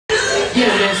Yeah,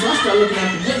 man, so I start looking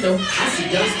out the window. I see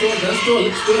gun store,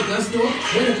 liquor store, gun store.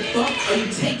 Where the fuck are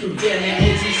you taking? Yeah,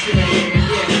 man, OG shit,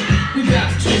 yeah. We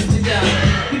about to twist it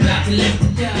up. We about to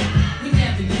lift it up. We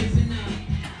never giving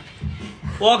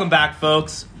up. Welcome back,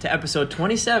 folks, to episode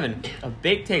 27 of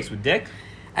Baked Takes with Dick.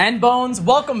 And Bones.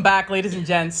 Welcome back, ladies and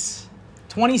gents.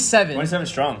 27. 27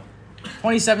 strong.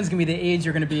 27 is going to be the age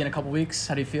you're going to be in a couple weeks.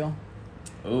 How do you feel?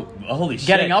 Ooh, holy shit.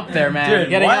 Getting up there, man. Dude,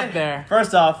 Getting what? up there.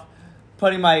 First off,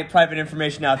 putting my private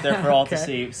information out there for all to Okay.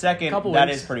 see. Second, Couple that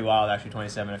weeks. is pretty wild, actually,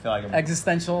 27. I feel like I'm...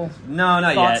 Existential. No,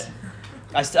 not thoughts?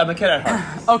 yet. I'm a kid at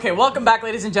heart. Okay, welcome back,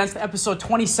 ladies and gents, to episode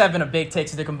 27 of Baked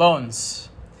Takes with Dick and Bones.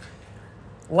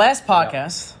 Last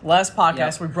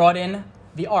podcast, we brought in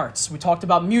the arts. We talked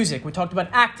about music. We talked about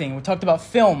acting. We talked about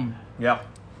film. Yeah.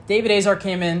 David Azar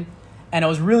came in, and it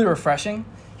was really refreshing.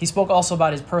 He spoke also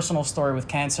about his personal story with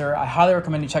cancer. I highly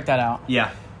recommend you check that out.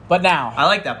 Yeah. But now, I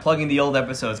like that, plugging the old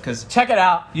episodes, because check it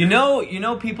out. you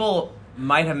know people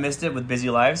might have missed it with busy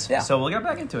lives, Yeah. so we'll get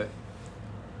back into it.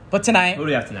 But tonight, What do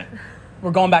we have tonight?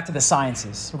 we're going back to the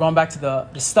sciences. We're going back to the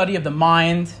study of the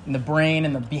mind and the brain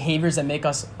and the behaviors that make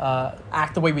us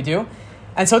act the way we do.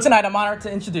 And so tonight, I'm honored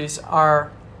to introduce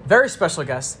our very special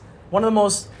guest, one of the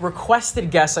most requested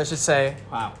guests, I should say,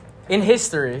 Wow. in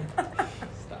history.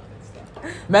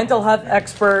 Mental health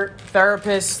expert,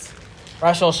 therapist,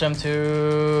 Rachel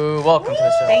Shemtu. Welcome to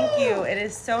the show. Thank you. It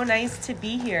is so nice to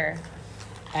be here.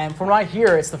 And from what I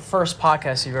hear, it's the first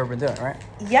podcast you've ever been doing, right?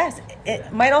 Yes,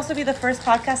 it might also be the first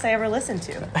podcast I ever listened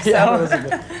to. Yeah, So- that was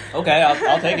good. Okay,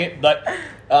 I'll take it. But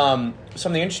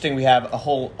something interesting, we have a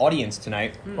whole audience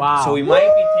tonight. Wow. So we might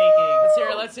be taking...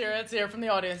 Let's hear it from the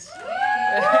audience.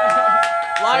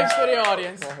 Live studio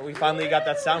audience. We finally got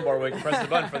that soundboard where we can press the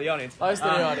button for the audience. Live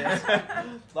studio audience.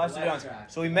 Live studio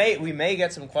audience. So we may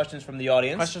get some questions from the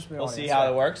audience. Questions from the we'll audience, see how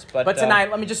yeah. it works. But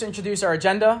tonight, let me just introduce our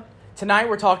agenda. Tonight,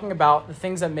 we're talking about the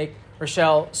things that make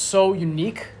Rochelle so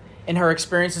unique in her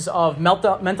experiences of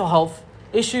mental health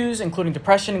issues, including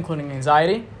depression, including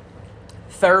anxiety,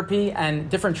 therapy, and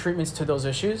different treatments to those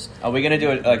issues. Are we gonna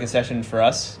do a session for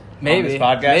us? On Maybe, this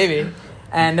podcast? maybe.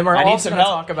 And then we're I need also some going to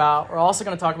help.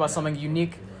 talk about something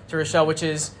unique to Rochelle, which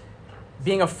is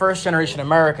being a first-generation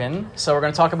American. So we're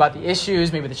going to talk about the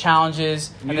issues, maybe the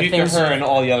challenges, and the Unique to things. her and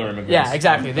all the other immigrants. Yeah,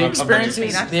 exactly. The I'm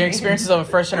experiences of a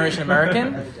first-generation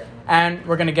American, and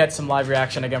we're going to get some live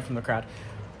reaction again from the crowd.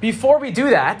 Before we do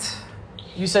that,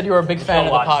 you said you were a big fan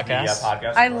of the podcast.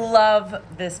 podcast. I love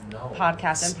this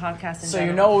podcast and podcasts in So you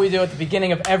general. know what we do at the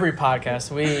beginning of every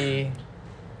podcast. We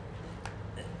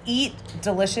Eat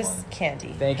delicious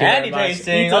candy. thank you Candy very much.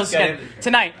 tasting. Eat those Let's get candy-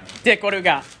 Tonight, Dick, what do we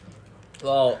got?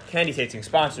 Well, candy tasting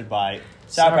sponsored by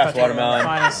Sour Patch Watermelon.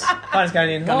 Finest Finest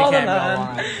candy in gummy candy.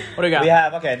 Watermelon. What do we got? We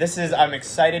have I'm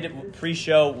excited.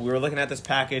 Pre-show, we were looking at this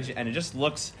package, and it just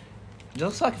looks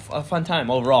like a fun time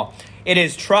overall. It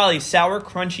is Trolley Sour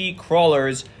Crunchy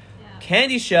Crawlers,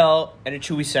 candy shell, and a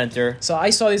chewy center. So I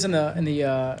saw these in the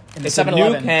It's a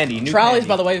 7-Eleven. new candy, new Trolleys, candy.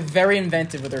 by the way, very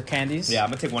inventive with their candies. Yeah, I'm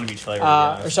gonna take one of each flavor. to be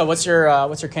honest. So what's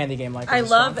your candy game like? I Is it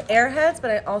love strong? Airheads,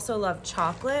 but I also love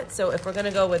chocolate. So if we're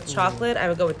gonna go with chocolate, I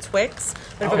would go with Twix.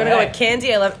 But if we're gonna go Okay. with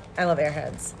candy, I love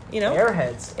Airheads. You know,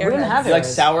 Airheads. We Airheads. didn't have You like Airheads.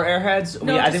 sour Airheads?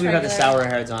 No, I just think we've had the sour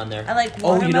regular. Airheads on there. I like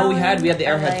Oh, you know we had watermelon. the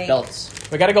Airheads I like- belts.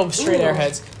 We got to go straight Ooh.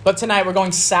 Airheads. But tonight we're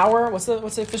going sour. What's the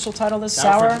official title of this?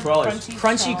 Sour Sour? Crunchy Crawlers.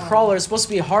 Crunchy crawlers. Supposed to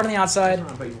be hard on the outside,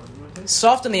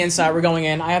 soft on the inside. We're going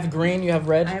in. I have green. You have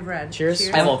red. I have red. Cheers.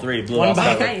 Cheers. I have all three. Blue. One I'll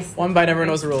start bite. with. Nice. One bite. Everyone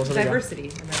knows the rules. Here we go.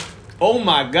 Diversity. Oh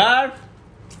my god,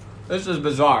 this is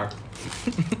bizarre.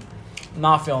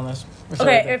 Not feeling this.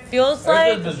 Okay, it feels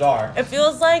like bizarre. it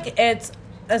feels like it's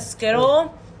a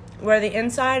Skittle where the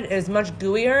inside is much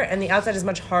gooier and the outside is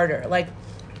much harder. Like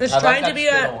it's trying to be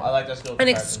I like that Skittle an comparison.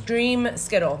 extreme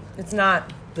Skittle. It's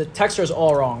not. The texture is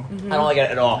all wrong. I don't like it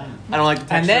at all. I don't like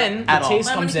the And texture then the at all. taste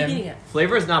I'm gonna comes keep in. eating it.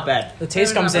 Flavor is not bad. The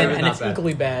taste No, comes not in bad. and Not it's bad.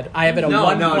 equally bad. I have it a No,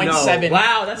 1.7.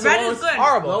 Wow, that's Red the is lowest, good.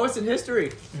 Horrible. lowest in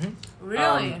history.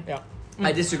 Really? Yeah.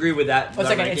 I disagree with that. One that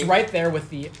second, it's ranking. right there with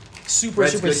the super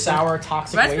Red's good, sour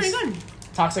toxic Red's waste. pretty good.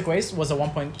 Toxic waste was a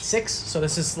 1.6, so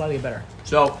this is slightly better.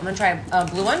 So I'm gonna try a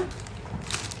blue one.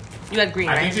 You had green,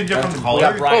 I right? think the different we colors.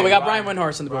 got Brian. Oh, we got Brian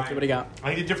Windhorst in the booth. Brian. What do you got? I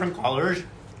think the different colors.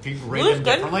 You can rate Blue's them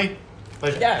good. differently.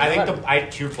 Like, Yeah, I think right. I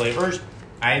had two flavors.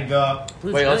 I had the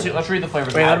Blue's wait, good. let's read the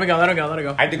flavors. Wait, out. let it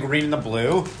go. I had the green and the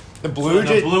blue. The blue The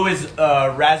just blue is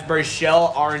raspberry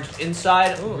shell, orange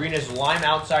inside. Green is lime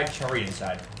outside, cherry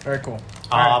inside. Very cool.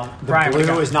 the Brian, what do you blue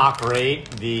got? was not great.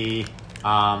 The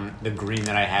green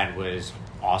that I had was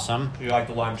awesome. You like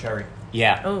the lime cherry?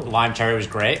 Yeah, Oh. lime cherry was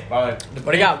great. Well,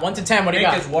 What do you got? 1 to 10. What do you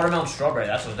pink got? is watermelon strawberry.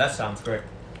 That sounds great.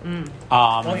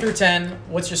 1 through 10.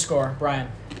 What's your score, Brian?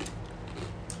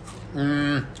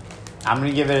 I'm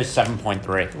gonna give it a 7.3.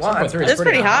 7.3 is That's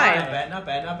pretty high. Not bad, not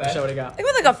bad, not bad. So what do you got? I think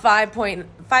with like a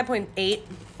 5.8.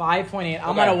 5.8. I'm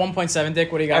Okay. at a 1.7.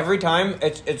 Dick, what do you got? Every time,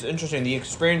 it's interesting. The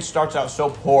experience starts out so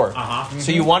poor. Uh-huh.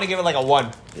 So you want to give it like a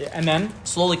 1. Yeah, and then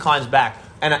Slowly climbs back.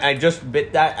 And I just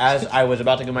bit that as I was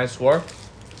about to give my score.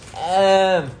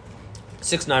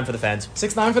 6-9 for the fans.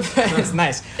 6.9 for the fans.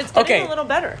 Nice. It's getting Okay, a little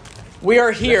better. we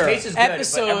are here. The taste is good, but every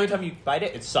Episode time you bite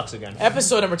it, it sucks again.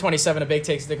 episode number 27 of Big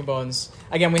Takes, Dick and Bones.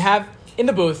 Again, we have in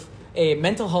the booth a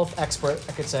mental health expert,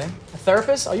 I could say. A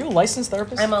therapist. Are you a licensed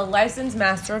therapist? I'm a licensed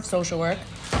master of social work.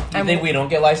 You think we don't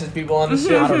get licensed people on this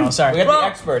show? I don't know. Sorry. We got Well- the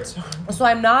experts. So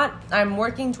I'm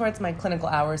working towards my clinical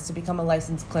hours to become a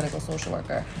licensed clinical social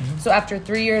worker. So after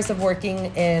 3 years of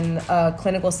working in a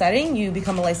clinical setting, you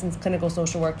become a licensed clinical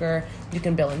social worker. You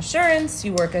can bill insurance.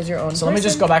 You work as your own So let me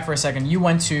just person. go back for a second. You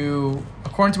went to,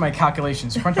 according to my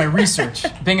calculations, according to my research,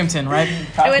 Binghamton, right?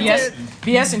 I went BS, to-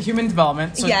 BS in human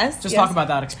development. So Yes, just yes. talk about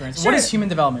that experience. What Sure. is human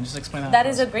development? Just explain that. That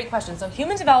is a great question. So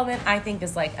human development, I think,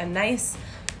 is like a nice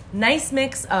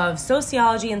mix of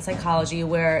sociology and psychology,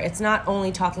 where it's not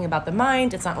only talking about the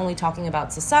mind, it's not only talking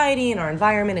about society and our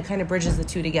environment. It kind of bridges the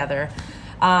two together.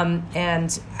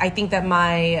 And I think that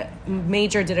my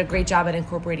major did a great job at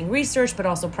incorporating research, but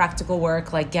also practical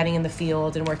work, like getting in the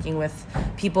field and working with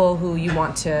people who you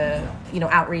want to,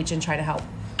 outreach and try to help.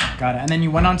 Got it. And then you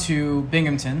went on to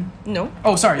Binghamton. No.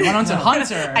 Oh, sorry. You went on to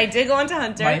Hunter. I did go on to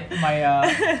Hunter. My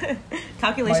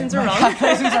Calculations my are wrong.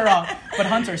 calculations are wrong. But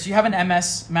Hunter, so you have an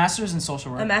MS, Master's in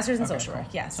Social Work. A master's in Okay, social work,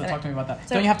 yes. So And talk to me about that.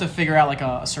 so- Don't you have to figure out like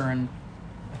a certain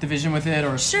division with it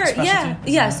or Sure,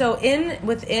 specialty? yeah. So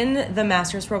within the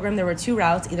master's program, there were 2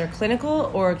 routes, either clinical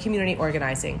or community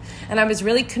organizing. And I was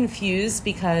really confused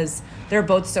because they're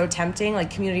both so tempting.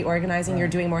 Like community organizing, you're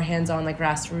doing more hands-on, like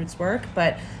grassroots work.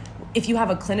 But if you have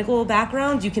a clinical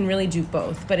background, you can really do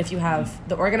both. But if you have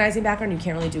the organizing background, you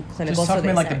can't really do clinical. Just talk so to me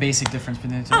they like say. the basic difference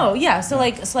between the two. Oh yeah, so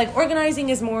like organizing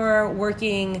is more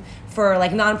working for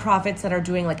like nonprofits that are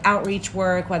doing like outreach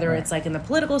work, whether it's like in the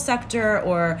political sector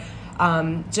or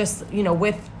just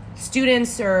with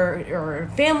students or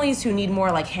families who need more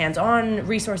like hands-on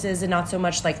resources and not so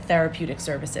much like therapeutic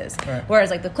services. Right. Whereas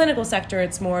like the clinical sector,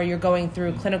 it's more you're going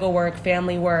through clinical work,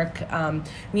 family work,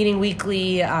 meeting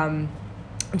weekly,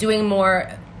 doing more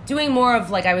of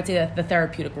like I would say the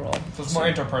therapeutic role. So it's more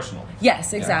interpersonal.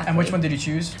 Yes, exactly. And which one did you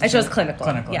choose? I chose clinical.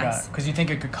 Clinical, Yes. Because you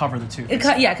think it could cover the two.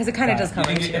 Because it kind of Got does it. You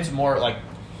cover think it. it's more like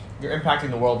you're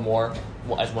impacting the world more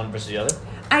as one versus the other?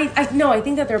 I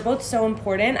think that they're both so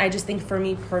important. I just think for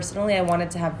me personally, I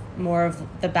wanted to have more of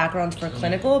the background for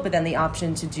clinical, but then the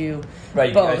option to do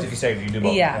Right, both. as if you say, you do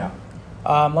both. Yeah.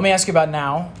 Let me ask you about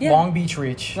now. Yeah. Long Beach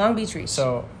Reach. Long Beach Reach.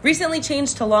 So recently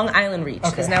changed to Long Island Reach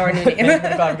because Okay. now we're new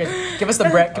name. Give us the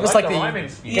break. Give us like the the rhyming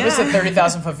scheme. give us the Yeah.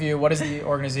 30,000 foot view. What is the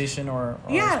organization or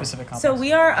specific complex? So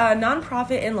we are a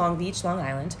nonprofit in Long Beach, Long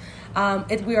Island.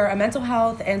 We are a mental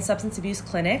health and substance abuse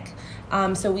clinic.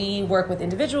 So we work with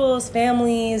individuals,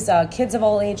 families, kids of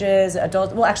all ages,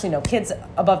 adults. Well, actually, no, kids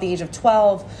above the age of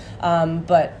 12,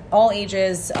 but all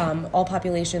ages, all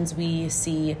populations we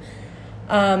see.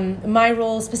 My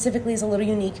role specifically is a little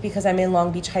unique because I'm in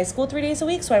Long Beach High School 3 days a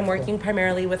week. So I'm working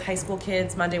primarily with high school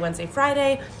kids Monday, Wednesday,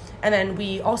 Friday. And then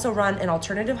we also run an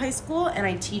alternative high school, and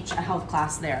I teach a health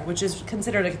class there, which is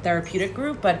considered a therapeutic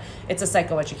group, but it's a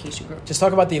psychoeducation group. Just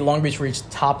talk about the Long Beach Reach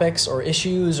topics or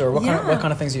issues or what Yeah.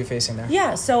 kind of things are you facing there?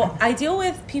 Yeah, so I deal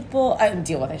with people. I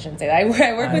shouldn't say that. I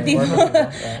work with You people, work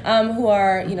with people, right. who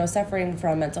are suffering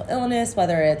from mental illness,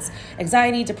 whether it's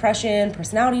anxiety, depression,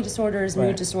 personality disorders, Right.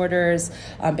 mood disorders,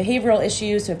 behavioral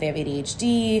issues. So if they have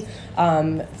ADHD,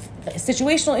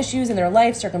 situational issues in their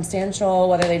life, circumstantial,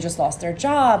 whether they just lost their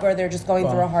job or they're just going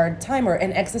through a hard time or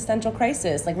an existential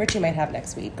crisis like Richie might have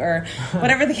next week or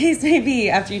whatever the case may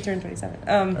be after you turn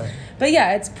 27. But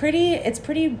yeah, it's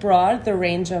pretty broad, the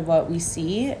range of what we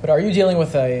see. But are you dealing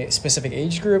with a specific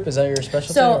age group? Is that your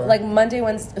specialty? So or- like Monday,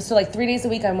 Wednesday, so like 3 days a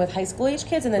week I'm with high school age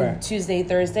kids, and then Right. Tuesday,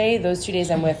 Thursday, those 2 days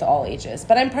I'm with all ages.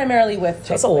 But I'm primarily with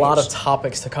high that's a school lot age. of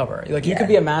topics to cover. Like you Yeah. could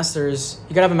be a master's,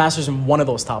 you could have a master's in one of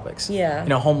those topics. Yeah.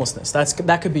 Homelessness.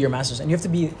 That could be your master's, and you have to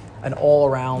be an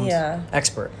all-around Yeah.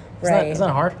 expert. Right. Isn't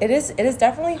that hard? It is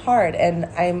definitely hard, and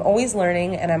I'm always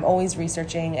learning and I'm always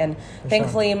researching, and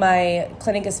thankfully my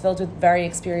clinic is filled with very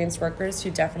experienced workers who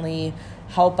definitely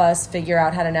help us figure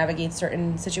out how to navigate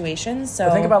certain situations. So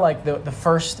But think about like the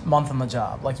first month on the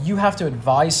job. Like you have to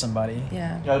advise somebody,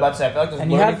 yeah. I was about to say, I feel like there's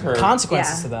and you learning have curve.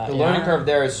 consequences Yeah. to that. The yeah. learning curve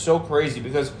there is so crazy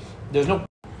because there's no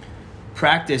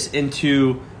practice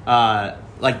into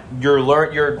like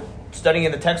you're studying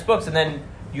in the textbooks and then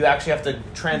you actually have to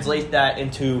translate that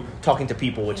into talking to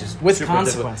people, which is With super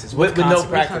consequences, difficult. with With no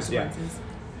consequences. practice. Yeah.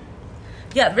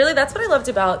 Yeah, really, that's what I loved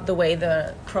about the way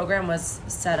the program was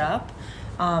set up.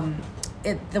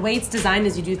 The way it's designed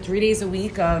is you do 3 days a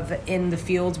week of in the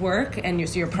field work, and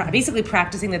you're basically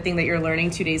practicing the thing that you're learning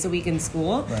 2 days a week in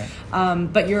school. Right.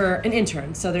 But you're an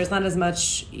intern, so there's not as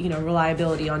much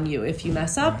reliability on you. If you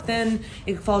mess up, then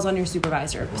it falls on your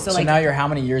supervisor. So now you're how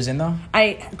many years in though?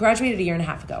 I graduated a year and a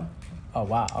half ago. Oh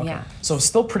wow. Okay. Yeah. So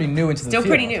still pretty new into the field. Still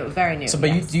pretty new, very new. So, but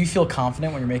yes. do you feel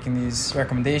confident when you're making these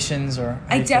recommendations, or?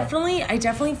 I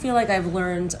definitely feel like I've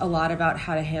learned a lot about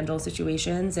how to handle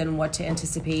situations and what to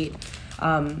anticipate,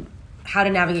 how to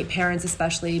navigate parents,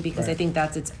 especially because I think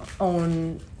that's its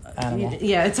own animal.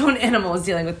 Yeah, its own animal is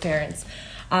dealing with parents.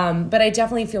 But I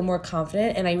definitely feel more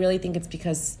confident, and I really think it's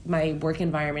because my work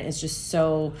environment is just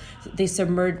so they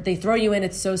throw you in.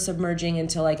 It's so submerging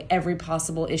into like every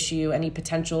possible issue, any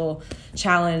potential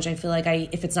challenge. I feel like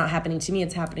if it's not happening to me,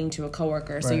 it's happening to a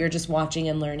coworker. So Right. you're just watching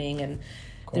and learning, and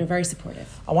they're very supportive.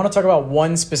 I want to talk about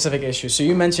one specific issue. So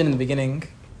you mentioned in the beginning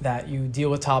that you deal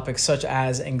with topics such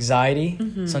as anxiety,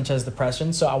 such as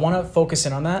depression. So I want to focus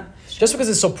in on that just because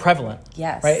it's so prevalent.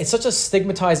 Yes. Right? It's such a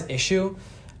stigmatized issue,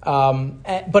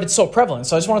 but it's so prevalent.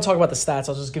 So I just want to talk about the stats.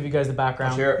 I'll just give you guys the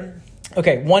background. Sure.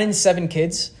 Okay, 1 in 7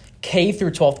 kids, K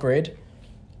through 12th grade,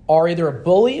 are either a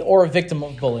bully or a victim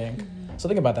of bullying. So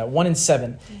think about that, 1 in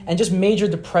 7. And just major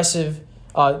depression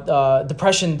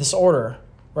disorder,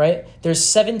 right? There's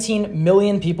 17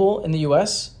 million people in the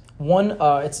U.S.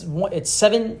 It's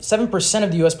 7%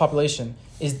 of the U.S. population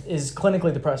is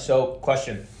clinically depressed. So,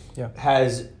 question. Yeah.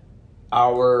 Has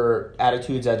our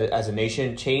attitudes as a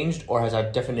nation changed, or has our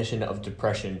definition of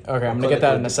depression? Okay, I'm going to get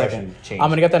that in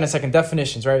a second.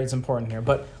 Definitions, right? It's important here.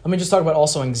 But let me just talk about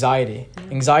also anxiety.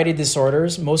 Anxiety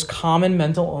disorders, most common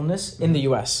mental illness in the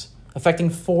U.S., affecting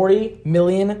 40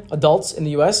 million adults in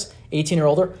the U.S., 18 or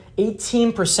older,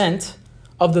 18%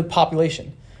 of the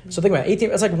population. So think about it, 18,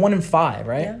 that's like 1 in 5,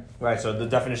 right? Yeah. Right, so the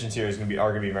definitions here are going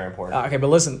to be very important. Okay, but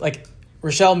listen, like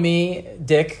Rochelle, me,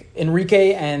 Dick,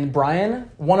 Enrique, and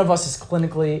Brian, one of us has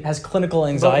clinical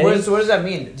anxiety. But what does that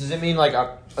mean? Does it mean like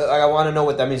I want to know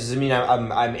what that means? Does it mean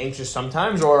I'm anxious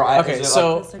sometimes, or Okay, is it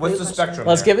so like, what's the spectrum?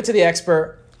 Let's give it to the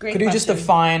expert. Great Could you just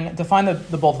question. define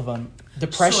the both of them?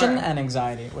 Depression Sure. and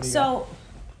anxiety. What do you got? So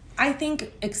I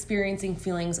think experiencing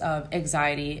feelings of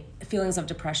anxiety, feelings of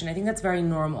depression, I think that's very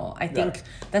normal. I think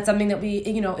that's something that we,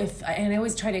 and I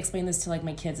always try to explain this to like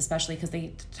my kids, especially because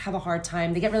they have a hard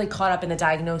time. They get really caught up in the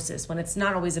diagnosis when it's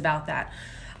not always about that.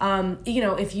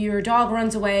 If your dog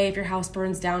runs away, if your house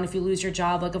burns down, if you lose your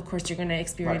job, like of course you're going to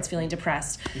experience feeling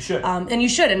depressed. You should. And you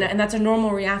should, and that's a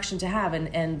normal reaction to have.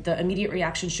 And the immediate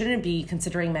reaction shouldn't be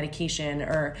considering medication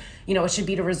or, it should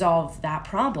be to resolve that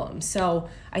problem. So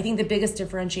I think the biggest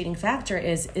differentiating factor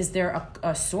is there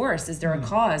a source? Is there a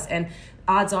cause? And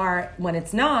odds are when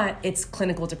it's not, it's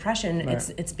clinical depression. Right.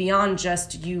 It's beyond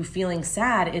just you feeling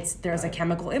sad. There's a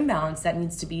chemical imbalance that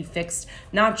needs to be fixed,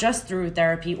 not just through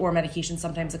therapy or medication,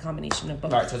 sometimes a combination of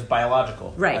both. Right, so it's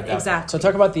biological. Right, at that exactly. So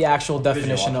talk about the actual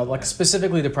definition of like yeah.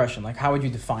 specifically depression. Like how would you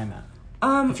define that?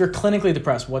 If you're clinically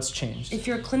depressed, what's changed? If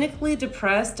you're clinically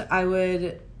depressed, I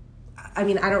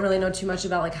don't really know too much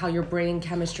about like how your brain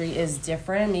chemistry is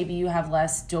different. Maybe you have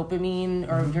less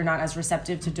dopamine, or you're not as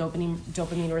receptive to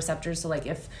dopamine receptors. So like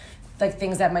if like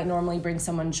things that might normally bring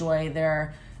someone joy,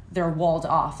 they're walled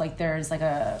off. Like there's like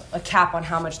a cap on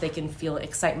how much they can feel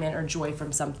excitement or joy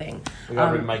from something. We got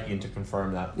to bring Mikey in to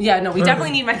confirm that. Yeah, no, we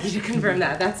definitely need Mikey to confirm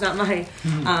that. That's not my.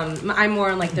 I'm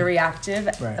more on like the reactive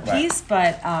piece,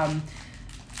 but.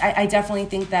 I definitely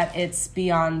think that it's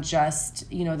beyond just,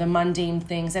 the mundane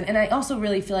things. And I also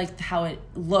really feel like how it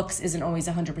looks isn't always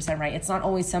 100% right. It's not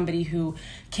always somebody who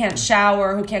can't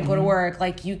shower, who can't go to work.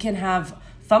 Like you can have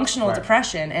functional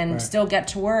depression and still get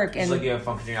to work. It's And like you have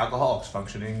functioning alcoholics,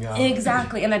 functioning...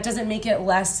 Exactly. And that doesn't make it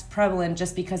less prevalent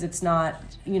just because it's not,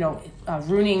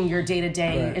 ruining your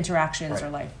day-to-day interactions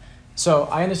or life. So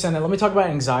I understand that. Let me talk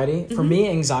about anxiety. For me,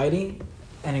 anxiety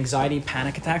and anxiety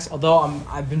panic attacks, although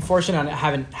I've been fortunate and I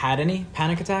haven't had any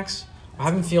panic attacks. I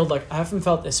haven't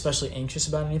felt especially anxious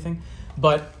about anything,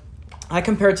 but I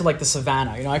compare it to like the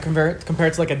savannah. I compare it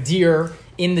to like a deer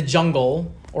in the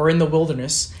jungle or in the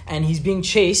wilderness, and he's being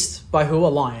chased by who? A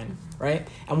lion, right?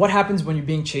 And what happens when you're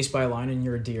being chased by a lion and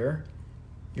you're a deer?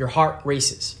 Your heart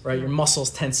races, right? Your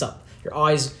muscles tense up. Your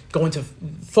eyes go into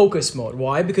focus mode.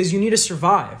 Why? Because you need to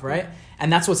survive, right?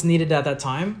 And that's what's needed at that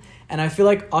time. And I feel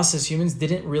like us as humans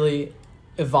didn't really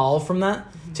evolve from that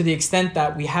to the extent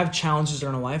that we have challenges in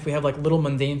our life. We have like little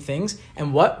mundane things.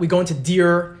 And we go into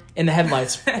deer in the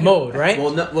headlights mode, right?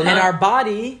 And our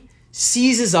body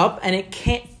seizes up and it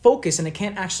can't focus and it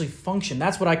can't actually function.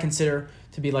 That's what I consider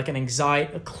to be like a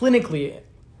clinically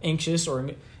anxious or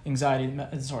anxiety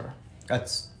disorder.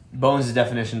 That's Bones'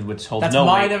 definition, which holds That's no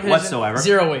my weight definition. whatsoever.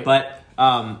 0 weight. But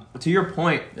to your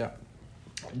point, Yeah.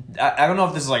 I don't know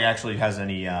if this like actually has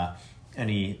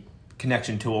any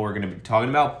connection to what we're going to be talking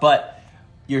about, but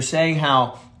you're saying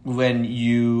how when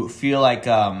you feel like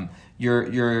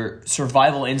your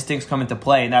survival instincts come into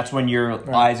play, and that's when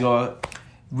your eyes go.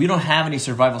 We don't have any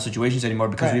survival situations anymore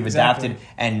because we've adapted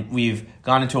and we've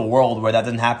gone into a world where that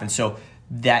doesn't happen. So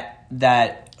that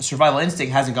survival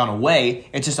instinct hasn't gone away.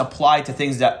 It's just applied to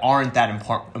things that aren't that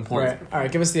important. Right. All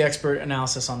right, give us the expert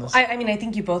analysis on this. I mean, I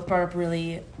think you both brought up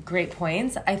really great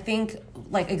points. I think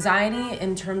like anxiety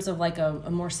in terms of like a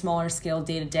more smaller scale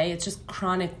day to day, it's just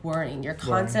chronic worrying. You're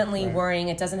constantly worrying.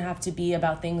 It doesn't have to be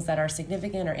about things that are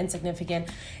significant or insignificant.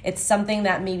 It's something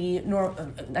that maybe, I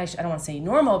don't want to say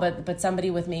normal, but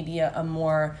somebody with maybe a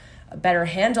more better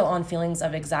handle on feelings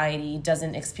of anxiety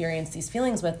doesn't experience these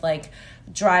feelings with like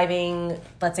driving,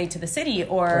 let's say, to the city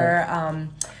or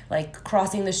like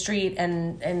crossing the street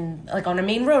and like on a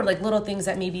main road, like little things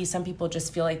that maybe some people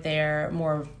just feel like they're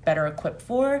more better equipped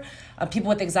for. People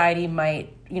with anxiety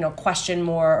might, question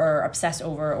more or obsess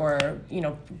over or,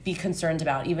 be concerned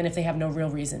about, even if they have no real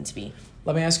reason to be.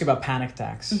 Let me ask you about panic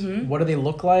attacks. What do they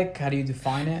look like? How do you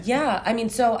define it? Yeah, I mean,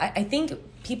 so I think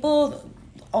people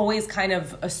always kind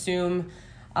of assume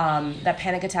that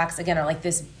panic attacks, again, are like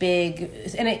this big,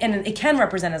 and it can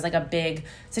represent as like a big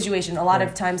situation. A lot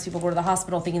of times people go to the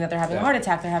hospital thinking that they're having a heart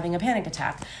attack, they're having a panic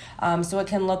attack. So it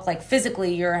can look like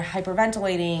physically you're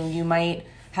hyperventilating, you might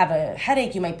have a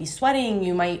headache, you might be sweating,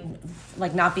 you might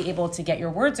like not be able to get your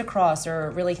words across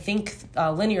or really think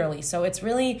linearly. So it's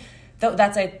really,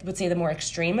 that's, I would say, the more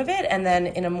extreme of it. And then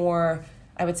in a more,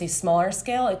 I would say, smaller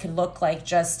scale, it could look like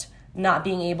just not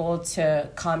being able to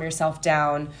calm yourself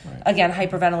down. Right. Again,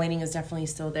 hyperventilating is definitely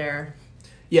still there.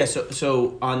 Yeah,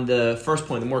 so on the first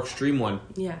point, the more extreme one,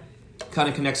 kind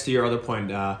of connects to your other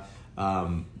point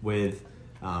with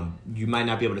you might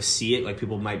not be able to see it. Like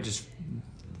people might just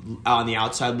on the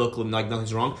outside look like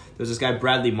nothing's wrong. There's this guy,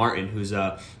 Bradley Martin, who's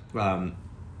like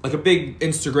a big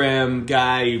Instagram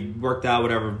guy, worked out,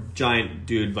 whatever, giant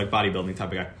dude, like bodybuilding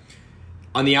type of guy.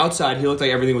 On the outside, he looked like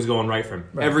everything was going right for him.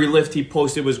 Right. Every lift he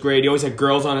posted was great. He always had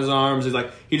girls on his arms.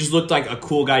 He just looked like a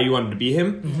cool guy you wanted to be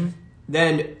him. Mm-hmm.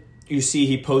 Then you see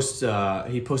he posted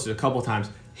a couple times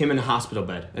him in a hospital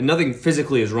bed, and nothing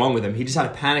physically is wrong with him. He just had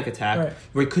a panic attack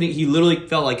where he literally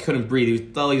felt like he couldn't breathe. He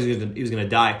felt like he was gonna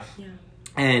die. Yeah.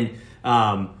 And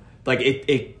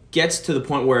it gets to the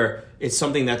point where it's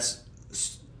something that's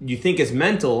you think is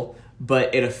mental,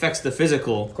 but it affects the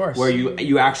physical, of course, where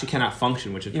you actually cannot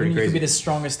function, which is pretty crazy. You could be the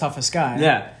strongest, toughest guy.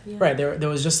 Yeah. Right. There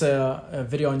was just a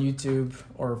video on YouTube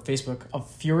or Facebook of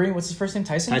Fury. What's his first name?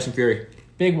 Tyson Fury.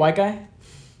 Big white guy.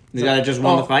 The guy that just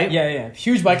won the fight? Yeah.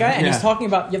 Huge white guy. And he's talking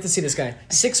about, you have to see this guy.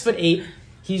 6'8".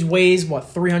 He weighs,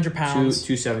 300 pounds?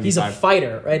 275. He's a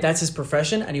fighter, right? That's his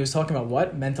profession. And he was talking about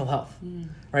what? Mental health.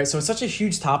 Right? So it's such a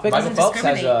huge topic. Michael Phelps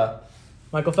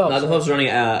Michael Phelps is running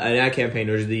an ad campaign.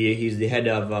 He's the head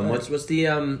of what's the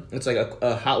it's like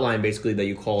a hotline basically that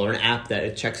you call, or an app that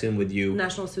it checks in with you.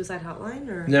 National Suicide Hotline,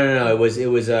 or no. It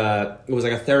was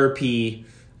like a therapy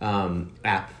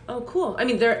app. Oh, cool. I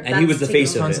mean, he was the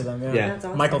face of it. Tons of them, yeah. That's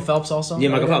awesome. Michael Phelps also. Yeah,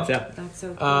 Michael Phelps. Yeah. That's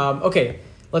so cool. Okay.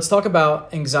 Let's talk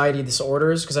about anxiety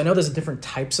disorders, because I know there's different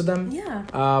types of them.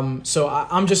 Yeah. So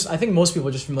I think most people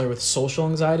are just familiar with social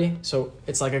anxiety. So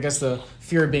it's like, I guess, the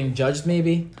fear of being judged,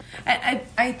 maybe.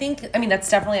 I think, that's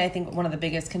definitely, I think, one of the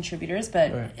biggest contributors,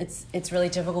 but it's really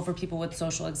difficult for people with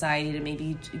social anxiety to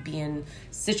maybe be in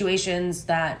situations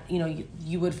that,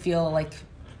 you would feel like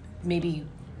maybe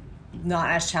not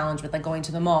as challenged with, like going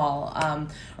to the mall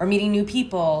or meeting new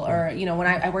people, or when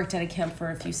I worked at a camp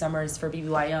for a few summers for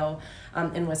BBYO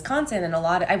in Wisconsin, and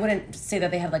I wouldn't say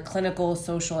that they had like clinical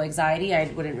social anxiety. I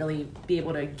wouldn't really be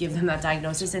able to give them that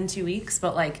diagnosis in 2 weeks,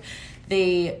 but like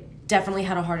they definitely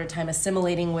had a harder time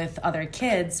assimilating with other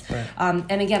kids. Right.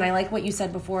 And again, I like what you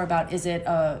said before about is it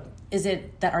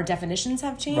that our definitions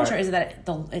have changed, or is it that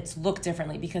it's looked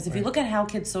differently? Because if you look at how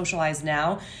kids socialize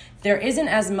now, there isn't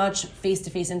as much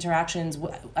face-to-face interactions.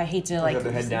 I hate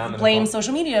to blame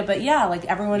social media, but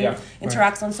everyone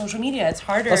interacts on social media. It's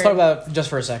harder. Let's talk about it just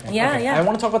for a second. Yeah. I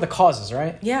want to talk about the causes,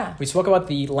 right? Yeah. We spoke about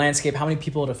the landscape, how many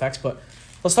people it affects, but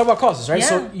let's talk about causes, right? Yeah.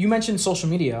 So you mentioned social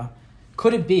media.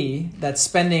 Could it be that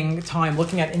spending time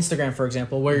looking at Instagram, for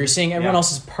example, where you're seeing everyone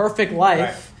else's perfect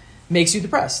life, makes you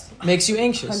depressed, makes you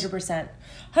anxious? 100%.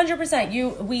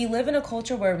 100%. We live in a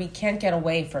culture where we can't get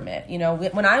away from it. You know,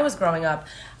 when I was growing up,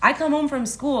 I come home from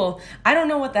school, I don't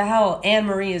know what the hell Anne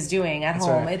Marie is doing at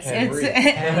home. right.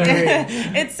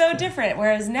 It's so different.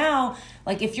 Whereas now,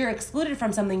 like, if you're excluded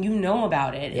from something, you know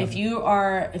about it. Yeah.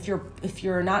 If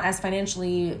you're not as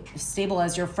financially stable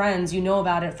as your friends, you know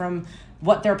about it from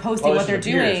what they're posting, what they're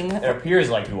doing. It appears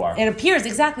like you are. It appears,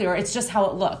 exactly, or it's just how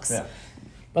it looks. Yeah.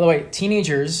 By the way,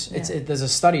 teenagers, there's a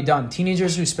study done.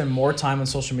 Teenagers who spend more time on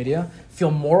social media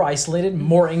feel more isolated,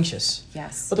 more anxious.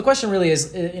 Yes. But the question really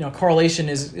is, correlation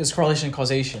is correlation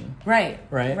causation. Right.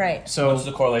 Right. So What's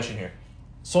the correlation here?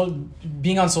 So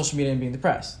being on social media and being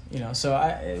depressed, So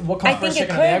what comes I first, think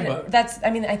it chicken or the egg? could.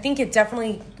 But I think it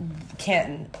definitely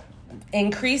can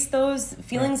increase those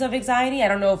feelings of anxiety. I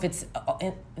don't know if it's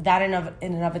that in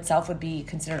and of itself would be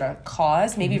considered a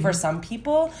cause, maybe for some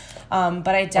people. But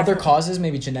I definitely other causes,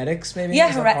 maybe genetics, maybe. Yeah,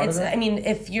 Is that part of it? I mean,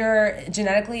 if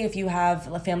you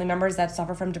have family members that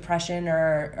suffer from depression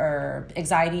or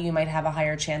anxiety, you might have a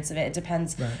higher chance of it. It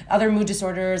depends. Right. Other mood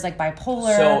disorders like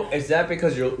bipolar. So is that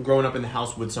because you're growing up in the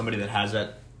house with somebody that has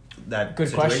that Good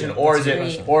situation, question. or That's is a it, good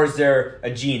question. or is there a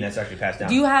gene that's actually passed down?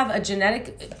 Do you have a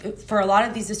genetic, for a lot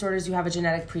of these disorders, you have a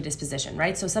genetic predisposition,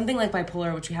 right? So something like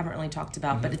bipolar, which we haven't really talked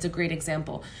about, but it's a great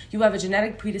example. You have a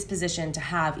genetic predisposition to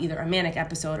have either a manic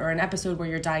episode or an episode where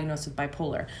you're diagnosed with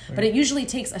bipolar. But it usually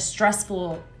takes a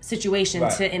stressful situation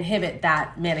to inhibit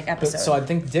that manic episode. So I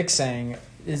think Dick's saying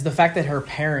is the fact that her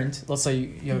parent, let's say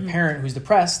you have a parent who's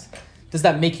depressed, does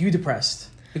that make you depressed?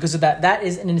 Because of that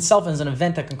is in itself is an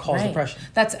event that can cause depression.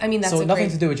 That's so nothing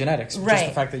to do with genetics, just Right.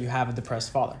 the fact that you have a depressed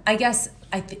father. I guess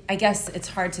it's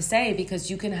hard to say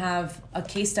because you can have a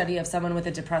case study of someone with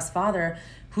a depressed father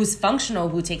who's functional,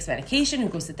 who takes medication, who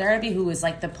goes to therapy, who is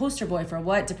like the poster boy for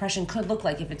what depression could look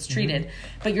like if it's treated,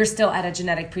 but you're still at a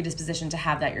genetic predisposition to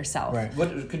have that yourself. Right. What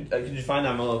could you find?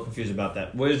 I'm a little confused about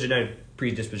that. What does genetic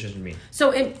predisposition mean?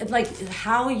 So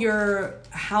how your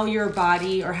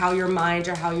body or how your mind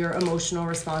or how your emotional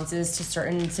responses to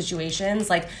certain situations,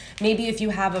 like maybe if you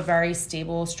have a very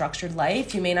stable, structured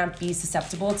life, you may not be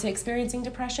susceptible to experiencing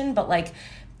depression, but like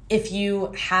if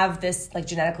you have this like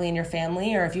genetically in your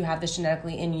family or if you have this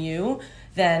genetically in you,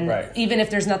 then even if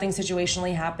there's nothing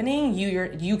situationally happening,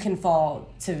 you can fall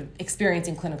to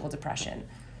experiencing clinical depression.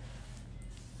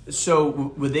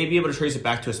 So would they be able to trace it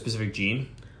back to a specific gene?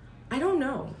 I don't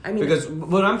know. I mean, because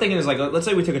what I'm thinking is like, let's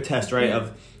say we took a test, right,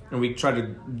 and we tried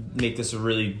to make this a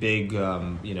really big,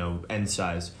 end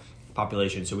size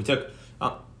population. So we took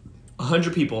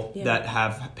 100 people that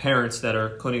have parents that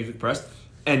are clinically depressed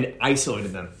and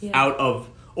isolated them out of,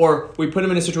 or we put them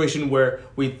in a situation where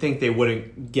we think they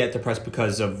wouldn't get depressed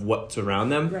because of what's around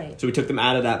them. Right. So we took them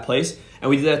out of that place, and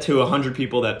we did that to 100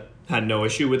 people that had no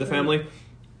issue with the family.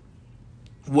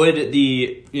 Would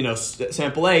the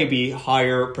sample A be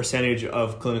higher percentage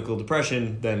of clinical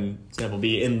depression than sample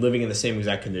B in living in the same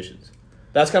exact conditions?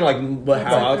 That's kind of like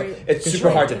it's super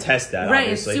hard to test that, right?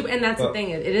 obviously. And that's the thing.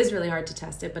 It is really hard to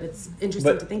test it, but it's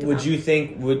interesting to think about. Would you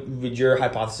think would your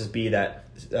hypothesis be that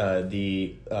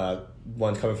the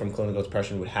ones coming from clinical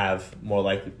depression would have more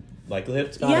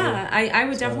likelihood? Yeah, I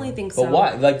would definitely think so. But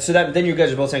why? Like, so that then you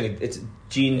guys are both saying it's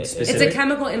gene specific. It's a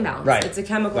chemical imbalance. Right. It's a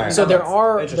chemical imbalance. So there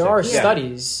are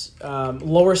studies,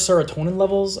 lower serotonin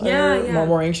levels are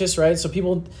more anxious, right? So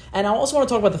people, and I also want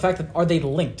to talk about the fact that are they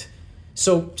linked?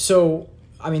 So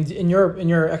I mean, in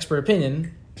your expert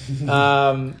opinion,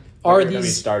 are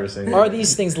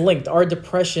these things linked? Are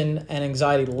depression and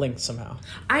anxiety linked somehow?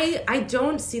 I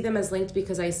don't see them as linked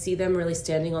because I see them really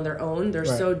standing on their own. They're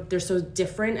so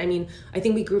different. I mean, I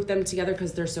think we group them together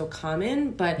because they're so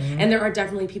common, but and there are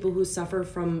definitely people who suffer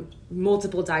from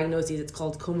multiple diagnoses. It's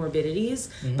called comorbidities,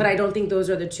 but I don't think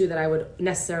those are the two that I would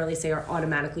necessarily say are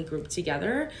automatically grouped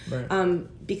together.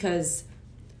 Right. Because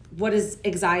what is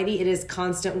anxiety? It is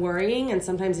constant worrying, and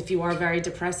sometimes if you are very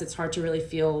depressed, it's hard to really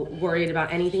feel worried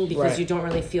about anything because you don't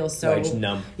really feel so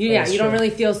numb. You don't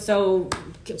really feel so.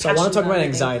 So I want to talk about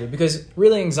anxiety because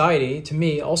really anxiety to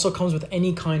me also comes with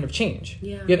any kind of change.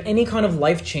 Yeah. You have any kind of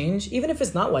life change, even if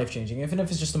it's not life changing, even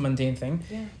if it's just a mundane thing,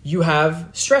 you have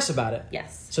stress about it.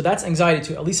 Yes. So that's anxiety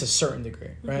to at least a certain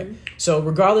degree, right? So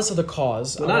regardless of the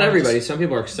cause. Well, not everybody. Some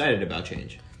people are excited about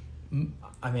change.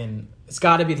 I mean, it's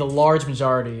got to be the large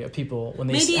majority of people when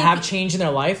they have change in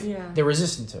their life, they're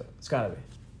resistant to it. It's got to be.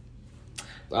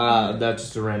 That's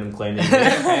just a random claim.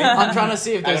 I'm trying to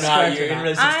see if I this don't is know how correct you're or going to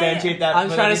really not. substantiate that. I'm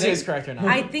with trying to see if anything. it's correct or not.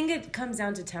 I think it comes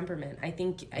down to temperament. I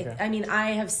think, Okay. I mean,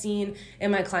 I have seen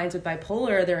in my clients with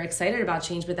bipolar, they're excited about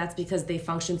change, but that's because they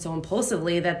function so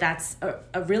impulsively that's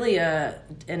really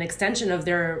an extension of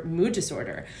their mood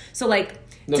disorder. So, like,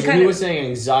 No, to so kind he of, was saying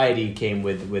anxiety came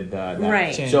with that.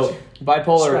 Right. Change. So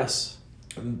bipolar Stress.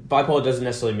 doesn't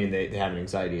necessarily mean they have an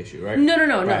anxiety issue, right? No.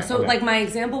 Right, So, okay. like, my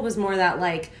example was more that,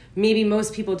 like, maybe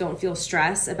most people don't feel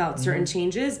stress about Mm-hmm. certain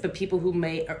changes, but people who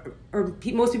may,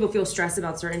 most people feel stress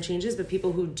about certain changes, but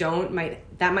people who don't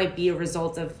that might be a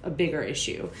result of a bigger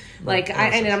issue. Like,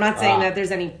 and I'm not saying that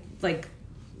there's any, like,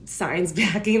 science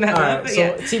backing that All up. right, But so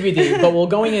yeah. TBD. But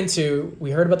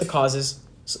we heard about the causes,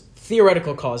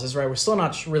 theoretical causes, right? We're still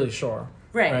not really sure.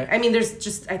 Right. I mean, there's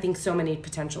just, I think, so many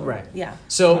potential. Right. Yeah.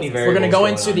 So Many we're going to variables go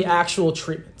going into on. the actual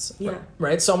treatments. Yeah.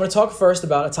 Right. So I'm going to talk first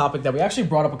about a topic that we actually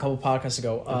brought up a couple podcasts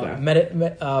ago.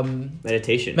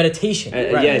 Meditation. Meditation.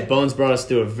 Right. Yeah, Bones brought us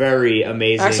through a very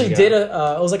amazing. I actually did it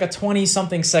was like a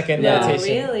 20-something second Yeah.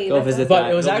 meditation. Really? Go That's visit But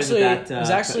that. it was Go visit actually- that, it was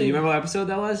actually- You remember what episode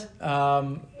that was?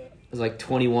 It was like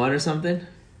 21 or something.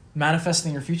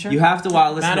 Manifesting your future. You have to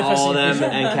listen to all of them Manifesting your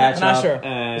and future. catch I'm not up. sure.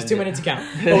 And There's too many to count.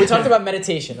 But we talked about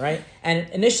meditation, right? And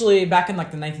initially, back in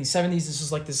like the 1970s, this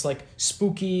was like this like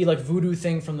spooky like voodoo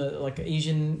thing from the like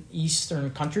Asian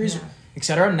Eastern countries, Yeah.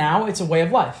 etc. Now it's a way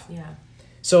of life. Yeah.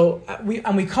 So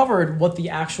we covered what the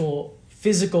actual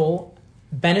physical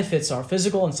benefits are,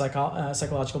 physical and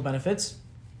psychological benefits.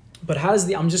 But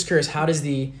I'm just curious, how does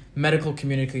the medical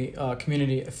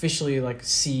community officially like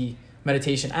see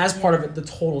meditation as part of the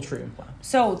total treatment plan?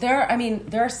 So there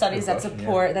are studies that question,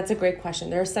 support, that's a great question.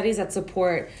 There are studies that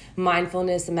support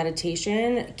mindfulness and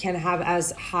meditation can have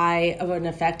as high of an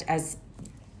effect as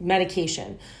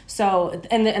medication. So,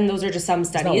 and those are just some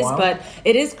studies, wild? but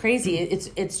it is crazy.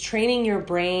 It's training your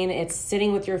brain. It's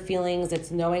sitting with your feelings. It's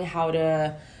knowing how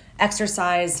to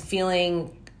exercise,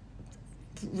 feeling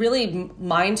really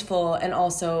mindful and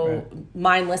also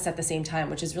mindless at the same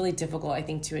time, which is really difficult, I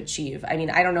think, to achieve. I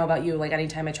mean, I don't know about you. Like,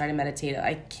 anytime I try to meditate,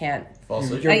 I can't.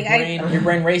 Your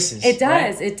brain races. It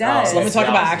does. right? It does. So let me It's talk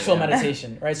the about opposite, actual yeah.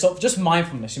 meditation, right? So just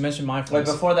mindfulness. You mentioned Wait,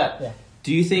 mindfulness. before that, Yeah.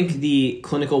 do you think the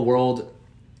clinical world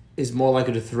is more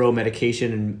likely to throw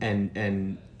medication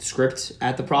and script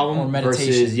at the problem Or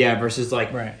meditation. versus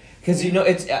like Right. because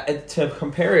it's to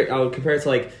compare it, I would compare it to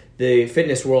like the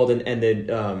fitness world and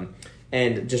the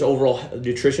and just overall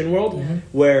nutrition world, Mm-hmm.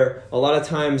 where a lot of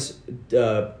times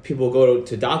people go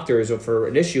to doctors for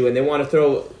an issue and they want to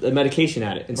throw the medication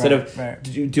at it instead Right, of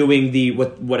right. doing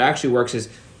what actually works is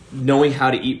knowing how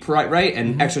to eat right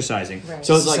and exercising. Right.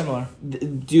 So it's like, Similar.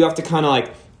 do you have to kind of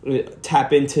like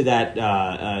tap into that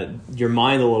your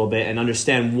mind a little bit and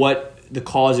understand what the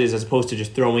cause is as opposed to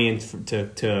just throwing in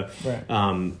to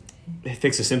Right.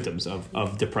 fix the symptoms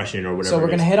of depression or whatever. So we're it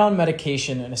going to is. hit on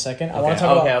medication in a second. I want Okay, to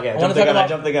talk okay, about. okay. I Jump want to the talk gun. I about.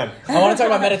 jumped the gun. I want to talk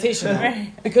about meditation now.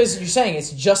 Because you're saying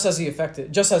it's just as effective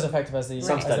as the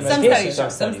Some as studies. the Some medication.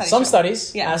 studies. Some Some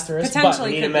studies. Yeah. Asterisk. Potentially.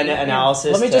 We need could a be, meta yeah.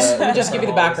 analysis. Let me just give you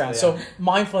the all background. this, So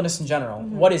mindfulness in general,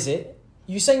 Mm-hmm. what is it?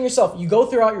 You're saying yourself, you go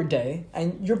throughout your day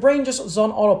and your brain just is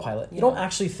on autopilot. You don't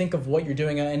actually think of what you're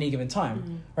doing at any given time,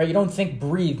 Mm-hmm. right? You don't think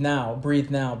breathe now, breathe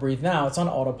now, breathe now. It's on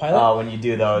autopilot. Oh, when you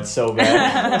do though, it's so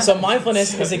bad. So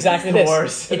mindfulness is exactly the this.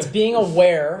 worst. It's being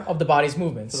aware of the body's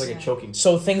movements. It's like a choking.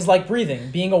 So things like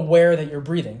breathing, being aware that you're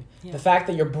breathing, the fact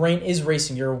that your brain is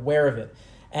racing, you're aware of it.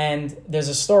 And there's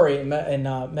a story in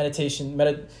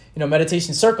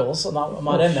meditation circles. I'm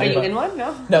not in there. Are you but- in one?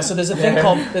 No. No, so there's a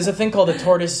thing called the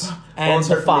tortoise and Bones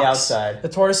the hurt from the fox. outside. The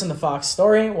tortoise and the fox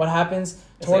story. What happens?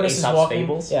 It's Tortoise like is Aesop's walking.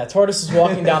 Fables. Yeah, tortoise is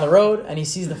walking down the road and he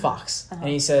sees the fox and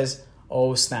he says,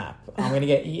 "Oh snap! I'm gonna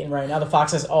get eaten right now." The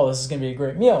fox says, "Oh, this is gonna be a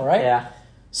great meal, right?" Yeah.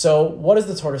 So what does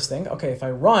the tortoise think? Okay, if I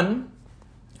run,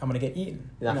 I'm gonna get eaten.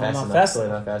 Not No, fast I'm enough. fast Clearly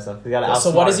enough. not fast enough. You gotta So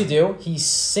what does he outsmart do? He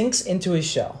sinks into his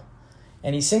shell,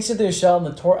 and he sinks into his shell,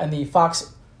 and the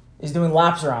fox is doing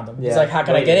laps around him. He's like, "How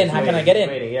can I get in? How can I get in?"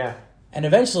 Waiting, yeah. And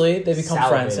eventually they become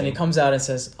friends, and he Salivating. comes out and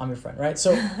says, "I'm your friend," right?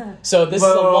 So this is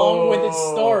a long-winded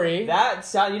story. That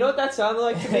sound. You know what that sounded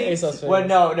like to me? Aesop's When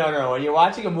Fables. no. When you're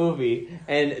watching a movie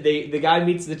and the guy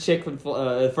meets the chick for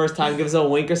the first time, gives her a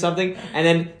wink or something, and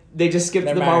then they just skip to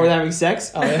They're the part where married. they're having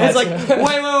sex. Oh, yeah, And it's like,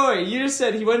 that's- wait. You just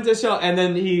said he went to the show and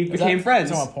then he Is became that- friends.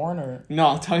 You talking about porn or? No,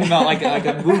 I'm talking about like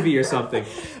a movie or something.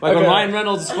 Like when Okay. Ryan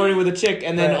Reynolds is flirting with a chick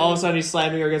and then Right. all of a sudden he's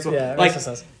slamming her against Yeah, like makes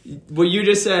sense. what you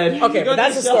just said. Okay, You go but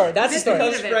that's to the show, story. That's the story.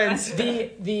 becomes friends.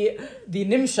 The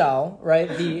nimshal, right?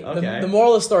 Okay. The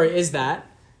moral of the story is that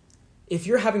if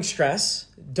you're having stress,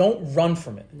 don't run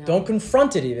from it. Don't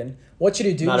confront it even. What should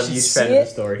you do? Not you a should huge see fan of it.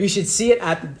 the story. You should see it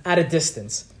at a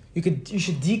distance. you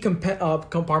should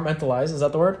compartmentalize. Is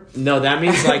that the word? No, that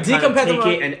means like kind of take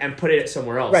Decompartmentalize. it and put it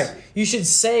somewhere else. Right. You should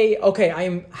say, okay, I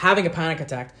am having a panic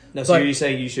attack. No, so you're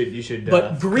saying you should.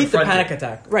 But greet the confront panic it.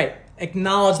 attack. Right.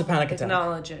 Acknowledge the panic attack.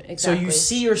 Acknowledge it. So Exactly. you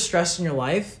see your stress in your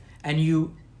life, and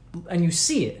you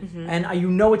see it, Mm-hmm. and you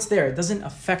know it's there. It doesn't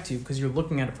affect you because you're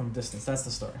looking at it from a distance. That's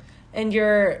the story. And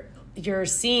you're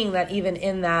seeing that even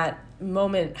in that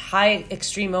moment,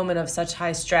 extreme moment of such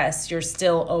high stress, you're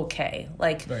still okay.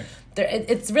 Like, Right.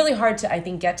 it's really hard to, I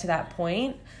think, get to that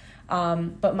point.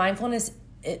 But mindfulness,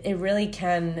 it really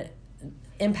can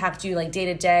impact you like day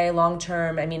to day, long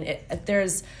term. I mean,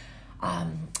 there's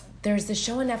this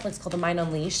show on Netflix called The Mind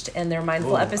Unleashed, and their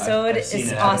mindful episode I've seen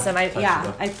is it. awesome. I haven't touched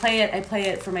it, though. I play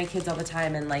it for my kids all the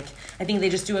time, and like I think they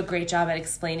just do a great job at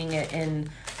explaining it in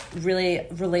really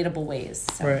relatable ways.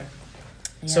 So, Right.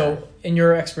 yeah. So, in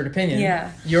your expert opinion, Yeah.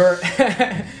 your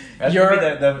That's your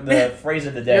gonna be the phrase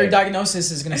of the day. your diagnosis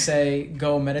is going to say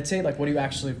go meditate. Like, what do you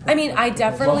actually? I mean, I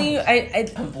definitely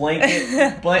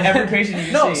blanket every patient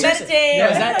you No, see. Meditate. No,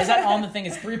 is that on the thing?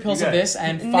 It's 3 pills of Okay. this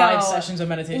and 5 No. sessions of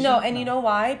meditation. No, and you know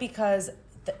why? Because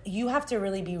you have to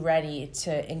really be ready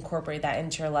to incorporate that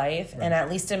into your life. And at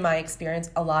least in my experience,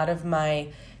 a lot of my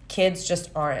kids just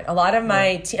aren't. A lot of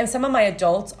my and some of my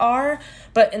adults are,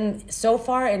 but so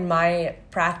far in my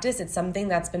practice, it's something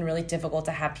that's been really difficult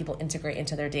to have people integrate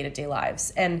into their day-to-day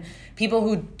lives. And people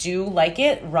who do like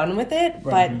it run with it,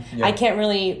 but Yeah. you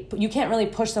can't really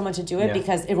push someone to do it Yeah.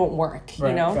 because it won't work,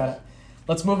 Right, you know? got it.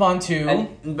 Let's move on to.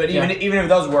 But even if it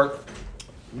does work,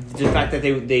 the fact that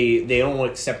they don't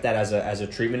accept that as a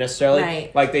treatment necessarily.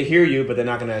 Right. Like they hear you, but they're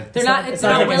not gonna. They're not it's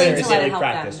not willing considered to a let daily it help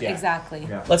practice, them. yeah. Exactly.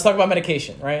 Yeah. Let's talk about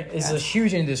medication. Right, it's Yeah. a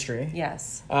huge industry.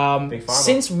 Yes. Big pharma.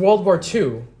 Since World War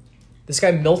II, this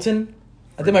guy Milton,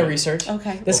 I did my research.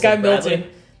 Okay. This Okay, guy Bradley.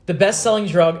 Milton, the best-selling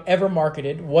drug ever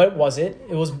marketed. What was it?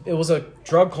 It was a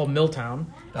drug called Miltown,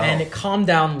 and it calmed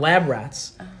down lab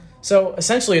rats. So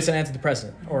essentially, it's an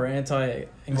antidepressant or anti-anxiety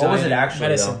What was it actually?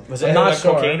 medicine. Though? Was it I'm not like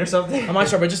sure. cocaine or something? I'm not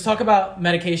sure, but just talk about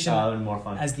medication That would be more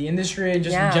fun. as the industry and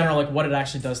just Yeah. in general, like what it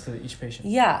actually does to each patient.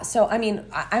 Yeah, so I mean,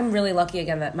 I'm really lucky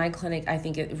again that my clinic, I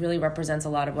think it really represents a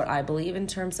lot of what I believe in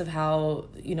terms of how,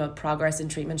 progress in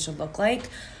treatment should look like.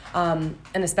 And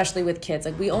especially with kids,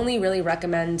 like we only really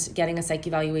recommend getting a psych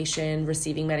evaluation,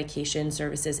 receiving medication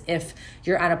services if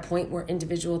you're at a point where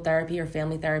individual therapy or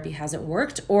family therapy hasn't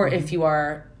worked, or if you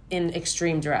are in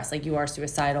extreme duress, like you are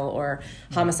suicidal or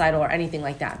homicidal or anything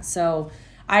like that. So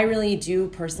I really do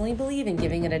personally believe in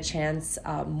giving it a chance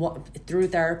through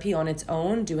therapy on its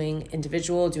own, doing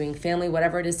individual, doing family,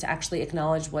 whatever it is, to actually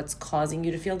acknowledge what's causing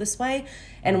you to feel this way.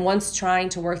 And once trying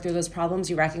to work through those problems,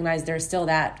 you recognize there's still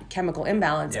that chemical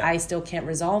imbalance. Yeah. I still can't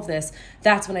resolve this.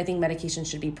 That's when I think medication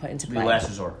should be put into The play. last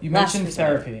resort. You Last mentioned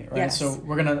resort. therapy, right? Yes. So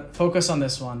we're gonna focus on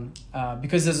this one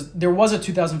because there was a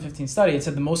 2015 study. It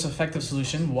said the most effective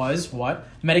solution was what?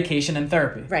 Medication and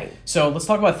therapy. Right. So let's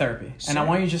talk about therapy, and I Sure.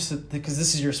 want you just to, because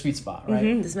this is your sweet spot, right?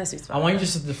 This is my sweet spot. I want you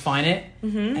just to define it,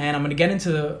 and I'm gonna get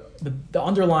into the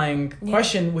underlying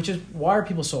question, which is why are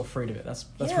people so afraid of it? That's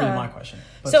really Yeah. my question.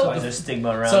 But So- Is there stigma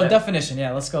around so it? definition,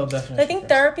 yeah, let's go definition. I think first.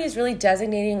 therapy is really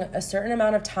designating a certain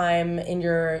amount of time in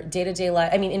your day-to-day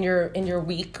life. I mean, in your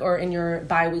week or in your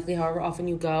bi-weekly, however often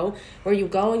you go, where you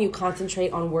go and you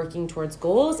concentrate on working towards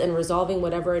goals and resolving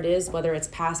whatever it is, whether it's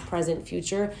past, present,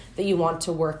 future, that you want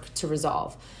to work to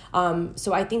resolve.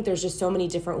 So I think there's just so many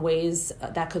different ways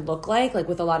that could look like. Like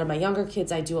with a lot of my younger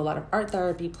kids, I do a lot of art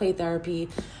therapy, play therapy.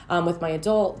 With my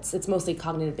adults, it's mostly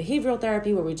cognitive behavioral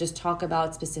therapy, where we just talk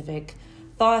about specific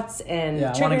thoughts and Yeah,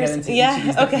 I triggers. want to get into each of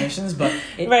these definitions, but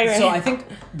Right. So I think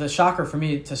the shocker for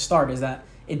me to start is that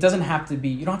it doesn't have to be,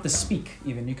 you don't have to speak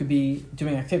even. You could be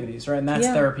doing activities, right? And that's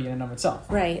Yeah. therapy in and of itself.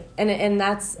 Right. And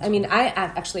that's, I mean, I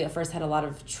actually at first had a lot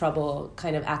of trouble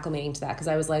kind of acclimating to that, because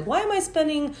I was like, why am I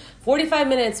spending 45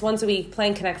 minutes once a week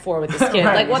playing Connect 4 with this kid?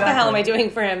 Right, like, what the hell am exactly. I doing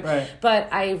for him? Right. But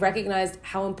I recognized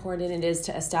how important it is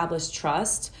to establish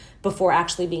trust before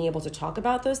actually being able to talk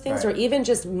about those things, Right. or even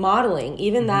just modeling,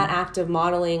 even that act of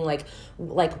modeling, like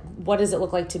what does it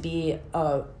look like to be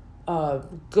a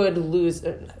good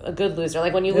loser,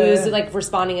 like when you lose, like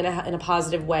responding in a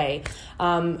positive way.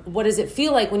 What does it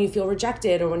feel like when you feel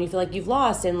rejected or when you feel like you've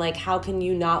lost, and like how can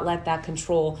you not let that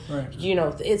control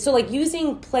Right. so like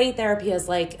using play therapy as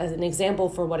an example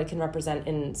for what it can represent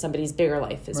in somebody's bigger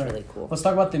life is Right. really cool. Let's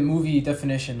talk about the movie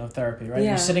definition of therapy, right? Yeah.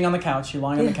 You're sitting on the couch, you're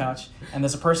lying on the couch, and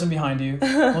there's a person behind you,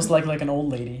 most likely like an old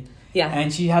lady. Yeah.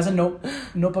 And she has a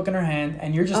notebook in her hand,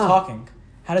 and you're just talking.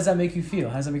 How does that make you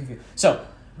feel? So,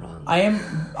 wrong. I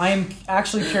am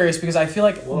actually curious because I feel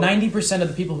like 90% of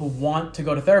the people who want to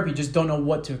go to therapy just don't know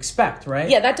what to expect, right?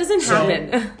 Yeah, that doesn't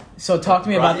happen. So talk to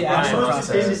me about the Brian, actual what's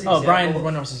the famous process. example? Brian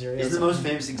Rossizeri. Is the most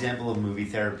famous example of movie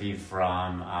therapy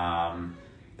from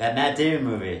that Matt Damon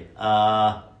movie.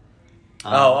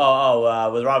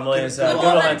 With Robin Williams, Good Good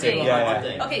Will Will Hunting.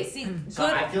 Hunting. Yeah. Okay, see, So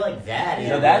I feel like that is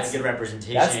No, a that's- really good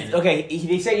representation. That's okay.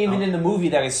 They say even in the movie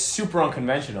that it's super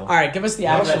unconventional. All right, give us the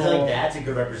No, but I actual. feel like that's a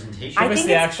good representation. I Give us think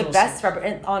the it's actual the best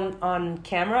on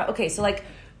camera. Okay, so like,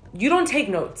 you don't take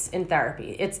notes in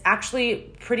therapy. It's actually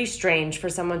pretty strange for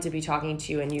someone to be talking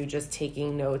to you and you just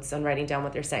taking notes and writing down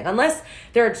what they're saying. Unless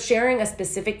they're sharing a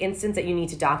specific instance that you need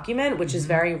to document, which is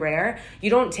very rare, you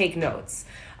don't take notes.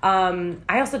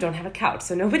 I also don't have a couch,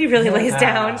 so nobody really lays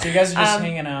down. So you guys are just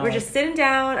hanging out. We're just sitting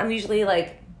down. I'm usually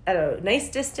like at a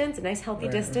nice distance, a nice healthy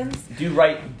distance. Do you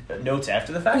write notes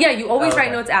after the fact? Yeah, you always Oh, write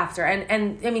okay. notes after.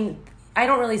 And I mean, I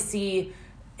don't really see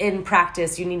in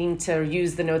practice you needing to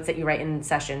use the notes that you write in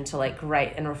session to like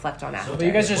write and reflect on after. But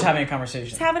you guys are just having a conversation.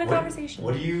 just having a conversation.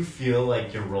 What do you feel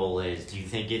like your role is? Do you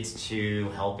think it's to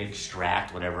help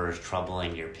extract whatever is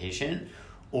troubling your patient?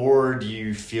 Or do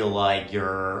you feel like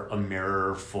you're a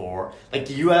mirror for, like,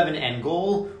 do you have an end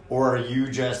goal? Or are you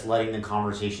just letting the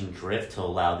conversation drift to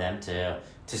allow them to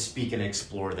speak and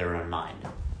explore their own mind?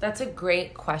 That's a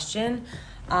great question.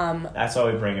 That's why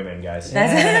we bring him in, guys.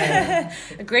 That's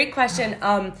a great question.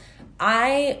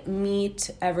 I meet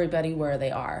everybody where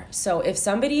they are. So if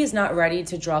somebody is not ready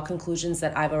to draw conclusions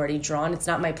that I've already drawn, it's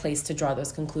not my place to draw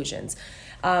those conclusions.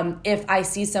 If I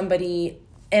see somebody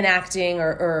enacting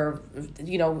or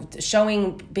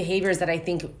showing behaviors that I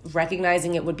think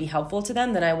recognizing it would be helpful to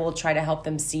them, then I will try to help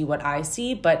them see what I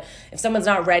see. But if someone's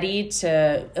not ready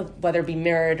to, whether it be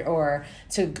mirrored or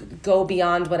to go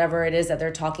beyond whatever it is that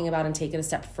they're talking about and take it a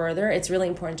step further, it's really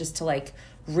important just to like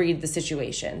read the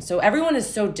situation. So everyone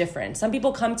is so different. Some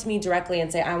people come to me directly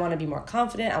and say, I want to be more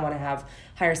confident, I want to have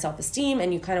higher self-esteem,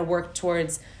 and you kind of work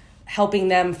towards helping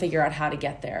them figure out how to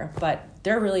get there. But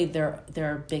they're really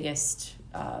their biggest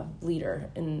leader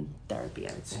in therapy,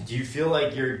 I would say. Do you feel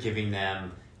like you're giving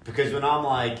them, because when I'm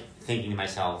like thinking to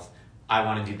myself, I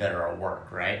want to do better at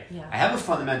work, right? Yeah. I have a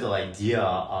fundamental idea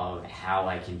of how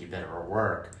I can do better at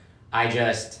work. I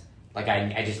just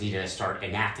need to start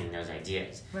enacting those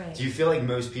ideas. Right. Do you feel like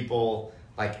most people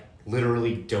like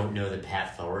literally don't know the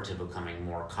path forward to becoming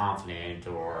more confident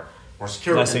or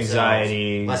secure Less with themselves?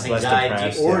 anxiety, less less anxiety,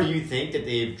 depressed, or yeah. do you think that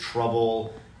they have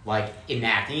trouble like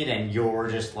enacting it and you're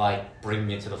just like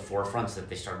bringing it to the forefront so that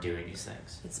they start doing these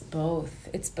things? It's both.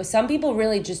 Some people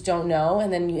really just don't know,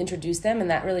 and then you introduce them,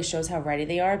 and that really shows how ready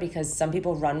they are, because some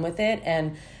people run with it.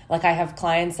 And like, I have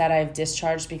clients that I've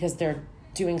discharged because they're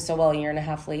doing so well a year and a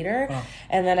half later. Wow.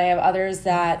 And then I have others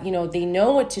that, they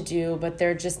know what to do, but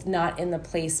they're just not in the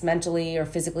place mentally or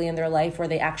physically in their life where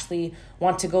they actually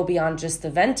want to go beyond just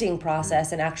the venting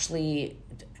process and actually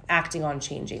acting on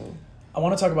changing. I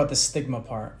want to talk about the stigma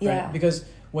part, right? Yeah. Because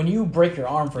when you break your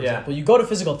arm, for Yeah. example, you go to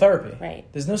physical therapy. Right.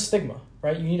 There's no stigma,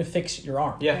 right? You need to fix your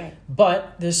arm. Yeah. Right.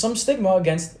 But there's some stigma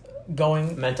against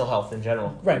going Mental health in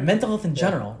general. right, mental health in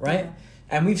general, right? Yeah.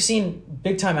 And we've seen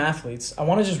big time athletes. I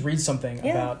want to just read something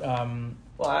Yeah. about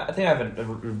Well, I think I have a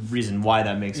reason why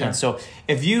that makes sense. Yeah.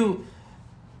 So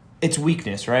it's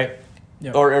weakness, right?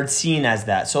 Yeah. Or it's seen as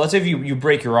that. So let's say if you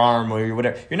break your arm or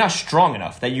whatever, you're not strong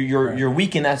enough, that you're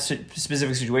weak in that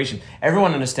specific situation.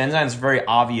 Everyone understands that, and it's very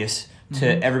obvious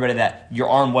to everybody that your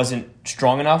arm wasn't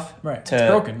strong enough Right. to It's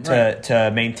broken, right.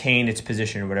 to maintain its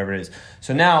position or whatever it is.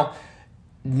 So now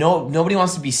nobody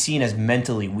wants to be seen as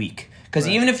mentally weak, because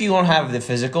even if you don't have the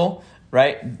physical,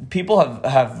 right, people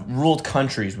have ruled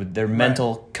countries with their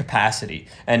mental capacity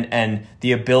and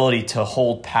the ability to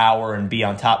hold power and be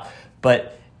on top.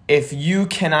 But if you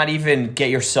cannot even get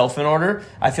yourself in order,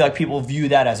 I feel like people view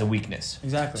that as a weakness.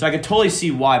 Exactly. So I could totally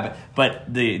see why,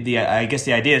 but the I guess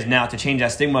the idea is now to change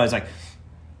that stigma is like,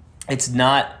 it's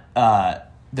not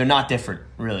they're not different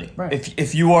really. Right.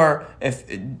 If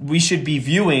we should be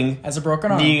viewing as a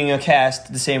broken arm. needing a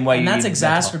cast the same way, And you that's need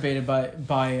exacerbated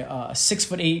by a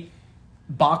 6'8"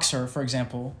 boxer, for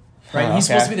example. Right? Huh, He's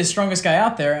supposed to okay. be the strongest guy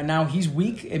out there, and now he's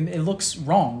weak. It looks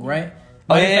wrong, right?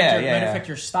 Oh, Might yeah, might yeah. affect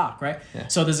your stock, right? Yeah.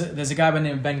 So there's a guy by the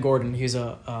name of Ben Gordon. He's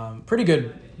a pretty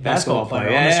good basketball player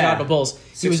player. on the Yeah, Chicago yeah. Bulls.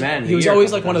 Sixth man of He the was year a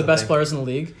always couple like one of the times, I best think. players in the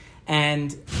league,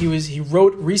 and he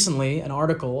wrote recently an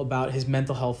article about his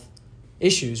mental health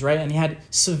issues, right? And he had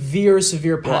severe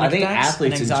panic Well, I think attacks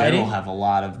athletes and in anxiety. general have a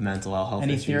lot of mental health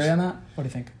Any issues. theory on that? What do you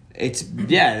think?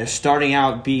 they're starting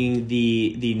out being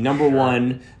the number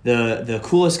one, the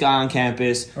coolest guy on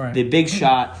campus, Right. the big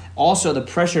shot. Also, the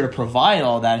pressure to provide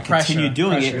all that and continue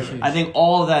doing Pressure it. is huge. I think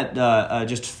all of that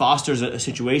just fosters a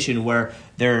situation where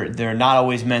they're not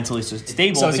always mentally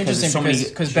stable. So it's because there's interesting so many.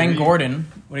 because Ben Gordon.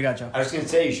 What do you got, Joe? I was going to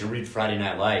say you should read Friday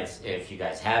Night Lights if you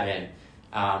guys haven't,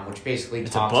 which basically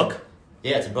It's talks... a book?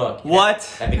 Yeah, it's a book. What?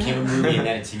 That became a movie and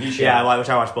then a TV show. Yeah, I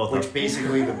watched both. Which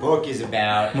basically the book is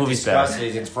about... Movie's better.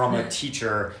 discusses. It's from a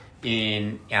teacher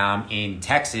in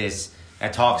Texas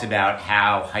that talks about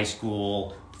how high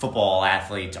school football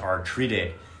athletes are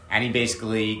treated. And he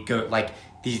basically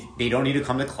they don't need to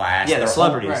come to class. Yeah, the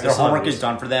celebrities. Right. Their homework celebrities. is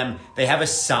done for them. They have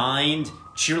assigned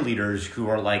cheerleaders who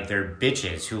are like their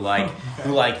bitches who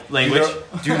Language.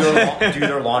 do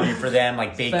their laundry for them,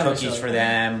 like bake Family cookies show. for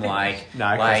them, like No,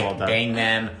 I curse all the time. bang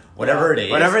them, whatever it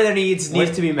is. Whatever their needs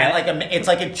to be And met. it's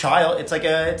like a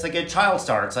child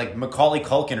star. It's like Macaulay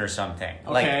Culkin or something.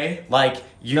 Okay. Like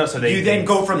you No, so they- you then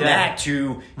go from yeah. that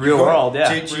to Real world, yeah.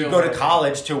 to Real you go to world.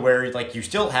 college to where like you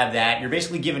still have that. You're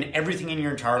basically given everything in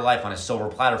your entire life on a silver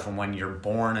platter from when you're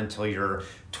born until you're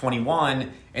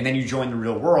 21, and then you join the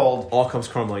real world. all comes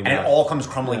crumbling And down. it all comes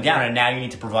crumbling down, and now you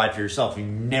need to provide for yourself. You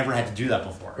never had to do that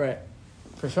before. Right,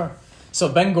 for sure. So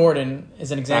Ben Gordon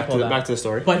is an example of that. Back to the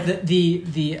story. But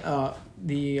the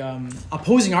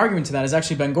opposing argument to that is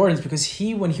actually Ben Gordon's, because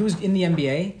when he was in the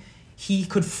NBA, he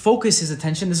could focus his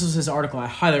attention. This was his article. I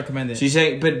highly recommend it. So you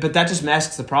say, but that just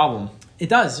masks the problem. It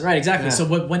does, right? Exactly. Yeah. So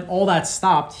when all that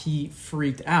stopped, he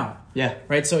freaked out. Yeah.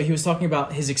 Right. So he was talking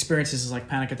about his experiences as like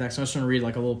panic attacks. So I'm just going to read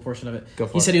like a little portion of it. Go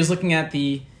for he it. said he was looking at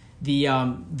the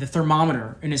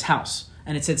thermometer in his house,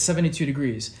 and it said 72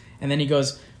 degrees. And then he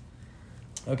goes,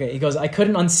 I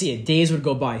couldn't unsee it. Days would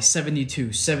go by,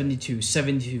 72, 72,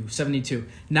 72, 72.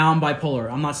 Now I'm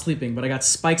bipolar. I'm not sleeping, but I got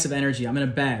spikes of energy. I'm in a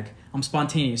bag. I'm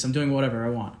spontaneous. I'm doing whatever I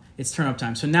want. It's turn up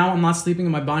time. So now I'm not sleeping,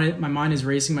 and my mind is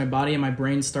racing, my body and my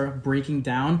brain start breaking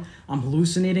down. I'm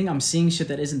hallucinating. I'm seeing shit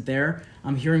that isn't there.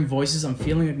 I'm hearing voices. I'm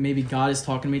feeling like maybe God is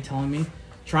talking to me, telling me,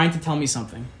 trying to tell me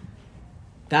something.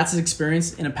 That's his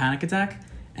experience in a panic attack.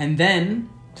 And then...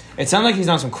 It sounds like he's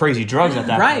on some crazy drugs at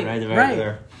that Right, point, right? right.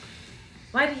 There.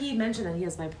 Why did he mention that he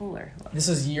has bipolar? This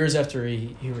is years after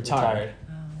he retired.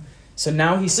 So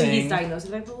now he's So saying... he's diagnosed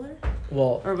with bipolar?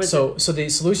 Well, Or was so the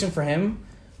solution for him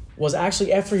was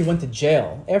actually after he went to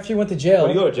jail. After he went to jail, What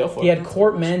did he go to jail for? He had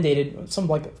court mandated some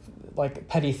like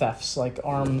petty thefts, like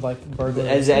armed like burglary.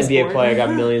 As an NBA player, got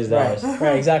millions of dollars.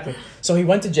 Right, exactly. So he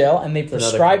went to jail, and they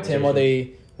prescribed him, or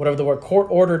they whatever the word, court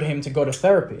ordered him to go to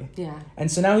therapy. Yeah.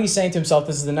 And so now he's saying to himself,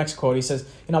 this is the next quote. He says,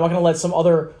 I'm not going to let some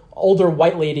other older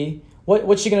white lady.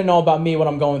 What's she going to know about me? What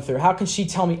I'm going through? How can she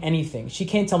tell me anything? She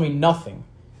can't tell me nothing.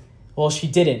 Well, she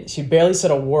didn't. She barely said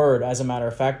a word, as a matter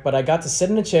of fact, but I got to sit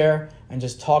in a chair and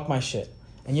just talk my shit.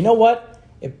 And you know what?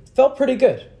 It felt pretty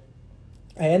good.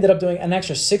 I ended up doing an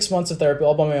extra 6 months of therapy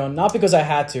all by my own, not because I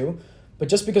had to, but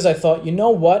just because I thought, you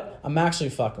know what? I'm actually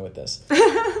fucking with this.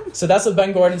 So that's what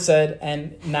Ben Gordon said,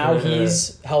 and now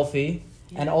he's healthy,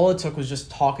 and all it took was just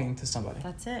talking to somebody.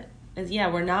 That's it. Yeah,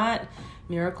 we're not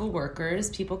miracle workers.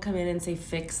 People come in and say,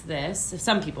 fix this.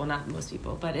 Some people, not most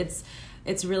people, but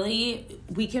it's really,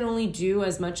 we can only do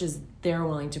as much as they're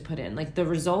willing to put in. Like, the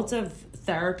result of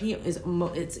therapy is,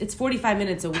 it's 45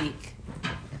 minutes a week.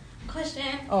 Question.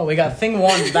 Oh, we got thing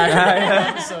one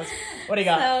back. So what do you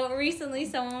got? So recently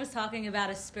someone was talking about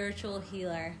a spiritual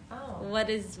healer. Oh. What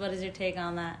is your take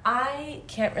on that? I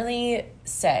can't really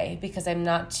say because I'm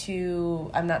not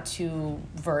too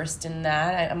versed in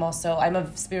that. I'm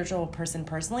a spiritual person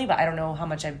personally, but I don't know how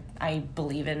much I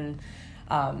believe in.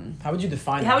 How would you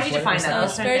define How that? would you define that? So a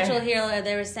Let's start there. spiritual healer,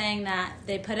 they were saying that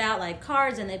they put out like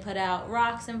cards and they put out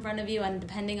rocks in front of you, and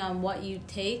depending on what you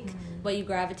take, what you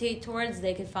gravitate towards,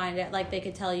 they could find it. Like, they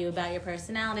could tell you about your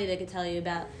personality. They could tell you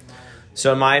about.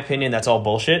 So in my opinion, that's all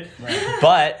bullshit.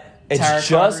 But Tarot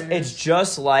card readers. it's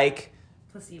just like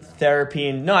Placebo. therapy,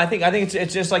 and no, I think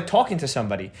it's just like talking to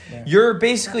somebody. Yeah. You're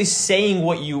basically saying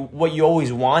what you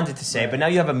always wanted to say, but now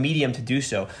you have a medium to do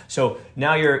so. So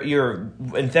now you're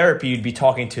in therapy, you'd be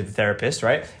talking to the therapist,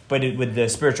 right? But with the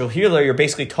spiritual healer, you're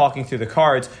basically talking through the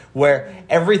cards, where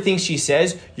everything she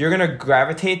says, you're gonna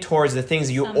gravitate towards the things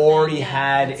that you Something, already yeah,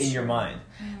 had in your mind.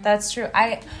 That's true.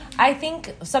 I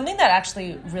think something that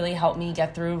actually really helped me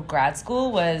get through grad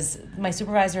school was my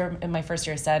supervisor in my first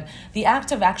year said the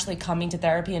act of actually coming to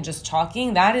therapy and just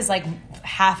talking, that is like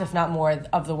half, if not more,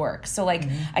 of the work. So like,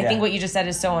 I think what you just said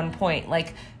is so on point.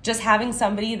 Like, just having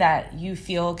somebody that you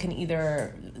feel can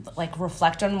either like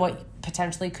reflect on what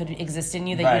potentially could exist in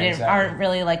you that Right, you exactly. aren't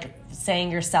really like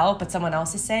saying yourself, but someone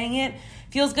else is saying it,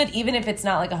 feels good, even if it's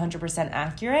not like 100%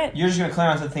 accurate. You're just gonna cling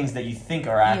on to the things that you think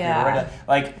are accurate. Yeah.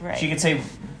 Like Right. she could say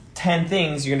 10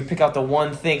 things, you're gonna pick out the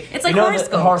one thing. It's like the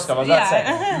horoscopes. horoscope. I was about to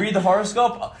Yeah. say. You read the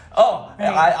horoscope. Oh,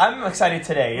 Right. I'm excited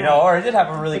today. You know, or I did have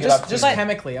a really good Just opportunity.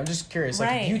 chemically, I'm just curious. Like,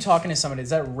 Right. if you talking to somebody, does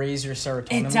that raise your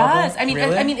serotonin It level? does. I mean,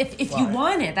 Really? if you Why?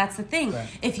 want it, that's the thing. Right.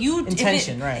 If you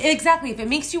Intention, if it, right. Exactly. If it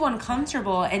makes you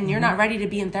uncomfortable and you're not ready to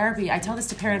be in therapy, I tell this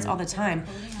to parents all the time.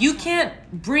 You can't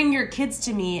bring your kids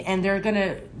to me and they're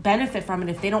gonna benefit from it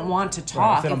if they don't want to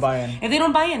talk. if they don't buy in. If they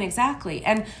don't buy in, exactly.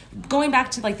 And going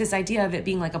back to like this idea of it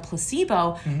being like a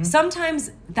placebo, sometimes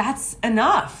that's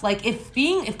enough. Like if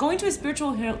going to a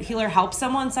spiritual healer helps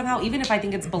someone somehow, even if I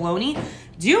think it's baloney,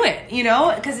 do it. You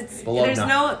know, because it's there's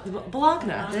no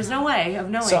Bologna. There's no way of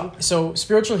knowing. So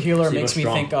spiritual healer Placebo makes me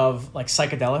strong. think of like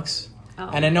psychedelics, Oh.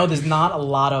 and I know there's not a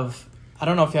lot of. I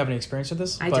don't know if you have any experience with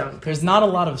this. I but don't. There's not a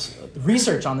lot of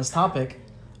research on this topic.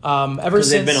 Ever Because since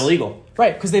they've been illegal.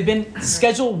 right? Because they've been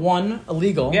Schedule 1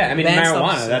 illegal. Yeah, I mean banned marijuana.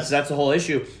 substances. That's the whole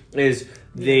issue. Is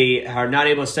they are not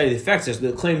able to study the effects.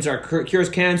 The claims are cures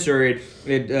cancer.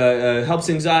 It helps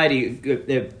anxiety.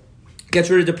 It gets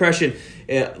rid of depression.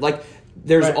 Like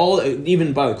there's Right. all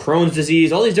even by Crohn's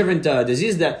disease, all these different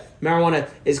diseases that marijuana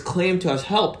is claimed to us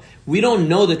help. We don't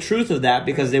know the truth of that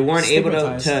because they weren't able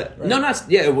to. Stigmatized, right. No, not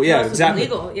yeah, it's exactly.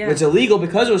 illegal, yeah. It's illegal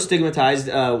because it was stigmatized.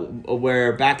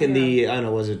 Where back in the I don't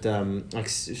know, was it like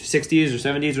 60s or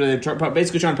 70s, where they're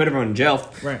basically trying to put everyone in jail.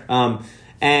 Right.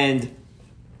 And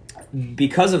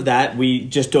because of that, we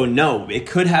just don't know. It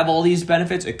could have all these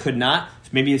benefits. It could not.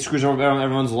 Maybe it screws over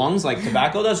everyone's lungs like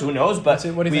tobacco does. Who knows? But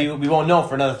What do you think? we won't know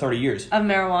for another 30 years. Of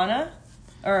marijuana?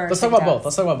 Or Let's talk about psychedelics? both.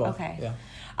 Let's talk about both. Okay. Yeah.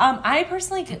 I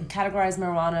personally categorize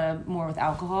marijuana more with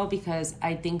alcohol because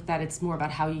I think that it's more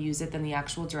about how you use it than the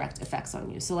actual direct effects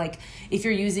on you. So, like, if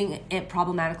you're using it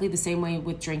problematically, the same way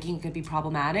with drinking could be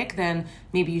problematic, then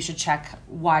maybe you should check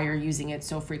why you're using it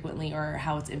so frequently or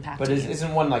how it's impacting But you.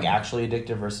 isn't one like actually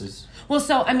addictive versus? Well,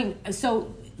 so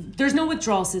there's no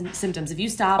withdrawal symptoms if you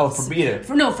stop. Oh, from either.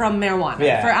 From marijuana.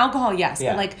 Yeah. For alcohol, yes.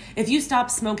 Yeah. But like if you stop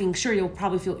smoking, sure you'll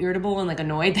probably feel irritable and like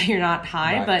annoyed that you're not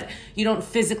high, Right. but you don't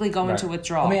physically go into Right.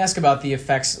 withdrawal. Let me ask about the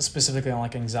effects specifically on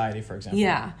like anxiety, for example.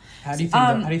 Yeah. How do you think?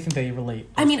 How do you think they relate?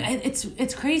 I mean,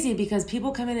 it's crazy because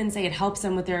people come in and say it helps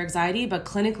them with their anxiety, but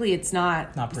clinically it's not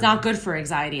it's proven. not good for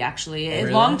anxiety actually.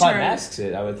 really? Long Probably term masks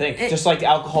it, I would think. Just like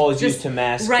alcohol is used to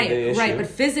mask right, the issue. Right, but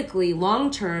physically, long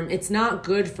term, it's not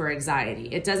good for anxiety.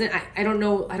 It doesn't. I don't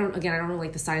know. I don't know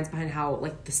like the science behind how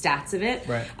like the stats of it.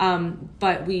 Right.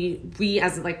 But we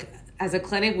as a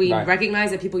clinic, we Right. recognize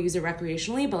that people use it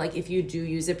recreationally, but like if you do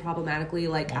use it problematically,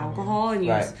 like alcohol, and you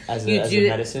Right. use, As you a do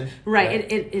medicine. right?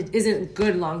 Right. It isn't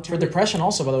good long term For depression,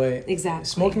 also, by the way, Exactly.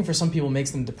 smoking for some people makes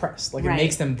them depressed. Like Right. it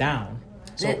makes them down.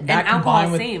 So And that alcohol,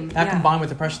 combined with same, that yeah. combined with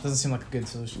depression doesn't seem like a good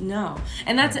solution. No,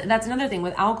 and that's another thing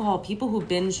with alcohol. People who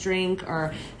binge drink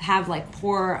or have like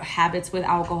poor habits with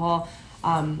alcohol,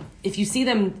 if you see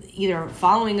them either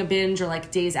following a binge or like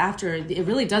days after, it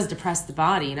really does depress the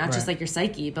body, not just Right. like your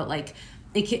psyche, but like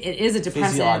it is a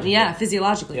depressant. Physiologically. Yeah,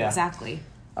 physiologically, Yeah. exactly.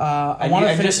 I want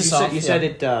to finish this off. You said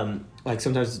it like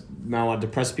sometimes marijuana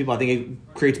depresses people. I think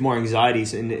it creates more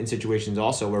anxieties in situations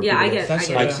also where Yeah, I people get That's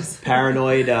I right. get like it.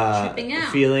 paranoid Tripping out.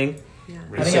 feeling.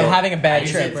 I think So- I'm having a I bad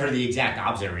use trip. it for the exact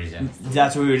opposite reason.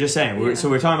 That's what we were just saying. So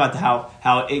we're talking about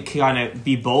how it can kind of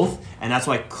be both, and that's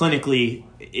why clinically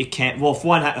it can't. Well, for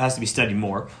one, it has to be studied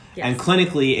more, Yes. and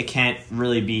clinically it can't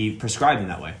really be prescribed in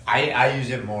that way. I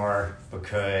use it more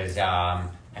because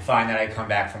I find that I come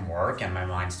back from work and my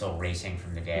mind's still racing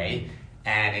from the day,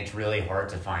 and it's really hard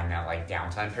to find that like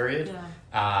downtime period.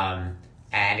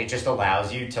 And it just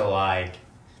allows you to like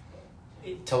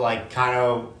kind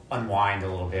of unwind a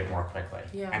little bit more quickly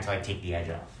and to like take the edge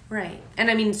off. Right. And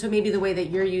I mean, so maybe the way that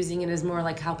you're using it is more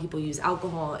like how people use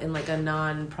alcohol in like a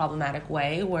non-problematic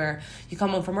way where you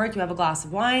come home from work, you have a glass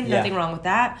of wine, Yeah. nothing wrong with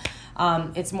that.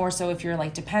 It's more so if you're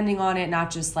like depending on it,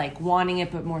 not just like wanting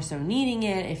it, but more so needing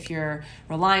it. If you're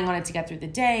relying on it to get through the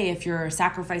day, if you're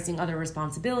sacrificing other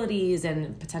responsibilities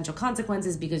and potential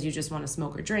consequences because you just want to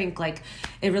smoke or drink, like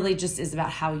it really just is about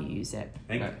how you use it.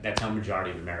 I think that's how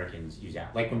majority of Americans use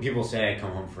that. Like when people say I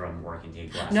come home from work and take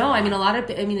a glass No, of I mean,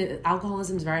 wine.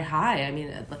 alcoholism is very high. I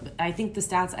mean, I think the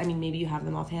stats, I mean, maybe you have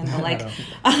them offhand, but like,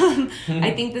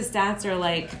 I think the stats are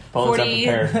like Paul's 40,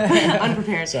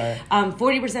 unprepared. Sorry.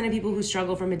 40% of people who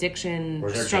struggle from addiction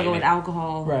Where's our struggle Jamie? with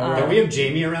alcohol. Right. Don't we have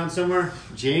Jamie around somewhere?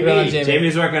 Jamie. We don't have Jamie.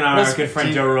 Jamie's working on our Let's- good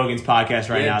friend Joe Rogan's podcast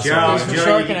right now. Joe, some Joe,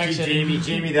 short you can keep connection.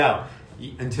 Jamie though,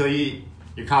 until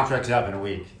your contract's up in a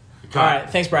week. All right,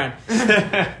 thanks, Brian.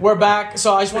 We're back.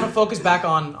 So I just want to focus back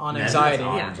on anxiety,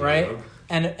 Yeah. right?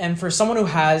 And for someone who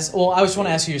has, well, I just want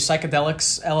to ask you,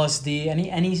 psychedelics, LSD,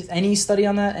 any study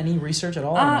on that? Any research at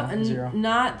all? Or no? Zero.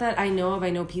 Not that I know of.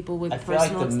 I know people with I feel like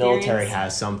personal the military experience.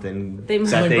 has something They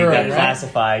that they Right.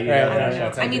 classify. You know, Right, I don't know.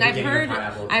 that's like I mean, the I've beginning of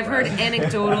heard pineapple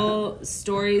anecdotal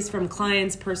stories from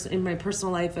clients in my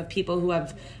personal life of people who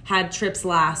have had trips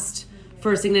last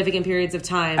for significant periods of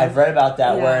time. I've read about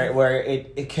that Yeah. where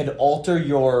it can alter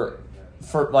your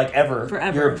Forever.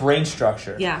 your brain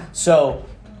structure. Yeah. So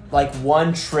like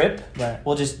one trip Right.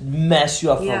 will just mess you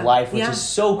up Yeah. for life, which Yeah. is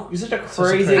such a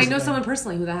crazy. crazy. I know someone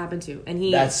personally who that happened to, and he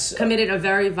That's- committed a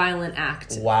very violent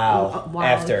act. Wow.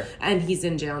 After. and he's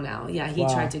in jail now. Yeah, he Wow,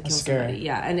 tried to kill that's scary. somebody.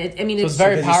 Yeah, and it. I mean, So it's it's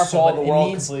very because you powerful, saw but the it world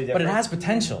needs, completely but it different. has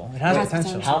potential. It has It has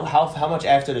potential. potential. How much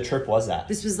after the trip was that?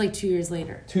 This was like 2 years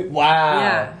later. Wow.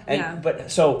 Yeah, And yeah.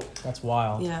 but so That's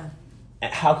wild. Yeah.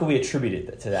 how can we attribute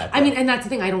it to that? I mean, and that's the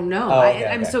thing. I don't know. Oh, okay,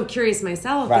 I'm okay. so curious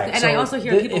myself. Right. And So I also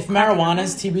hear people. if cracking marijuana up.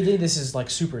 is TBD, this is like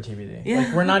super TBD. Yeah.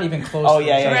 Like we're not even close. Oh, to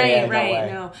yeah, each yeah, other. Right, yeah, no right, way.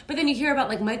 no. But then you hear about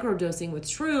like microdosing with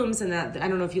shrooms, and that I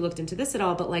don't know if you looked into this at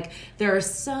all, but like there are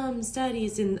some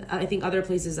studies in I think other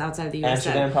places outside of the U.S.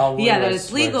 Amsterdam that, probably, yeah, where that it's-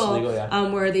 it's where it's legal, legal, yeah.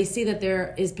 where they see that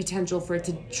there is potential for it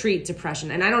to treat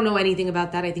depression, and I don't know anything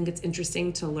about that. I think it's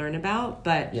interesting to learn about,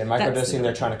 but Yeah, that's- microdosing,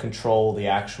 they're trying to control the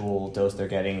actual dose they're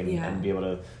getting and, Yeah. and be able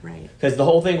to. Right. Because the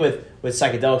whole thing with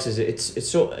psychedelics is it's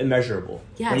so immeasurable.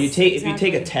 Yes, when you take if you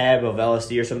take a exactly. tab of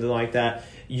LSD or something like that,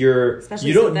 Especially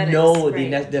you don't synthetics, know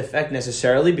right. the effect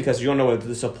necessarily because you don't know what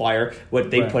the supplier what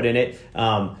they Right. put in it,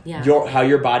 Yeah. how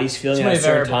your body's feeling Too at a many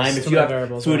certain variables, time. too If you many have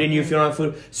variables, food right. in you, if you don't have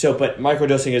food. So, but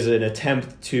microdosing is an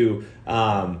attempt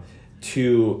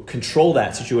to control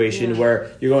that situation Yeah.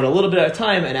 where you're going a little bit at a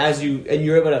time, and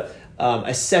you're able to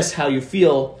assess how you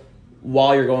feel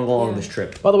while you're going along Yeah. this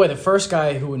trip. By the way, the first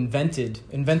guy who invented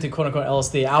quote unquote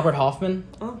LSD, Albert Hoffman.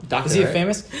 Doctor, Is he right?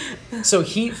 famous? So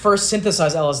he first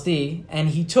synthesized LSD, and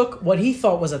he took what he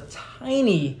thought was a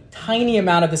tiny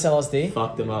amount of this LSD,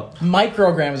 Fucked them up.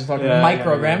 micrograms, we're talking Yeah,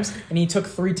 micrograms, and he took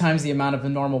 3 times the amount of a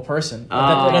normal person.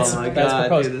 Oh, that's my God,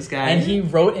 proposed. dude, this guy. And he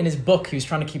wrote in his book, he was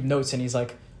trying to keep notes, and he's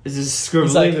like, Is this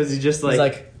scribbling? Is he just he's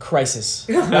like crisis.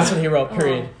 That's what he wrote.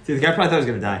 Period. Dude, the guy probably thought he was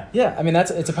gonna die. Yeah, I mean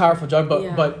it's a powerful drug, but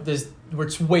Yeah. but we're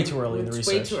way too early in the It's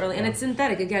research. way too early, and it's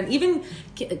synthetic again. Even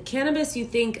cannabis, you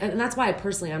think, and that's why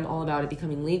I'm all about it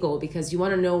becoming legal, because you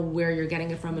want to know where you're getting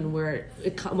it from and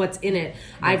what's in it.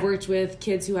 I've worked with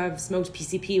kids who have smoked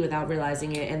PCP without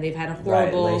realizing it, and they've had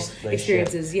horrible laced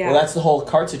experiences. shit. Yeah, Well, that's the whole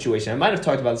cart situation. I might have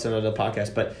talked about this in another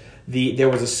podcast, but there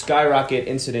was a skyrocket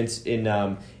incidence in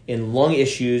lung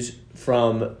issues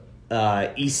from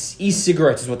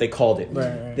e-cigarettes is what they called it.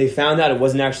 Right. They found out it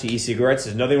wasn't actually e-cigarettes.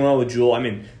 There's nothing wrong with Juul. I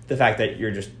mean, the fact that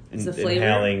you're just It's the flavor?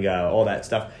 inhaling all that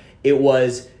stuff. It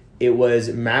was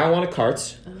marijuana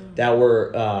carts that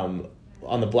were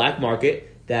on the black market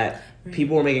that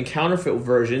people were making counterfeit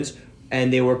versions,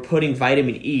 and they were putting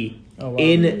vitamin E Oh,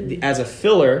 wow. as a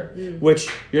filler, which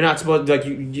you're not supposed to, like.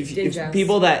 If Dangerous.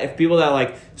 people that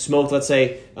like smoked, let's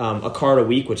say a cart a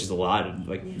week, which is a lot,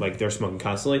 like they're smoking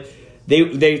constantly.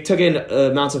 They took in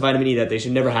amounts of vitamin E that they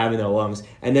should never have in their lungs,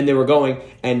 and then they were going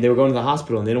to the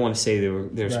hospital, and they didn't want to say they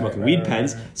were smoking weed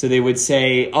pens, so they would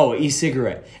say, "Oh,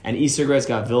 e-cigarette," and e-cigarettes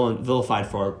got vilified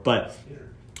for it. But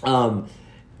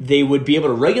they would be able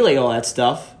to regulate all that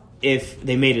stuff if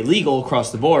they made it legal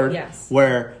across the board. Yes.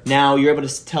 Where now you're able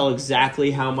to tell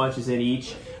exactly how much is in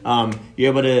each.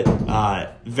 You're able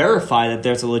to verify that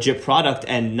there's a legit product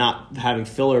and not having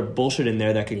filler bullshit in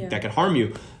there that could harm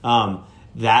you.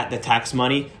 The tax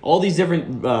money, all these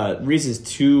different reasons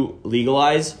to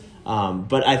legalize.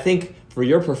 But I think for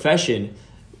your profession,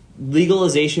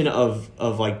 legalization of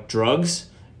like drugs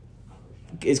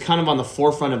is kind of on the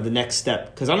forefront of the next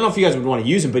step. Because I don't know if you guys would want to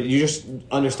use them, but you're just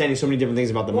understanding so many different things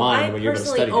about the mind when you're able to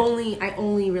study it. I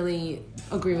only really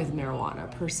agree with marijuana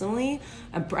personally.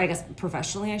 I guess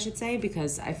professionally, I should say,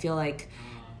 because I feel like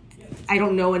I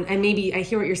don't know, and maybe I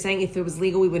hear what you're saying. If it was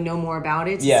legal, we would know more about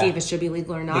it to see if it should be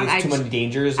legal or not. I think it's too many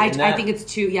dangers. I think it's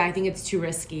too. Yeah, I think it's too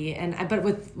risky. But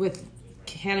with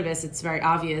cannabis, it's very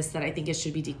obvious that I think it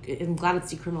should be. I'm glad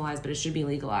it's decriminalized, but it should be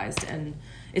legalized. And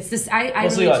it's this. I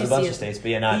It's really legalized do in a bunch see of it. states,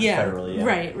 but not federally. Yeah.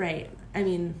 Right. I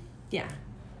mean, yeah.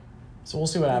 So we'll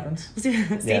see what happens.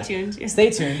 Stay tuned. Yeah. Stay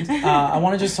tuned. I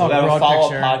want to just talk We'll have a broad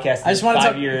follow-up picture. podcast I just want to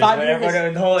 5 talk years, 5 whatever,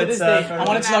 years. the whole To this stuff. day, I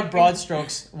wanted to talk broad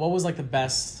strokes. What was like the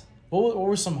best? What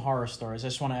were some horror stories? I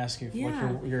just want to ask you, Yeah.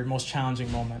 like your most challenging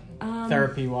moment,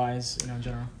 therapy wise, in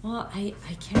general. Well, I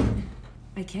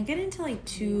can't get into like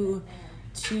too.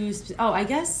 I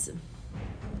guess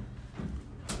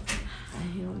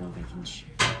I don't know if I can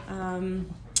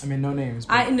share. I mean, no names.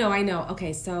 But... I know.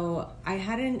 Okay, so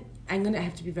I'm gonna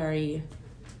have to be very.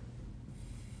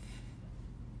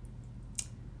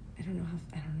 I don't know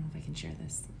if I can share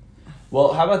this.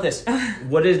 Well, how about this?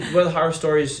 What are the horror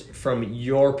stories from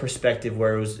your perspective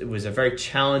where it was a very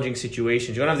challenging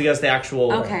situation? You don't have to give us the actual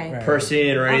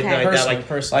person or anything like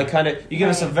that. Like kind of, you give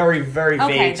us a very, very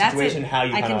vague situation. How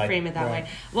you I kind of can frame it that way.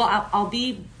 Well, I'll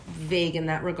be vague in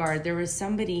that regard. There was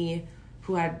somebody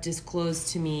who had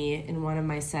disclosed to me in one of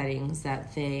my settings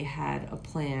that they had a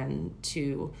plan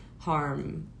to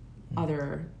harm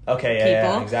other people.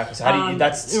 Yeah, exactly. So how do you,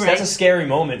 that's a scary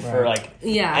moment for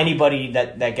anybody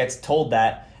that gets told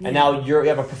that, and now you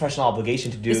have a professional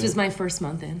obligation to do. This was my first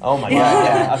month in. Oh my god!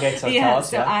 Yeah. Okay, so tell us.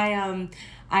 So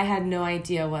I had no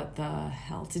idea what the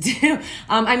hell to do.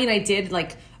 I mean, I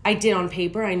did on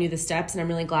paper. I knew the steps, and I'm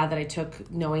really glad that I took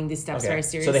knowing these steps very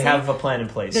seriously. So they have a plan in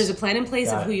place. There's a plan in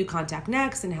place of who you contact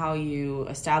next and how you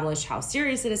establish how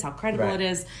serious it is, how credible it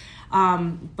is.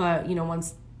 But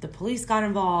once the police got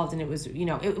involved, and it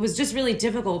was just really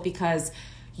difficult because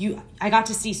I got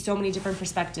to see so many different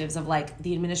perspectives of like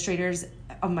the administrators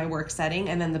of my work setting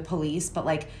and then the police, but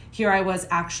like here I was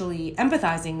actually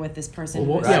empathizing with this person.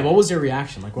 What was your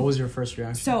reaction? Like, what was your first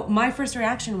reaction? So my first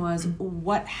reaction was,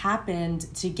 what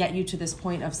happened to get you to this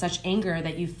point of such anger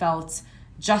that you felt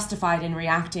justified in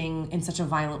reacting in such a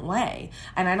violent way?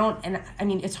 And I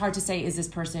mean, it's hard to say, is this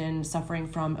person suffering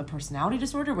from a personality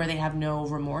disorder where they have no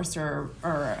remorse or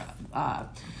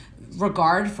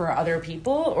regard for other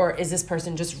people, or is this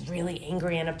person just really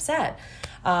angry and upset?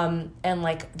 And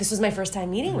like, this was my first time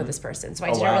meeting with this person, so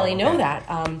I didn't really know that.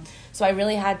 So I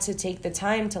really had to take the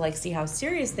time to like see how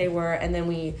serious they were, and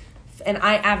then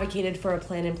I advocated for a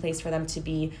plan in place for them to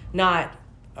be not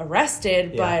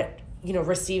arrested, but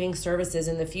receiving services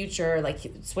in the future, like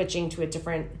switching to a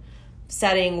different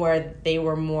setting where they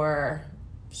were more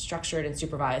structured and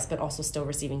supervised, but also still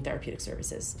receiving therapeutic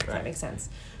services. If that makes sense.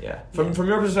 Yeah. From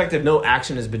your perspective, no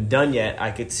action has been done yet.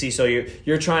 I could see. So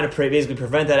you're trying to basically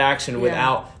prevent that action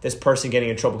without this person getting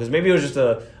in trouble, because maybe it was just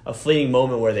a fleeting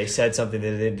moment where they said something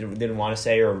that they didn't want to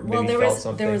say, or maybe felt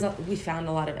something. We found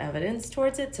a lot of evidence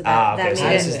towards it, so that made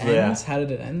it. How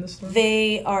did it end? This story?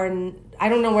 They are. I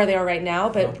don't know where they are right now,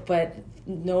 but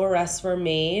no arrests were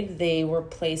made. They were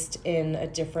placed in a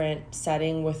different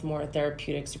setting with more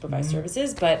therapeutic supervised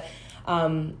services. But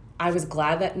I was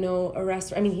glad that no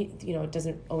arrests. I mean, it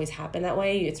doesn't always happen that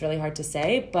way. It's really hard to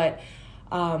say. But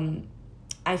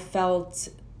I felt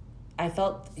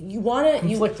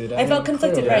conflicted. I felt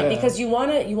conflicted, clearly, right? Because you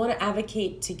want to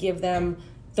advocate to give them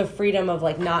the freedom of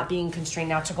like not being constrained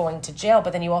now to going to jail,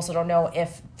 but then you also don't know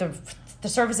if the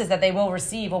services that they will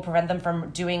receive will prevent them from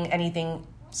doing anything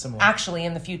similar actually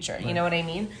in the future. You know what I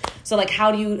mean? So like,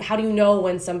 how do you know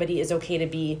when somebody is okay to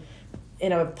be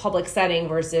in a public setting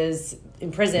versus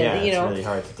in prison? Yeah, it's really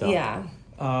hard to tell. Yeah.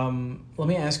 Let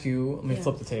me ask you. Let me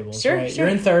flip the tables. Sure, right? sure.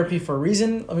 You're in therapy for a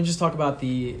reason. Let me just talk about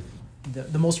the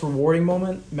most rewarding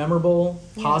moment, memorable,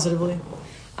 positively.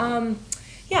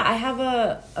 I have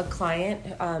a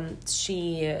client.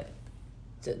 She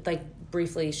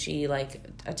briefly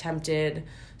attempted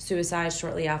suicide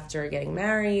shortly after getting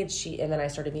married. And then I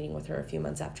started meeting with her a few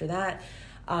months after that.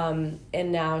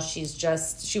 And now she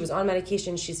was on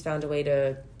medication. She's found a way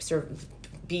to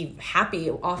be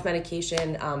happy off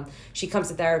medication. She comes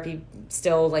to therapy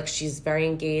still, like she's very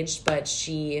engaged, but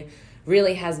she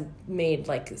really has made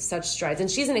like such strides.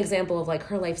 And she's an example of like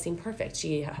her life seemed perfect.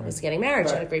 She was getting married.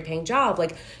 She had a great paying job.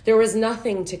 Like there was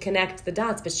nothing to connect the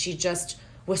dots, but she just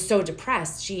was so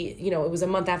depressed. It was a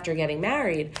month after getting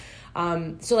married.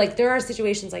 So like there are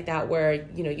situations like that where,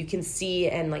 you can see,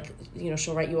 and like,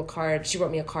 she'll write you a card. She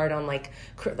wrote me a card on like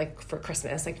for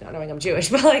Christmas, like not knowing I'm Jewish,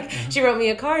 but like she wrote me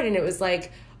a card, and it was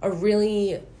like a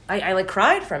really, I like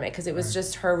cried from it, because it was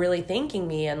just her really thanking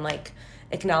me and like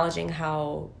acknowledging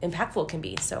how impactful it can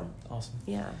be. So awesome.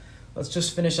 Yeah. Let's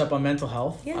just finish up on mental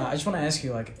health. Yeah. I just want to ask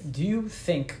you, like, do you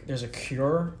think there's a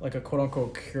cure, like a quote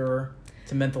unquote cure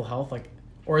to mental health? Like,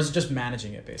 or is it just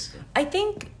managing it basically? I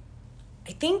think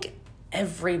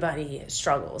everybody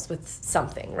struggles with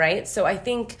something, right? So I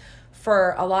think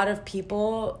for a lot of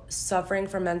people, suffering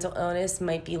from mental illness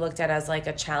might be looked at as like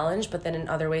a challenge, but then in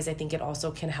other ways, I think it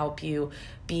also can help you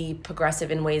be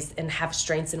progressive in ways and have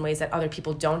strengths in ways that other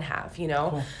people don't have, Cool.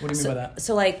 What do you mean by that?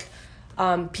 So like,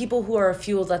 people who are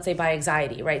fueled, let's say, by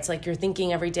anxiety, right? So like you're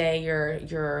thinking every day,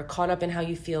 you're caught up in how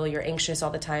you feel, you're anxious all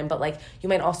the time, but like you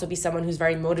might also be someone who's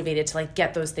very motivated to like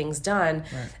get those things done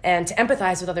and to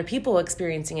empathize with other people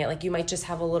experiencing it. Like you might just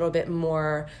have a little bit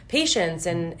more patience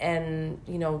and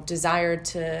you know, desire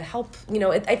to help. You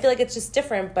know, I feel like it's just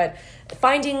different, but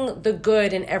finding the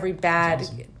good in every bad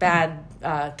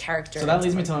character. So that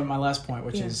leads me to my last point,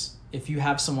 which is if you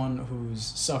have someone who's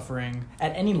suffering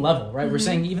at any level, right? We're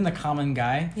saying even the common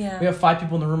guy. Yeah. We have 5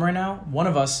 people in the room right now. One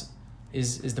of us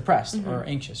is depressed or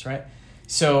anxious, right?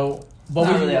 So what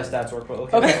Not we really how stats work, but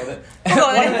okay. With it.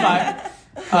 1 in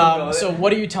 5. So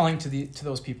what are you telling to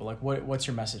those people? Like what's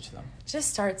your message to them? Just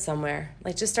start somewhere.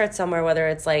 Like just start somewhere, whether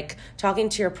it's like talking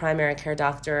to your primary care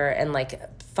doctor and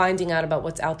like finding out about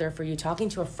what's out there for you, talking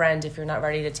to a friend if you're not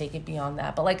ready to take it beyond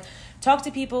that. But like talk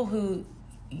to people who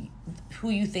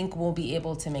you think will be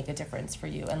able to make a difference for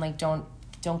you, and like don't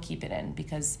keep it in,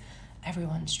 because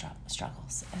everyone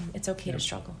struggles and it's okay to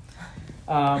struggle.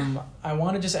 I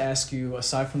want to just ask you,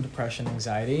 aside from depression,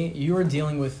 anxiety, you are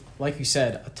dealing with, like you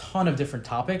said, a ton of different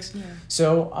topics. Yeah.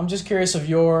 So I'm just curious of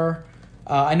your,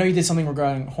 I know you did something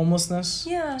regarding homelessness.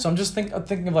 Yeah. So I'm just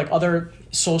thinking of like other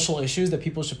social issues that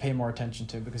people should pay more attention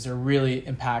to because they're really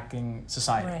impacting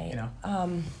society. Right. You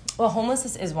know. Well,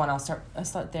 homelessness is one. I'll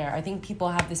start there. I think people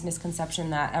have this misconception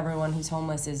that everyone who's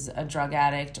homeless is a drug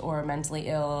addict or mentally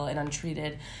ill and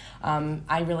untreated.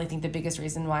 I really think the biggest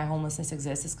reason why homelessness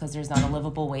exists is because there's not a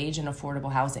livable wage and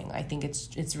affordable housing. I think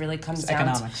it's really comes down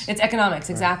economics. It's economics,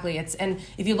 exactly. Right. And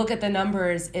if you look at the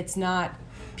numbers, it's not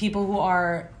people who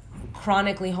are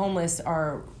chronically homeless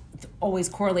are always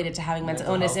correlated to having mental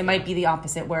illness. It might be the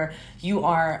opposite, where you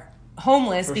are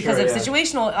homeless because of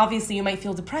situational. Obviously, you might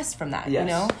feel depressed from that. Yes. You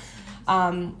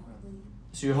know.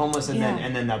 So you're homeless, and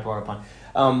then that brought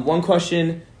upon. One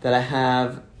question that I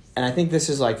have, and I think this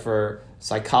is like for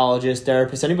psychologists,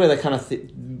 therapists, anybody that kind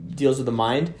of deals with the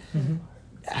mind. Mm-hmm.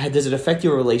 Does it affect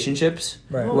your relationships?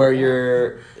 Right. Where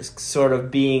you're sort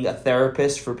of being a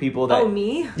therapist for people that... Oh,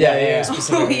 me? Yeah.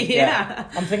 Specifically. Yeah.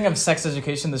 I'm thinking of Sex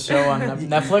Education, the show on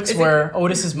Netflix, where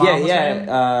Otis's mom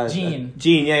was Jean.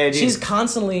 Jean. She's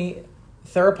constantly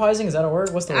therapizing. Is that a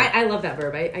word? What's the word? I love that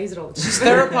verb. I use it all the time. She's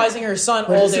therapizing her son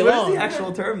all day long. What's the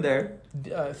actual term there?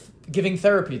 Giving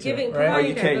therapy to him, right?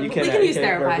 You can't. We can use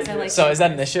therapize. I like. So is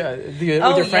that an issue with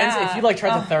your friends? If you like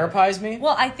tried to therapize me?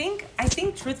 Well, I think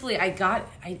truthfully,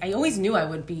 I always knew I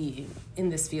would be in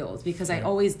this field because I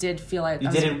always did feel like you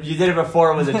did it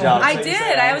before it was a job. I did.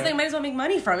 I was like, might as well make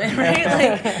money from it, right?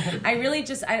 Like, I really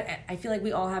just I feel like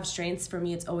we all have strengths. For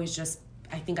me, it's always just.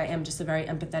 I think I am just a very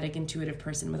empathetic, intuitive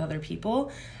person with other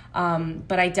people.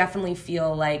 But I definitely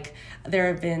feel like there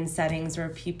have been settings where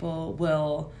people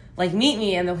will like meet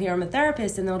me and they'll hear I'm a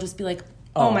therapist and they'll just be like,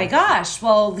 oh my gosh,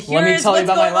 well, here's what's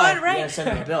going on, right? Yeah,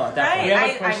 send me a bill at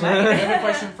that point. We have a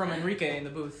question from Enrique in the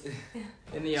booth,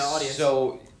 in the audience.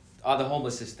 So, on the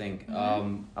homelessness thing,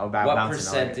 what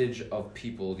percentage of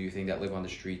people do you think that live on the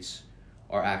streets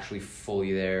are actually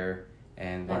fully there?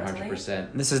 And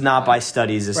 100%. This is not by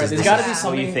studies. There's got to be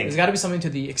something. There's got to be something to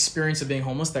the experience of being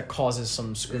homeless that causes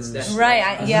some screws.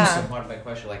 Right. That's part of my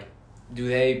question. Like, do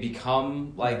they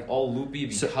become like all loopy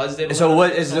because they don't? So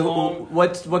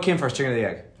what came first, chicken or the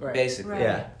egg? Right. Basically, right.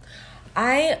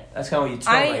 Yeah. That's kind of what you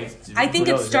tell. I think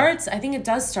it starts. I think it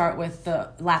does start with the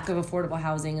lack of affordable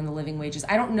housing and the living wages.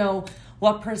 I don't know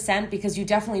what percent, because you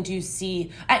definitely do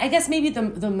see. I guess maybe the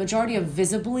majority of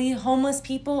visibly homeless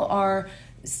people are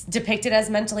depicted as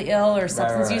mentally ill or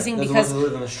substance using because those are the ones who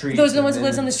live on the streets. Those are the ones who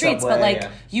live on the streets. But like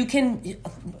you can,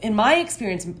 in my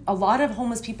experience, a lot of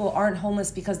homeless people aren't homeless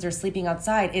because they're sleeping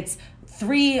outside. It's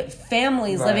 3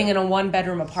 families living in a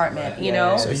 1-bedroom apartment. You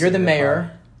know. So you're the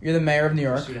mayor. You're the mayor of New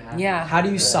York. Yeah. How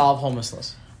do you solve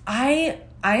homelessness? I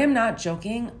am not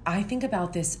joking. I think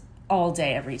about this all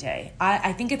day, every day.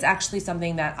 I think it's actually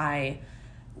something that I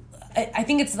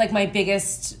think it's like my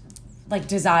biggest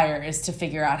desire is to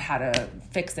figure out how to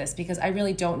fix this, because I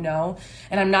really don't know,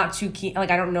 and I'm not too keen.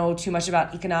 Like, I don't know too much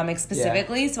about economics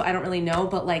specifically, so I don't really know.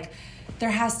 But like, there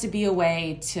has to be a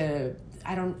way to.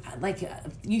 I don't like.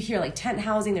 You hear like tent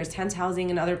housing. There's tent housing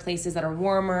in other places that are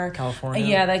warmer. California.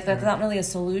 Yeah, like that's not really a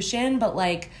solution. But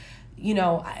like, you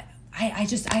know, I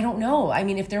don't know. I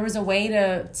mean, if there was a way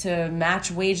to match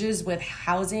wages with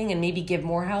housing and maybe give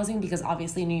more housing, because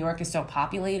obviously New York is so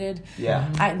populated.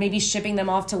 Yeah. Maybe shipping them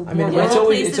off to more rural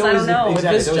places. I don't know.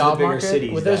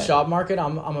 With this job market,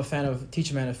 I'm a fan of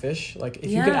Teach a Man to Fish. Like, if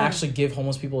you can actually give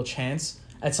homeless people a chance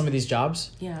at some of these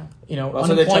jobs. Yeah. You know,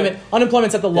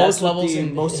 unemployment's at the lowest levels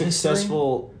in most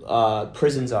successful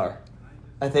prisons are.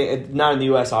 I think not in the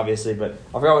U.S. obviously, but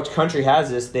I forgot which country has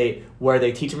this. Where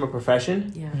they teach them a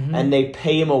profession, and they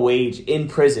pay them a wage in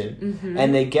prison,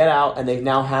 and they get out and they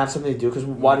now have something to do. Because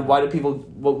why do people?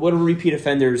 What are repeat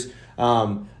offenders?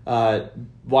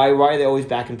 Why are they always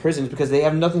back in prisons? Because they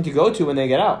have nothing to go to when they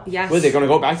get out. Yes. Well, they're going to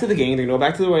go back to the gang. They're going to go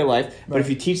back to the way of life. But if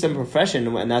you teach them a profession,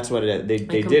 and that's what they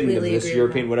did in this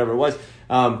European whatever it was.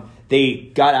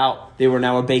 They got out. They were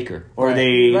now a baker, or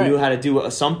they knew how to do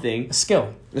something. A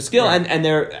skill, and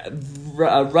they're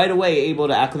right away able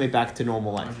to acclimate back to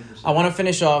normal life. 100%. I want to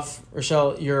finish off,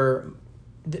 Rochelle.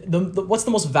 What's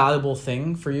the most valuable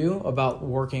thing for you about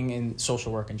working in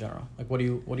social work in general? Like, what do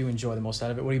you enjoy the most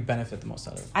out of it? What do you benefit the most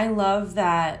out of it? I love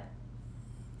that.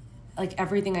 Like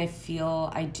everything I feel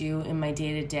I do in my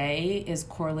day-to-day is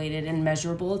correlated and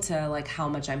measurable to like how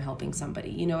much I'm helping somebody.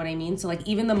 You know what I mean? So like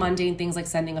even the mundane things like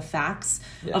sending a fax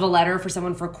of a letter for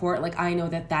someone for court, like I know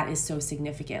that is so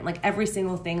significant. Like every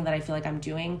single thing that I feel like I'm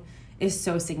doing is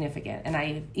so significant,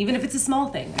 and even if it's a small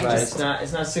thing, it's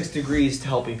not 6 degrees to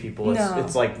helping people.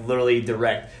 It's like literally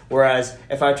direct. Whereas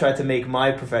if I tried to make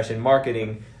my profession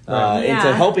marketing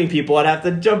into helping people, I'd have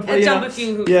to jump a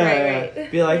few hoops. Right.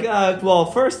 Be like, well,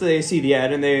 first they see the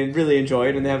ad and they really enjoy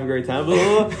it and they have a great time, blah,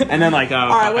 blah, blah. And then like, all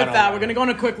right, with that, we're gonna go on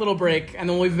a quick little break, and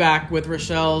then we'll be back with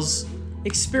Rochelle's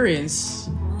experience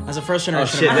as a first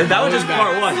generation. Oh shit, that was just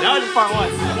part one.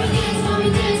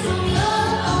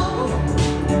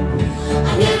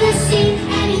 Never seen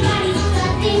anybody do the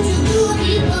things you do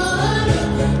before.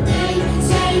 They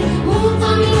say, move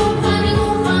for me, move for me,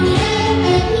 move for me,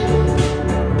 hey.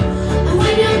 And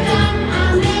when you're done,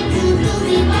 I'll make you do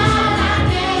it all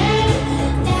again.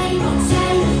 They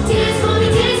say, tears for me,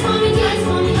 tears for me, tears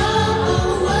for me, oh, oh,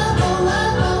 oh, oh,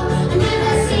 oh, oh. I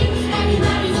never seen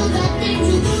anybody do the things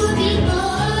you do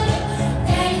before.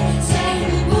 They say,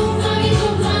 move for me,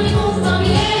 move for me, move for me,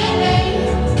 hey.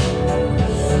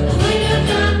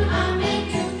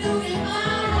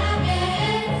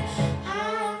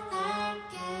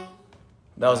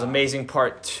 That was amazing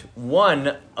part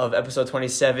 1 of episode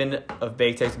 27 of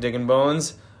Baked Takes with Dick and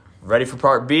Bones. Ready for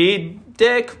part B,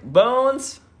 Dick,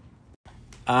 Bones?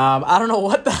 I don't know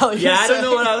what the hell you're saying. I don't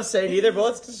know what I was saying either, but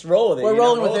let's just roll with it. We're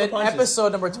rolling with it.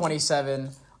 Episode number 27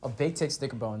 of Baked Takes with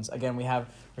Dick and Bones. Again, we have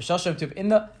Rochelle Shubtube in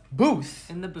the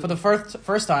booth. For the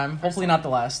first time. Hopefully not the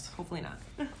last. Hopefully not.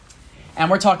 And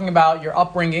we're talking about your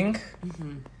upbringing.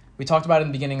 We talked about it in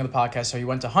the beginning of the podcast. So you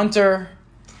went to Hunter.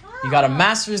 You got a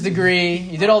master's degree.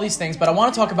 You did all these things. But I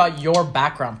want to talk about your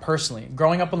background personally.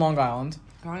 Growing up in Long Island.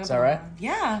 Is that right?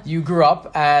 Yeah. You grew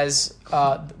up as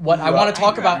what I want to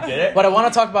talk about. What I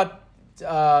want to talk about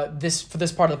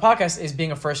this part of the podcast is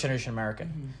being a first generation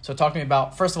American. So talk to me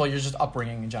about, first of all, your just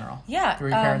upbringing in general. Yeah. Where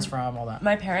are your parents from, all that?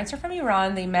 My parents are from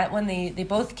Iran. They met when they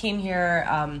both came here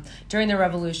during the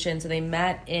revolution. So they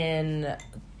met in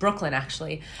Brooklyn,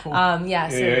 actually. Cool.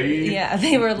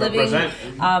 They were living.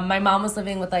 My mom was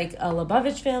living with like a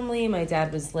Lubavitch family. My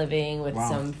dad was living with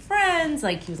some friends.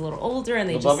 Like he was a little older, and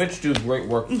Lubavitch do great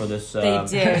work for this. They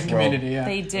did community. Yeah.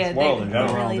 They did. They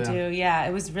really do. Yeah,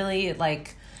 it was really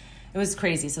like. It was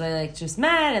crazy. So they like just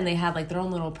met, and they had like their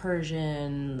own little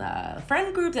Persian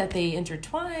friend group that they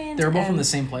intertwined. They were both from the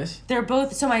same place? They're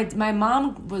both. So my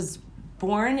mom was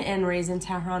born and raised in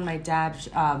Tehran. My dad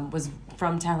was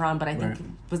from Tehran, but I think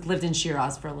lived in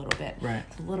Shiraz for a little bit. Right.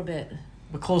 A little bit.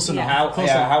 But close enough. How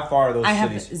far are those I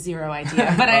cities? have zero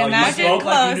idea, but I imagine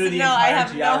close. I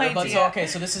have no idea. But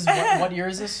so this is what year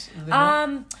is this?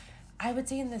 I would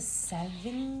say in the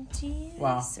 70s.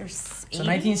 Wow. Or 80s? So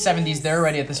 1970s, they're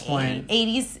already at this point.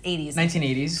 80s.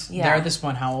 1980s. Yeah. They're at this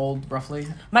point how old, roughly?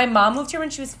 My mom moved here when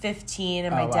she was 15,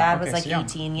 and my dad was like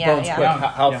 18. Bones, quick.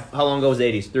 How long ago was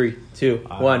 80s? 3, 2,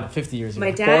 1. 50 years ago.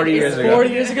 My dad 40 years ago. 40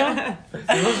 years ago?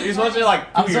 You're supposed to say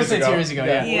like 2 years ago. 2 years ago,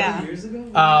 yeah. Yeah. 40 years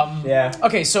ago?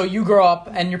 Okay, so you grow up,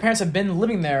 and your parents have been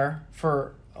living there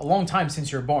for a long time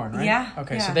since you were born, right? Yeah.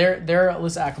 Okay, so they're at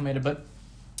least acclimated, but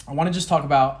I want to just talk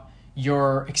about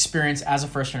your experience as a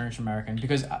first generation American,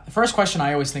 because the first question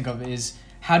I always think of is,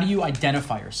 how do you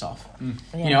identify yourself?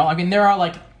 You know, I mean, there are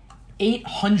like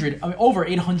over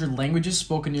 800 languages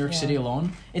spoken in New York City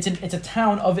alone. It's a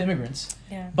town of immigrants.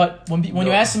 Yeah. But when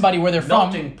you ask somebody where they're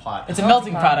from, it's a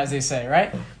melting pot, as they say,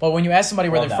 right? But when you ask somebody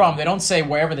where they're from, they don't say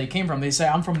wherever they came from. They say,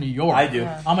 I'm from New York. I do.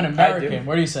 I'm an American.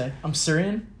 Where do you say? I'm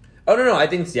Syrian. Oh no, I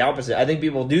think it's the opposite. I think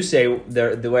people do say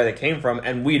the where they came from,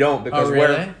 and we don't because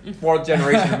we're fourth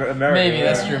generation American. Maybe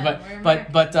that's true,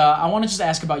 but I want to just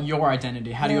ask about your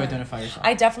identity. How do you identify yourself?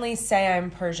 I definitely say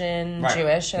I'm Persian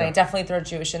Jewish, and I definitely throw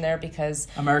Jewish in there because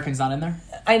American's not in there.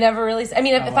 I never really. I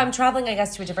mean, if I'm traveling, I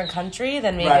guess to a different country,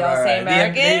 then maybe I'll say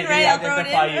American, right? I'll throw it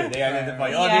in. They identify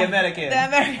you. Oh, the American. The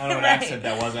American. I don't know what accent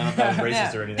that was. I don't know if that was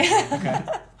racist or anything. Okay.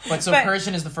 But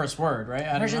Persian is the first word, right?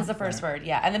 Persian's the first word,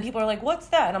 yeah. And then people are like, "What's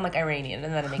that?" And I'm like, Iranian,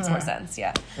 and then it makes more sense,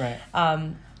 yeah. Right.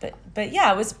 But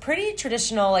yeah, it was pretty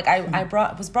traditional. Like I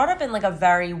was brought up in like a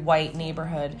very white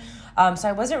neighborhood, so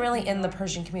I wasn't really in the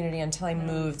Persian community until I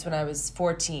moved when I was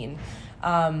 14.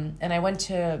 And I went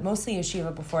to mostly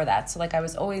yeshiva before that. So like I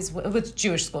was always with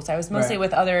Jewish school. So I was mostly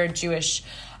with other Jewish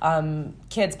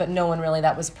kids, but no one really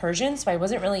that was Persian. So I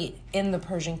wasn't really in the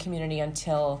Persian community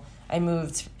until I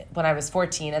moved when I was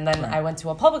 14. And then I went to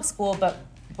a public school, but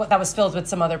that was filled with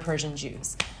some other Persian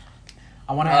Jews.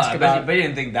 I want to ask about. But you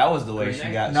didn't think that was the way she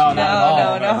got. No, not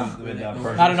at all.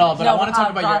 Not at all. But I want to talk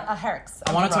about your.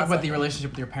 I want to talk about the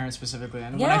relationship with your parents specifically.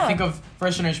 And when I think of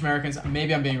first generation Americans,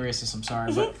 maybe I'm being racist. I'm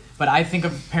sorry, but I think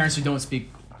of parents who don't speak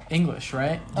English,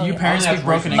 right? Do your parents speak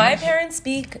broken English? My parents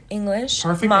speak English.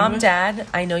 Perfect Mom, English? Dad,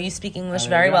 I know you speak English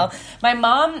very well. My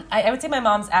mom, I would say my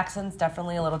mom's accent's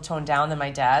definitely a little toned down than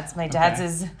my dad's. My dad's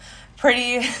is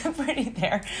pretty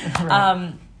there.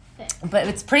 Right. But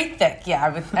it's pretty thick.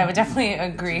 Yeah, I would definitely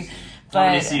agree. But How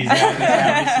many C's?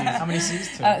 How many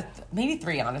C's? Two? Maybe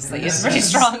 3, honestly. It's pretty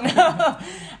strong.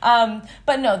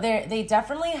 But no, they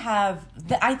definitely have.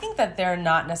 I think that they're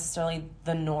not necessarily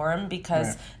the norm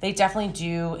because they definitely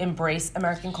do embrace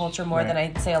American culture more than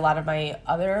I'd say a lot of my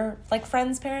other like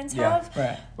friends' parents have.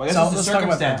 Right. Well, I guess it's the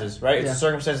circumstances, right? It's the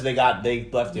circumstances they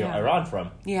left Iran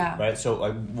from. Yeah. Right. So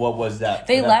like, what was that?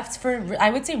 They left for I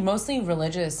would say mostly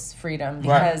religious freedom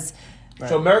because. Right.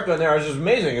 So America there is just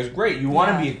amazing. It's great. You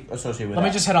want to be associated with Let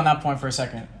me just hit on that point for a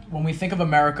second. When we think of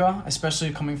America, especially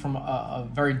coming from a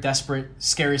very desperate,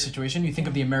 scary situation, you think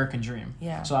of the American dream.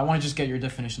 Yeah. So I want to just get your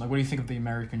definition. Like, what do you think of the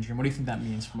American dream? What do you think that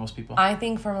means for most people? I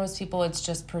think for most people, it's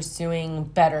just pursuing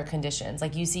better conditions.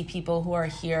 Like you see people who are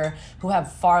here who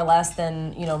have far less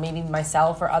than, maybe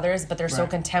myself or others, but they're so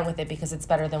content with it because it's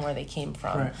better than where they came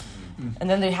from. Right. And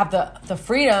then they have the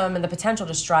freedom and the potential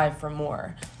to strive for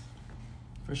more.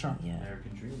 For sure. Yeah.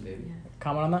 American dream, baby. Yeah.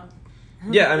 Comment on that?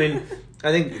 Yeah, I mean,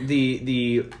 I think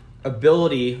the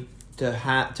ability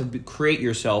to create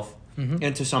yourself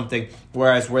into something,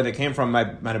 whereas where they came from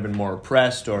might have been more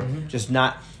oppressed or just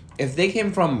not. If they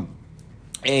came from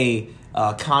a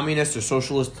communist or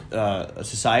socialist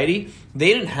society,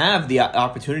 they didn't have the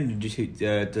opportunity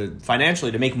to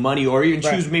financially to make money or even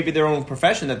choose maybe their own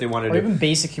profession that they wanted to. Or even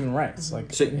basic human rights.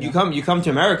 Like so, you come to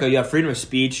America, you have freedom of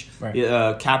speech,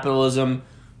 capitalism.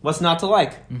 What's not to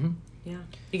like? Yeah,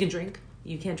 you can drink.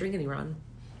 You can't drink in Iran.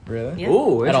 Really? Yeah.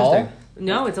 Ooh, At all?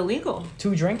 No, it's illegal.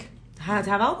 To drink? To have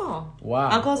alcohol.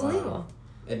 Wow. Alcohol's illegal.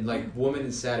 And like women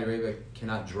in Saudi Arabia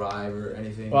cannot drive or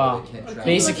anything. Wow. They can't travel.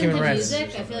 Basic human rights.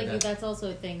 Music, I feel like that's also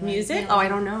a thing. Right? Music? Oh, I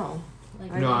don't know.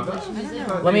 Like, No, I don't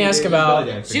know. Let me ask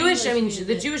about Jewish. I mean,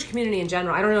 the Jewish community in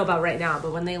general. I don't know about right now,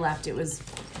 but when they left,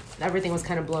 everything was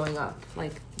kind of blowing up.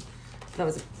 Like that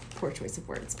was a poor choice of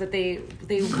words, but they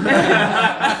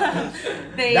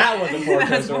that was a poor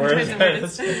choice of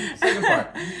words. Second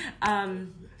part.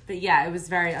 But yeah, it was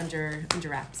very under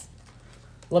wraps.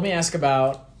 Let me ask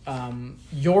about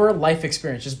your life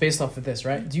experience, just based off of this,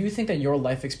 right? Do you think that your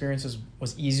life experience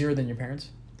was easier than your parents?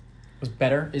 Was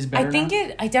better? Is better?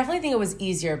 I definitely think it was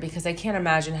easier because I can't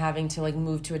imagine having to like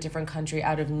move to a different country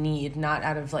out of need, not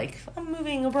out of like I'm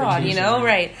moving abroad,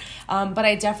 right? But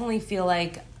I definitely feel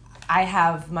like I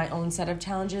have my own set of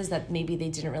challenges that maybe they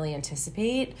didn't really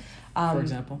anticipate. For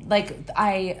example? Like,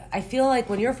 I feel like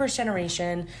when you're first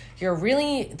generation,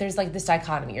 there's like this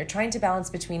dichotomy. You're trying to balance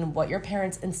between what your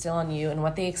parents instill on you and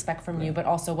what they expect from you, but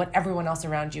also what everyone else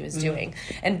around you is doing.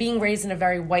 And being raised in a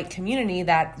very white community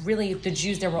that really, the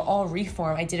Jews there were all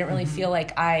reform, I didn't really feel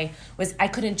like I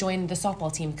couldn't join the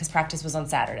softball team because practice was on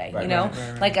Saturday,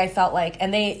 Right. Like I felt like,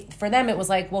 and for them it was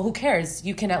like, well, who cares?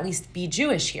 You can at least be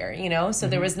Jewish here, So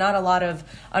there was not a lot of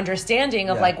understanding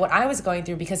of like what I was going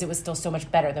through because it was still so much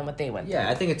better than what they went through. Yeah,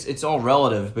 I think it's all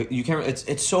relative, but you can't.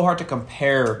 It's so hard to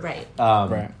compare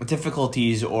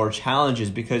difficulties or challenges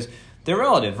because they're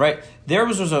relative, right? There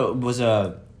was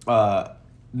a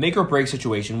make or break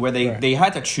situation where they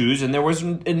had to choose, and there was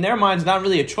in their minds not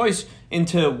really a choice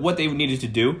into what they needed to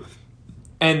do,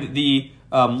 and the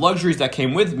luxuries that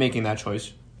came with making that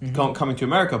choice coming to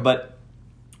America. But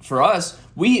for us,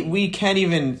 we can't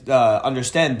even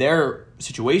understand their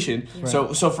situation. Right.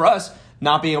 So for us,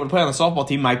 not being able to play on the softball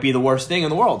team might be the worst thing in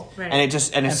the world. Right. And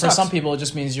it And for some people, it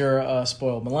just means you're a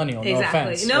spoiled millennial. No Exactly.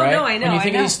 offense. No, right? no, I know, When you I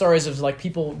think know. of these stories of like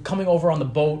people coming over on the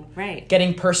boat, Right.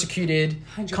 getting persecuted,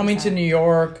 100%. coming to New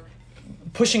York,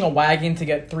 pushing a wagon to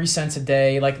get 3 cents a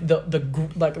day, like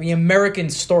the American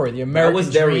story, the American was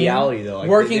their dream, reality, though. Like, they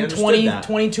working understood 20, that.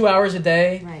 22 hours a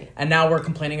day, Right. and now we're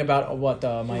complaining about what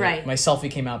my Right. selfie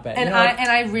came out bad. And You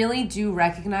know, I really do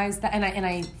recognize that, and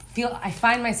I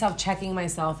find myself checking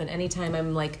myself, and anytime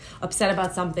I'm like upset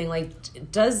about something, like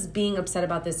does being upset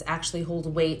about this actually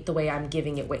hold weight the way I'm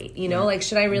giving it weight? You know, like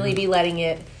should I really be letting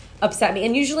it upset me?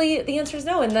 And usually the answer is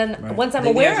no. And then once I'm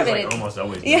aware of it, almost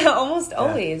always. yeah, almost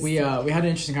always. we had an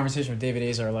interesting conversation with David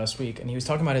Azar last week, and he was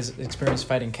talking about his experience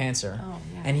fighting cancer. Oh,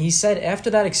 yeah. And he said after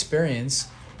that experience,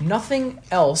 nothing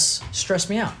else stressed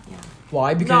me out. Yeah.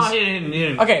 Why? Because No, he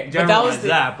didn't okay, but that was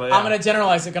generalize but yeah. I'm gonna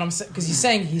generalize it because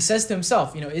he says to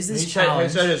himself, is this He said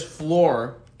challenge his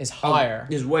floor is higher?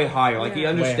 is way higher. Like he Yeah.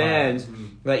 understands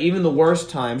that even the worst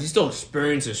times, he still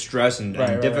experiences stress and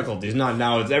Right. difficulties. Not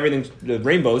now; it's everything's the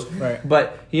rainbows. Right.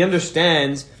 But he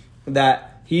understands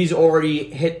that he's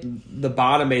already hit the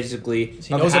bottom, basically,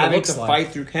 he of knows what it having looks to like. fight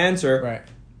through cancer. Right.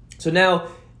 So now,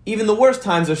 even the worst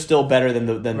times are still better than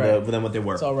Right. than what they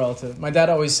were. It's all relative. My dad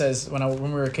always says when we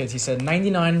were kids, he said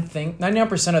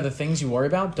 99% of the things you worry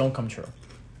about don't come true.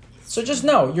 So just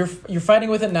know you're fighting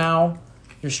with it now.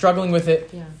 You're struggling with it.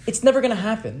 Yeah. It's never gonna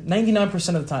happen.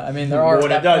 99% of the time. I mean, there are When it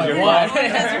that does, point you're why.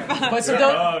 fucked. But so You're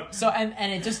don't. fucked. So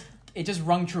and it just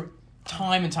rung true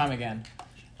time and time again.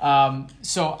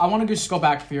 So I want to just go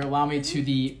back, if you allow me, to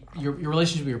your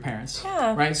relationship with your parents.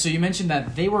 Yeah. Right. So you mentioned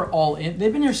that they were all in.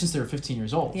 They've been here since they were 15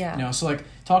 years old. Yeah. So like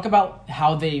talk about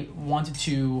how they wanted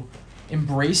to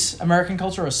embrace American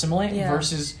culture or assimilate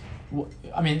versus.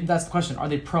 I mean, that's the question. Are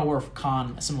they pro or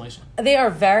con assimilation? They are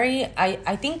very,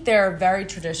 I think they're very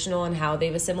traditional in how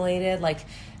they've assimilated. Like,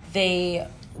 they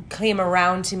came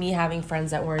around to me having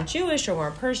friends that weren't Jewish or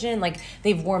weren't Persian. Like,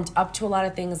 they've warmed up to a lot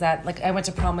of things that, like, I went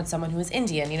to prom with someone who was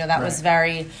Indian. That was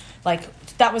very,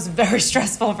 that was very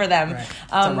stressful for them.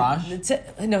 Right. Raj?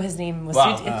 No, his name was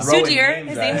Wow. Throwing Sudhir. names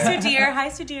His out. name's Sudhir. Hi,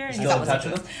 Sudhir. And Still he's in touch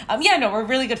with him? Yeah, no, we're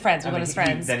really good friends. We're good as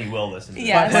friends. Then he will listen to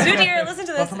Yeah, But- Sudhir, listen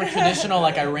to But this. from a traditional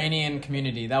like Iranian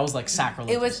community, that was like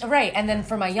sacrilegious. It was right, and then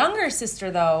for my younger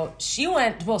sister though, she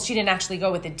went. Well, she didn't actually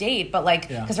go with the date, but like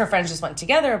because her friends just went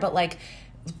together. But like,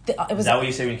 it was. Is that what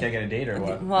you say when you can't get a date or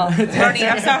what? Well, Marty,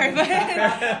 I'm sorry, but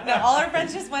no, all our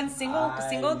friends just went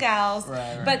single gals.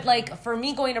 Right. But like for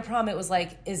me going to prom, it was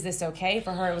like, is this okay?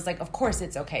 For her, it was like, of course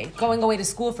it's okay. Going away to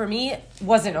school for me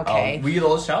wasn't okay. Were you the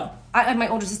oldest child? My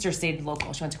older sister stayed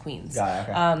local. She went to Queens. Got it,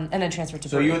 okay. And then transferred to.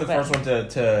 So you were the Berkeley, first but- one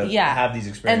to have these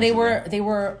experiences. And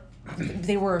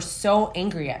they were so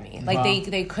angry at me. Like Wow.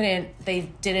 they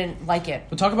didn't like it.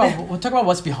 We'll talk about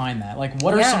what's behind that. Like,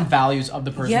 what are Yeah. some values of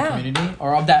the Persian Yeah. community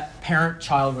or of that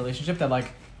parent-child relationship that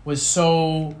like was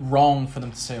so wrong for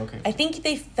them to say okay? I think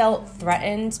they felt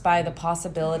threatened by the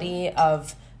possibility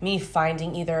of me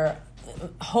finding either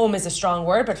home is a strong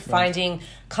word, but finding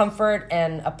comfort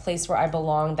and a place where I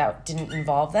belong that didn't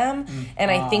involve them. And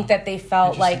I think that they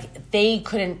felt like they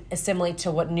couldn't assimilate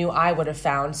to what new I would have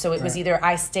found. So it was either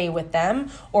I stay with them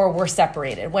or we're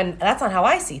separated. When that's not how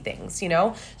I see things,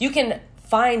 You can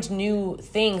find new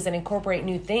things and incorporate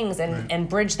new things and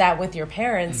bridge that with your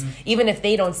parents, even if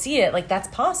they don't see it, like that's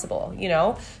possible,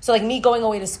 So like me going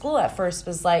away to school at first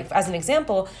was like, as an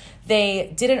example,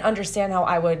 they didn't understand how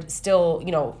I would still,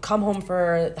 come home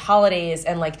for holidays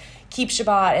and like keep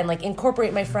Shabbat and like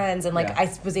incorporate my friends and like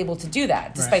I was able to do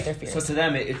that despite their fears. So to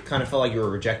them, it kind of felt like you were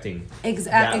rejecting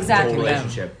that Exactly. whole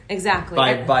relationship Exactly.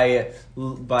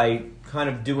 by kind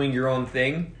of doing your own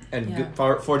thing and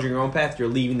forging your own path. You're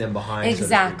leaving them behind.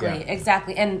 Exactly, so to speak. Yeah.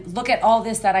 exactly. And look at all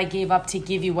this that I gave up to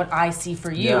give you what I see for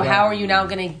you. Yeah. How are you now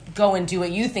going to go and do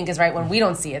what you think is right when we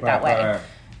don't see it that way? Right.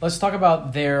 Let's talk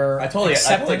about their I totally get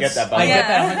that. I Yeah. get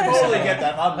that 100%. Totally get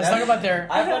that. Let's talk about their.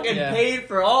 I fucking Yeah. paid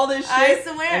for all this shit, I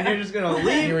swear. and you're just gonna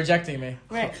leave. You're rejecting me.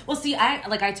 Right. Well, see,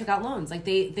 I took out loans. Like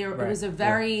it was a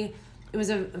very. It was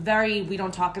a very we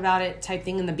don't talk about it type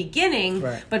thing in the beginning,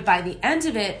 Right. but by the end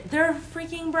of it, they're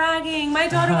freaking bragging. My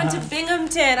daughter went to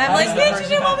Binghamton. I'm How like, does the bitch, you person-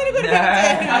 didn't want me to go to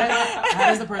Binghamton. How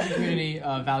does the Persian community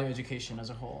value education as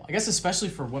a whole? I guess especially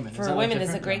for women. For that, women like,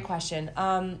 is a different? great question.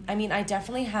 I mean, I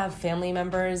definitely have family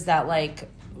members that like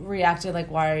reacted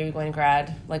like, why are you going to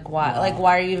grad? Like why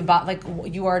are you about like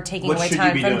you are taking What away should you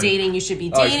time be from doing? dating? You should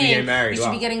be Oh, you dating. should be getting married. You should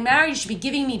Wow. be getting married. You should be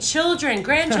giving me children,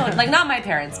 grandchildren. Like not my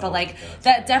parents, but like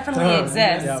that definitely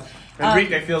exists. Yeah.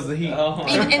 Enrique feels the heat.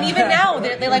 Even now,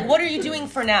 they're like, what are you doing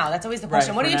for now? That's always the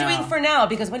question. Right, What are for you now. doing for now?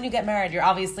 Because when you get married, you're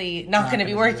obviously not going to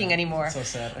be gonna do working that. anymore. So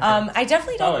sad. Okay. I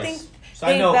definitely don't think.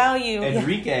 Side they note, value.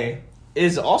 Enrique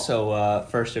is also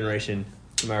first generation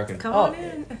American. Come on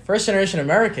in. First generation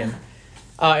American.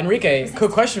 Enrique, quick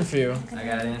question for you. I got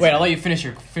an answer. Wait, I'll let you finish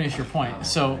your point.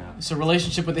 So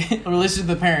relationship with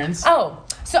the parents. Oh,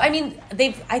 so I mean, I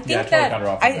think I totally that cut her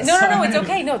off. no, it's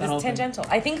okay. No, this whole is thing. tangential.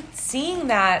 I think seeing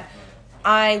that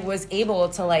I was able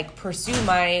to like pursue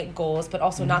my goals, but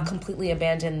also not completely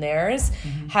abandon theirs,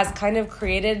 has kind of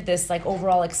created this like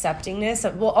overall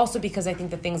acceptingness. Well, also because I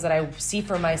think the things that I see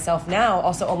for myself now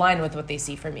also align with what they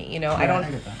see for me. You know, I I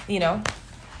don't, get that. you know.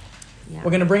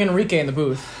 We're gonna bring Enrique in the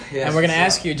booth, Yes, and we're gonna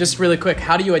what's ask you just really quick.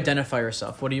 How do you identify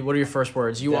yourself? What are your first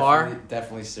words? You are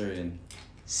definitely Syrian.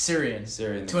 Syrian.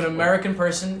 Syrian. To an American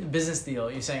person, business deal.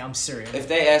 You're saying I'm Syrian. If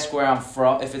they ask where I'm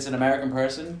from, if it's an American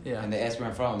person, Yeah. and they ask where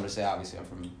I'm from, I'm gonna say obviously I'm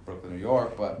from Brooklyn, New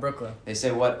York. But Brooklyn. they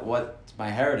say what's my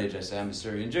heritage? I say I'm a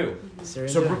Syrian Jew.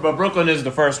 Syrian. So, Jew. but Brooklyn is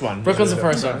the first one. Brooklyn's the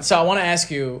first one. So I want to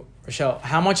ask you, Rochelle,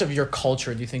 how much of your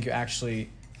culture do you think you actually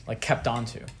like hold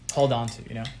on to?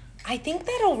 You know. I think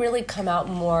that'll really come out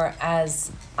more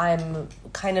as I'm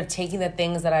kind of taking the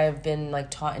things that I've been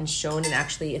like taught and shown, and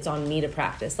actually it's on me to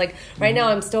practice. Like right now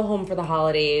I'm still home for the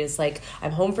holidays, like I'm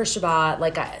home for Shabbat,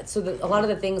 like a lot of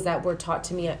the things that were taught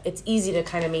to me, it's easy to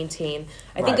kind of maintain.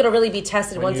 I think Right. it'll really be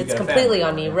tested When once you it's get a completely family,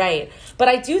 on me, yeah. right? But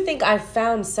I do think I've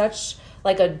found such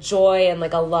like a joy and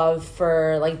like a love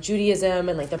for like Judaism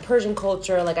and like the Persian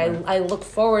culture. Like I look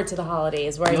forward to the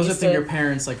holidays where I Those are used things to, your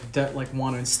parents like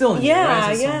want to instill in you, Yeah,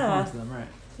 right? It's so yeah. important to them, right?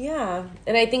 yeah.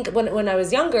 And I think when I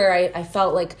was younger, I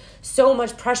felt like so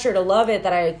much pressure to love it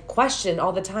that I questioned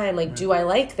all the time, like, do I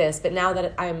like this? But now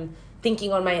that I'm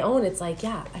thinking on my own, it's like,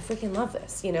 yeah, I freaking love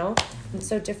this, you know? It's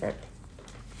so different.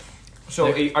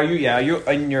 So are you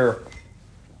in your,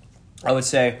 I would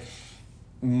say,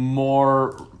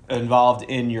 more involved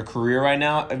in your career right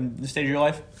now in the stage of your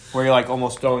life, where you're like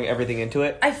almost throwing everything into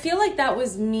it? I feel like that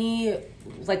was me,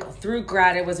 like through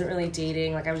grad, I wasn't really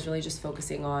dating. Like I was really just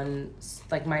focusing on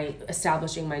like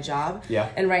establishing my job. Yeah.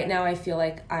 And right now I feel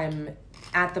like I'm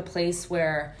at the place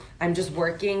where I'm just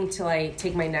working till I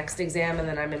take my next exam, and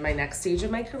then I'm in my next stage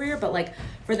of my career. But like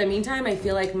for the meantime, I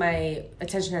feel like my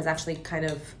attention has actually kind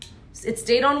of, it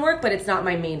stayed on work, but it's not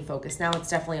my main focus. Now it's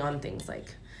definitely on things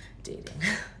like dating.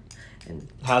 And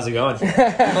How's it going?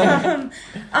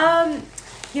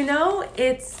 you know,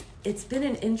 it's been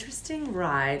an interesting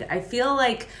ride. I feel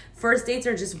like first dates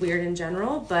are just weird in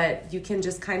general, but you can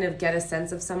just kind of get a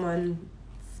sense of someone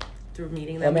through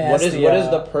meeting them. Let me What ask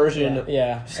is the Persian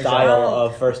yeah style Oh,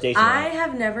 of first date? I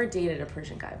have never dated a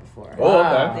Persian guy before. Oh,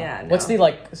 okay. Yeah, no. What's the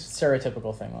like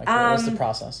stereotypical thing? Like, what's the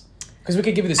process? Because we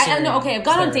could give you the Syrian okay, I've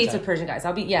gone on dates with stereotype. Persian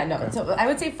guys. So I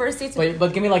would say first dates with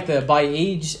But give me like the by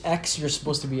age X you're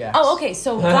supposed to be X. Oh, okay.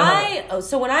 So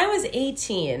so when I was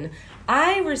 18,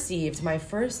 I received my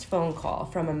first phone call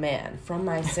from a man from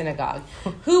my synagogue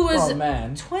who was Oh,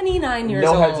 man. 29 years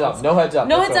No old. heads up. No heads up.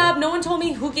 No That's heads all. up. No one told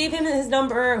me who gave him his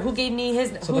number, who gave me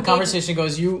his. So the conversation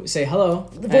goes, you say hello.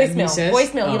 The and he voicemail. says-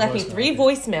 Voicemail. Oh, He left me voicemail. 3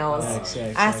 voicemails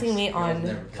Yikes. asking me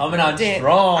on. Coming on Did-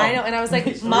 strong. I know, and I was like,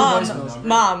 voicemails.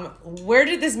 Mom, where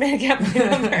did this man get my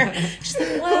number? She's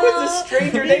like, well, Who is this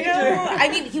stranger you danger? know, I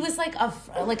mean, he was like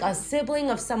a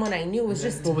sibling of someone I knew. It was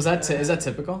just, Well, is that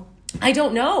typical? I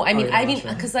don't know. I mean, you're not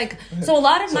sure. because like, so a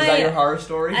lot of So my is that your horror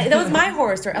story? that was my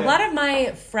horror story. A lot of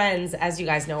my friends, as you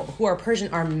guys know, who are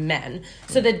Persian are men.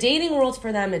 So the dating world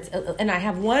for them, it's, and I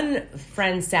have one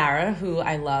friend, Sarah, who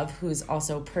I love, who's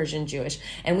also Persian Jewish,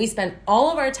 and we spend all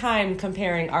of our time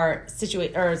comparing our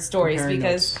stories Comparing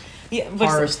because. notes. Yeah,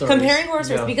 Horror stories. comparing horror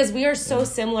stories Yeah. because we are so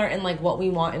similar in like what we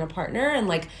want in a partner and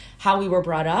like how we were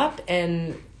brought up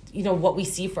and you know what we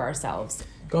see for ourselves.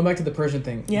 Going back to the Persian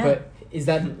thing. Yeah. But is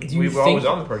that do you We think? were always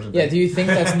on the Persian Yeah. thing. Do you think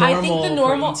that's normal? I think the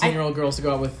normal- for 18-year-old girls to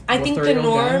go out with? I think the 30-year-old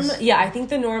norm, guys? yeah, I think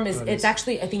the norm is, Oh, it it's is.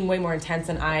 actually, I think, way more intense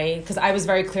than because I was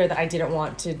very clear that I didn't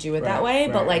want to do it that Right, way.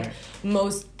 But right, like right.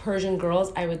 most Persian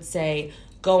girls, I would say,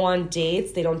 go on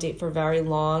dates. They don't date for very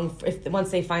long. Once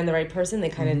they find the right person, they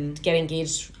kind of get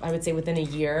engaged, I would say, within a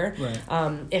year.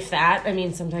 Right. If that, I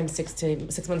mean, sometimes 6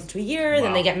 months to a year.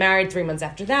 Then Wow. they get married 3 months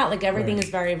after that. Like everything Right.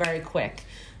 is very, very quick.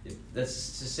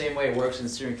 That's the same way it works in the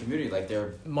Syrian community. Like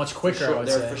they're Much quicker. I would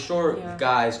There say. are for sure Yeah.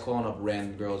 guys calling up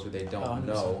random girls who they don't 100%.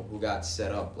 know who got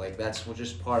set up. Like that's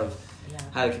just part of Yeah.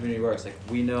 how the community works. Like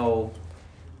we know,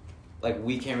 like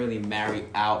we can't really marry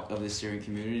out of the Syrian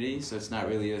community, so it's not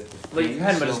really a thing. Like you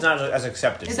can, but So- it's not as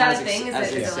accepted. Is that as a thing? Is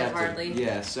as it like accepted. hardly?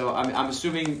 Yeah. So I'm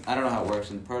assuming I don't know how it works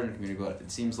in the Persian community, but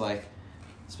it seems like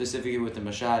specifically with the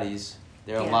Mashadis,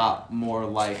 they're a Yeah. lot more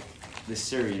like the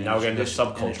Syrian. Now we're getting into in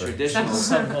a subculture. traditional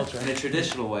Subculture. in a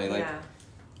traditional way. Like Yeah.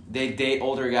 they date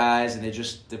older guys, and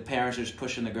the parents are just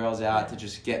pushing the girls out to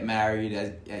just get married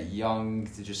at young,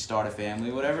 to just start a family,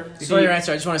 whatever. Before your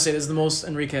answer, I just want to say this is the most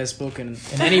Enrique has spoken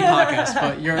in any podcast.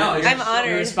 But I'm honored.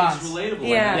 Your response. It's relatable.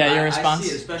 Yeah, your response. I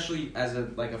see it, especially as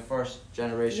a first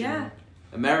generation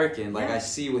American. Like I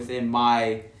see within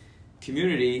my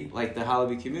community, like the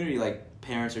Halabi community, like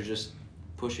parents are just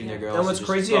pushing their girls. And what's to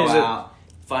just crazy go is out,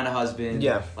 find a husband.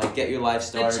 Yeah. Like get your life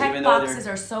started. The check even boxes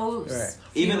though are so.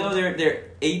 even though they're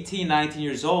 18, 19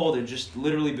 years old, they're just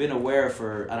literally been aware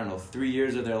for 3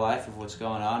 years of their life of what's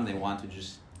going on. And they want to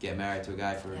just get married to a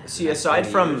guy for. See, aside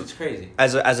from years. It's crazy.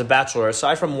 As a bachelor,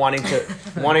 aside from wanting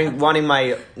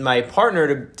my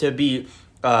partner to be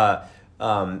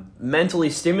mentally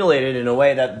stimulated in a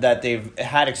way that they've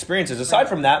had experiences. Aside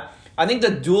from that, I think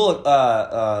the dual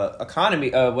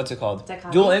economy, what's it called?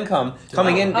 Dichotomy? Dual income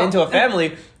coming into a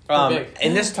family.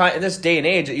 In this day and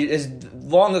age, is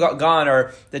long gone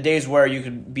are the days where you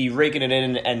could be raking it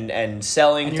in and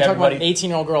selling. And to you're talking everybody. about an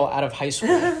 18-year-old girl out of high school.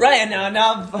 Right, and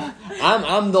now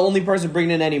I'm the only person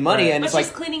bringing in any money, and But it's she's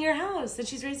like. cleaning your house and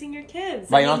she's raising your kids.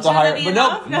 But you don't have to hire.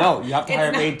 But no, you have to It's hire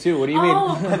a not- maid too. What do you mean?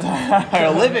 Oh. You have to hire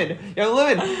a living. You have a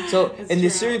living. So It's in the true.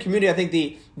 Syrian community, I think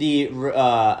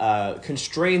the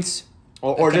constraints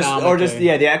or the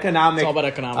economic. It's all about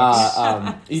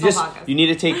economics. You need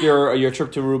to take your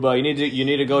trip to Aruba. You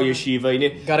need to go yeshiva. You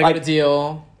need Gotta get a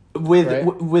deal.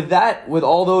 with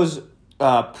all those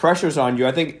pressures on you.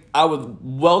 I think I would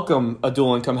welcome a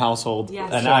dual income household,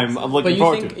 Yes. and I'm But looking you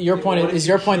forward think to it. your point What if is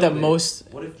you your point that killed it? most.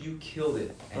 What if you killed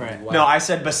it? And Right. your wife- No, I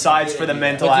said besides for the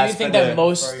mental But do you aspect. think that of-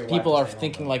 most people are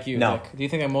thinking like you? No. Vic? Do you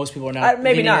think that most people are not?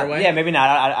 Maybe leaning not. your way? Yeah, maybe not.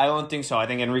 I don't think so. I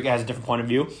think Enrique has a different point of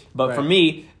view. But for Right.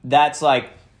 me, that's like,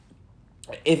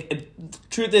 if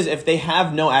truth is, if they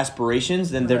have no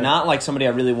aspirations, then they're Right. not like somebody I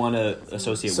really want to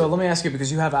associate So with. let me ask you,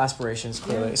 because you have aspirations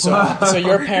clearly. So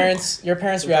your parents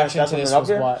reaction to this was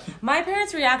what? My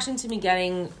parents' reaction to me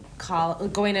getting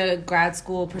going to grad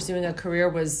school, pursuing a career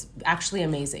was actually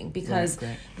amazing because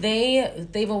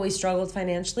Right, they've always struggled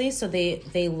financially, so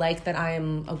they like that I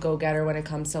am a go-getter when it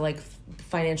comes to like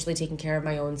financially taking care of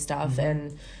my own stuff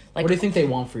and like. What do you think they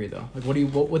want for you though? Like,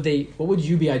 what would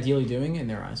you be ideally doing in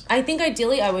their eyes? I think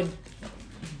ideally I would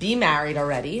be married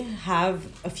already, have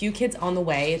a few kids on the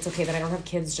way. It's okay that I don't have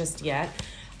kids just yet.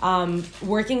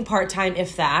 Working part-time,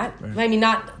 if that. Right. I mean,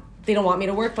 not, they don't want me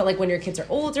to work, but like when your kids are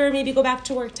older, maybe go back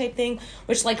to work type thing.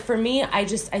 Which like for me, I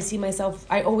see myself,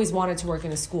 I always wanted to work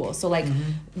in a school. So like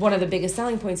one of the biggest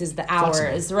selling points is the hours,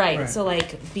 Flexible. right? Right. So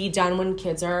like be done when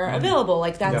kids are available.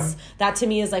 Like that to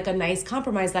me is like a nice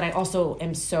compromise that I also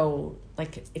am so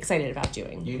like excited about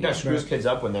doing. You guys screws kids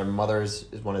up when their mother is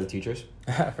one of the teachers.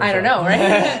 I don't know, right?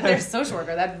 They're social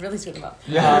worker. That really screwed them up.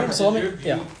 So let me. Your view-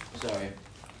 Yeah. Sorry.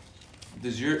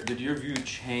 Did your view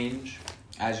change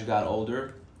as you got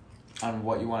older on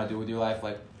what you want to do with your life?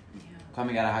 Like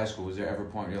coming out of high school, was there ever a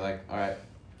point where you're like, all right,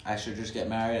 I should just get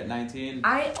married at 19?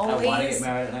 I want to get always,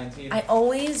 married at 19? I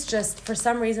always just, for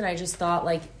some reason, I just thought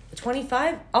like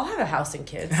 25, I'll have a house and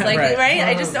kids. Like, Right. right?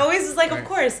 I just always was like, Right. of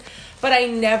course. But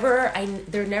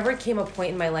there never came a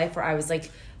point in my life where I was like,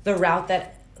 the route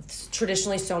that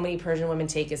traditionally so many Persian women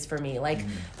take is for me. Like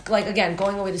again,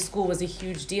 going away to school was a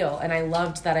huge deal, and I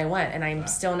loved that I went, and I'm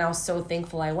still now so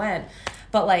thankful I went.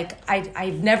 But like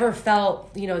I've never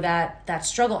felt that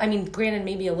struggle. I mean, granted,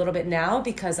 maybe a little bit now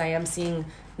because I am seeing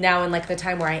now in like the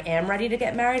time where I am ready to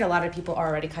get married, a lot of people are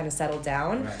already kind of settled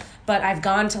down. Right. But I've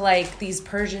gone to like these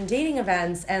Persian dating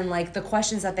events, and like the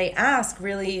questions that they ask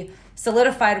really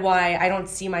solidified why I don't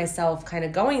see myself kind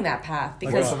of going that path,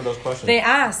 because some of those questions? they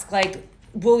ask like,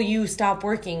 will you stop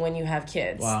working when you have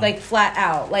kids? Wow. Like flat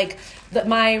out. Like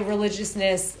my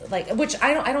religiousness, like, which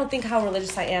I don't think how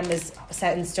religious I am is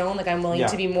set in stone. Like I'm willing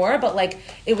to be more, but like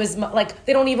it was like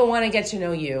they don't even want to get to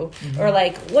know you or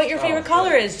like what your favorite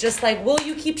color is. Just like, will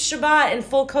you keep Shabbat and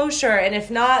full kosher? And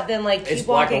if not, then like keep It's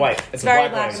black walking. and white. It's very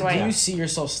black and and white. Do white. you see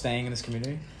yourself staying in this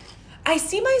community? I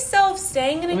see myself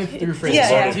staying in a Let me rephrase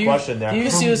yeah, this. yeah. Question there. Do you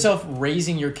see yourself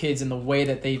raising your kids in the way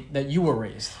that you were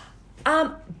raised?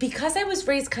 Because I was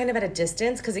raised kind of at a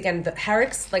distance, because again, the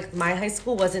Herrick's, like my high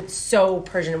school wasn't so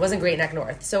Persian. It wasn't Great Neck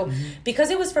North. So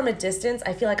because it was from a distance,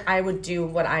 I feel like I would do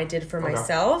what I did for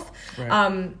myself.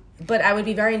 Right. But I would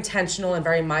be very intentional and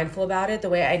very mindful about it, the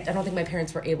way I don't think my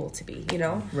parents were able to be,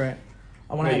 Right.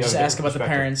 I want Yeah, to you just have a ask about the different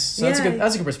parents. So Yeah.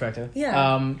 that's a good perspective.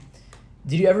 Yeah.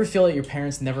 Did you ever feel that your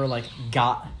parents never like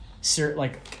got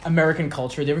like American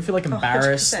culture? Did you ever feel like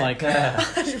embarrassed? 100%. Like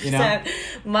 100%. you know?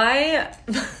 My,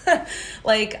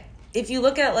 like, if you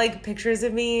look at like pictures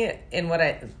of me in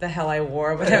the hell I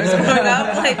wore when I was growing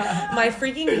up, like my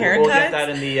freaking haircuts. We'll get that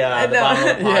in the bottom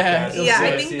of the podcast. Yeah,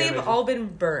 I think they've all been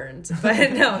burned,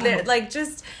 but no, they're like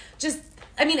just.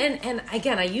 I mean, and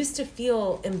again, I used to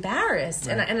feel embarrassed,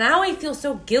 and now I feel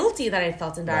so guilty that I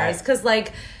felt embarrassed because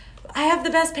like I have the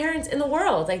best parents in the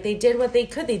world. Like they did what they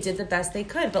could, they did the best they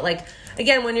could. But like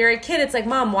again, when you're a kid, it's like,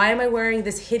 Mom, why am I wearing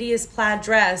this hideous plaid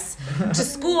dress to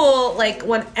school? Like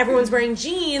when everyone's wearing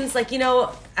jeans, like I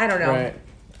don't know. Right.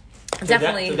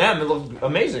 Definitely. To them, it looked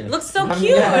amazing. It looks so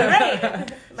cute,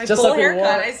 right? My Just full like we haircut,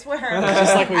 wore- I swear.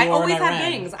 Just like we I wore in always had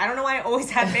Iran. bangs. I don't know why I always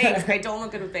had bangs. I don't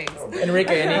look good with bangs.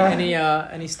 Enrique,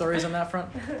 any stories on that front?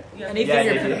 Anything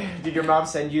you're Did your mom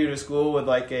send you to school with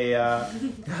like a I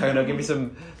don't know, give me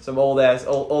some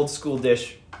old school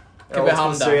dish? Kibbeh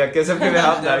hamda. Kibbeh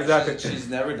hamda, exactly. She's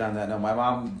never done that. No, my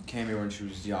mom came here when she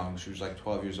was young. She was like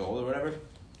 12 years old or whatever.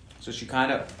 So she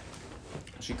kind of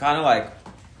like,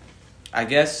 I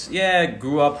guess,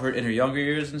 grew up in her younger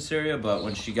years in Syria. But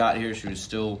when she got here, she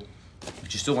still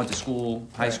went to school,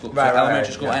 high school,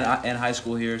 elementary school, and high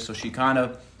school here. So she kind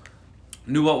of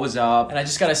knew what was up. And I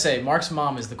just gotta say, Mark's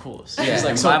mom is the coolest. Yeah, She's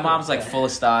like my mom's like full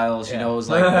of style. She Yeah. knows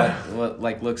like what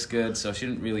like looks good. So she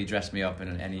didn't really dress me up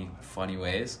in any funny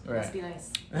ways. Must be nice.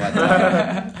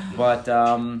 But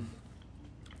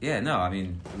yeah, no, I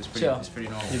mean it was pretty. Chill. It was pretty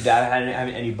normal. Your dad had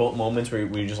any boat moments where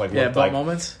you just like Yeah, looked boat like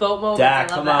moments. Boat moments.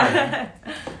 Dad, I love come that.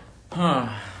 Huh.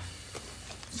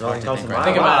 So Think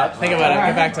about it.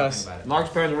 Get back to us. Mark's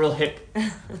parents are real hip.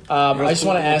 I just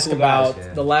want to cool ask guys, about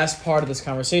yeah. the last part of this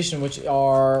conversation, which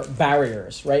are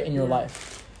barriers, right, in your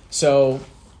life. So,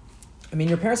 I mean,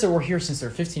 your parents that were here since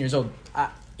they're 15 years old,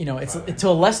 it's to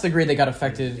a less degree they got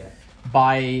affected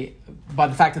by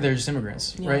the fact that they're just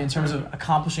immigrants, right? In terms of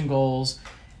accomplishing goals.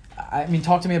 I mean,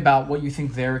 talk to me about what you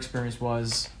think their experience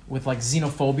was with like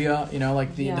xenophobia,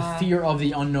 like the fear of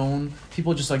the unknown,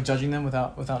 people just like judging them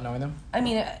without knowing them. I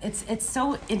mean, it's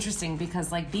so interesting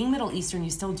because like being Middle Eastern,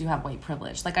 you still do have white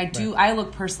privilege. Like I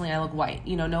look white.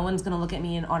 No one's gonna look at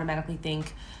me and automatically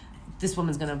think this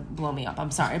woman's gonna blow me up.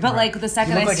 I'm sorry, but like the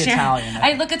second You look like Italian.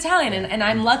 I look Italian, and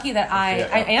I'm lucky that I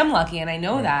am lucky, and I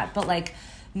know that. But like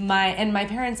my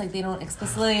parents, like they don't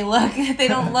explicitly look, they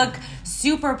don't look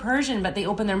super Persian, but they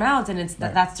open their mouths and it's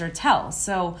that's their tell.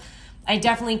 So I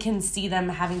definitely can see them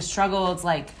having struggled,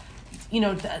 like,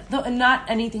 not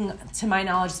anything to my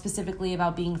knowledge specifically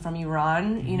about being from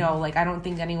Iran. Like I don't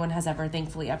think anyone has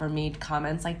thankfully ever made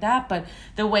comments like that. But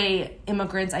the way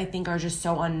immigrants, I think, are just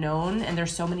so unknown, and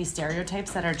there's so many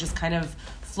stereotypes that are just kind of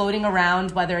floating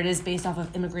around, whether it is based off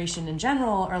of immigration in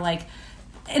general or like.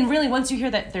 And really, once you hear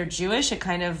that they're Jewish, it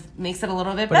kind of makes it a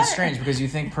little bit better. But it's strange because you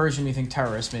think Persian, you think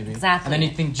terrorist, maybe. Exactly. And then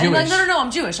you think Jewish. And like, no, I'm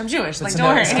Jewish. It's Like, don't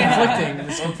worry. It's conflicting.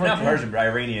 It's conflicting. Not Persian, but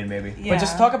Iranian maybe. Yeah. But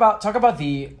just talk about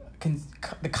the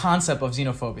concept of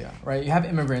xenophobia, right? You have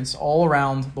immigrants all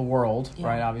around the world,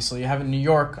 right? Obviously, you have in New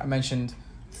York. I mentioned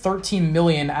 13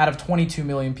 million out of 22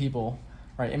 million people,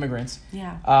 right? Immigrants.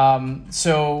 Yeah.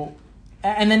 So,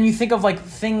 and then you think of like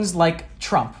things like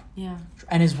Trump. Yeah.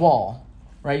 And his wall.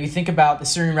 Right, you think about the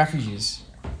Syrian refugees,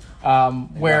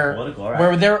 where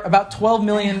there are about 12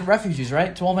 million refugees,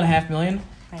 right? 12.5 million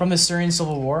from the Syrian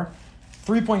civil war.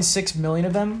 3.6 million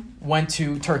of them went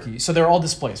to Turkey, so they're all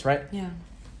displaced, right? Yeah.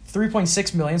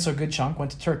 3.6 million, so a good chunk, went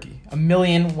to Turkey. 1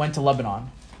 million went to Lebanon.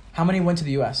 How many went to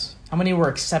the U.S.? How many were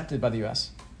accepted by the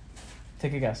U.S.?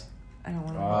 Take a guess. I don't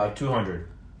want to. 200.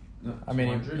 I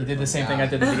mean, you did the same thing I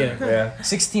did at the beginning. Yeah.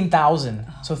 16,000.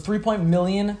 So 3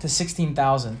 million to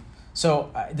 16,000.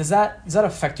 So does that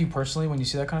affect you personally when you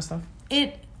see that kind of stuff?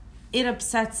 It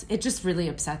just really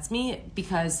upsets me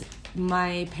because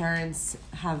my parents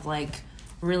have like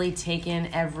really taken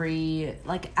every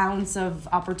like ounce of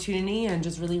opportunity and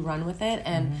just really run with it,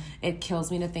 and it kills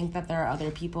me to think that there are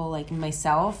other people like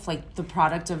myself, like the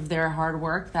product of their hard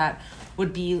work, that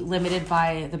would be limited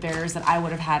by the barriers that I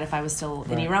would have had if I was still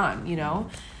in Iran,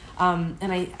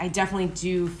 and I definitely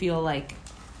do feel like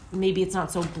maybe it's not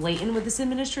so blatant with this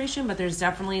administration, but there's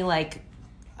definitely like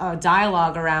a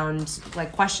dialogue around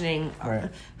like questioning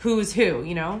who's who,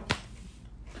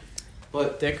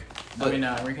 But Dick?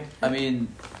 Enrique? I mean,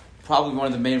 probably one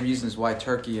of the main reasons why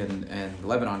Turkey and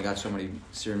Lebanon got so many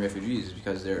Syrian refugees is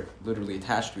because they're literally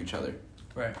attached to each other.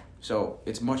 Right. So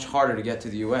it's much harder to get to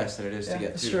the U.S. than it is to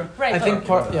get That's to. true. Right, I think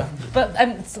But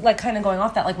I'm like kind of going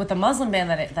off that, like with the Muslim ban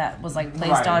that was like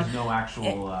placed on. There's no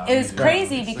actual. It was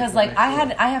crazy because like I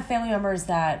have family members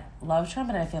that love Trump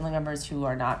and I have family members who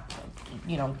are not,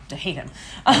 to hate him.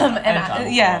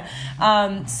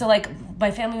 So like my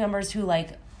family members who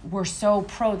like were so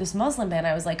pro this Muslim ban.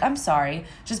 I was like, I'm sorry,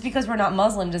 just because we're not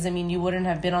Muslim doesn't mean you wouldn't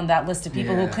have been on that list of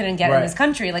people who couldn't get in this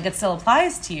country. Like, it still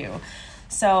applies to you.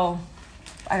 So,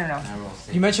 I don't know.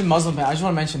 You mentioned Muslim ban. I just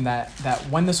want to mention that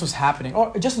when this was happening,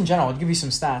 or just in general, I'll give you some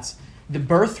stats. The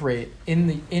birth rate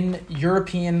in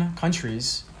European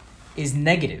countries is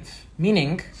negative,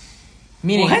 meaning.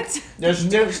 What? They're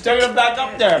still back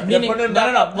up there. Meaning, no.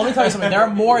 Let me tell you something. There are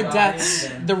more deaths.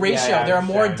 The ratio. There are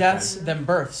more deaths than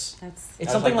births.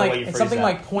 It's something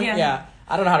like point. Yeah.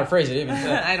 I don't know how to phrase it even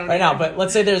I don't right now. But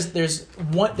let's say there's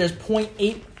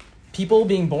 0.8 people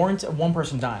being born to one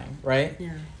person dying, right?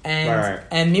 Yeah.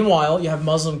 And meanwhile, you have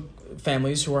Muslim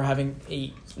families who are having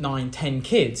 8, 9, 10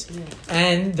 kids,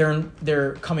 and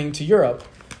they're coming to Europe.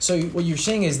 So what you're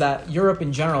saying is that Europe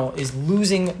in general is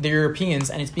losing the Europeans,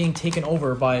 and it's being taken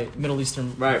over by Middle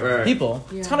Eastern people.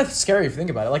 Yeah. It's kind of scary if you think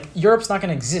about it. Like, Europe's not going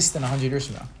to exist in 100 years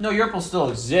from now. No, Europe will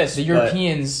still exist. The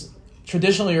Europeans,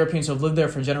 traditional Europeans who have lived there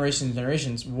for generations and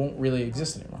generations, won't really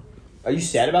exist anymore. Are you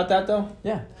sad about that though?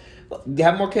 Yeah.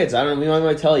 Have more kids. I don't know. We don't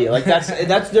want to tell you. Like, that's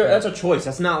a choice.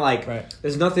 That's not like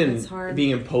there's nothing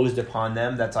being imposed upon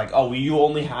them. That's like, oh, you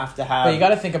only have to have. But you got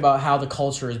to think about how the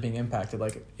culture is being impacted.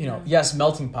 Like, yes,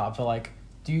 melting pot. But like,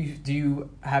 do you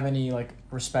have any like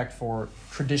respect for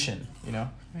tradition?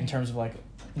 In terms of like,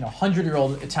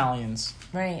 100-year-old Italians.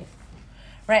 Right.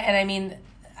 And I mean,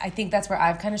 I think that's where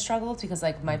I've kind of struggled because,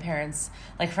 like, my parents,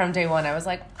 like, from day one, I was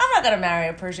like, I'm not going to marry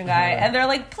a Persian guy. And they're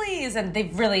like, please. And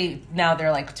now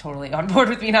they're, like, totally on board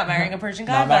with me not marrying a Persian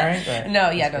guy. Not marrying? Right.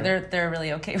 No, they're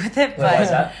really okay with it. But, why is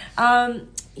that?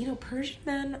 Persian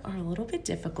men are a little bit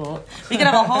difficult. We could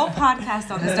have a whole podcast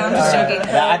on this. No, I'm just joking.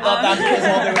 Yeah, I thought that's what this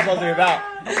whole thing was supposed to be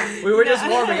about. We were just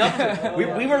warming up to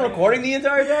it. We were recording the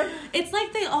entire time? It's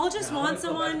like they all just want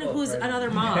someone who's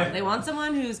another mom. They want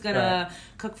someone who's going to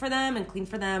cook for them and clean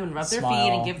for them and rub their feet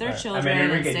and give their children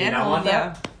and stay at home.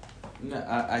 No,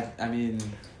 I mean...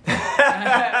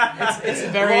 it's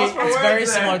very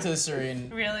similar to the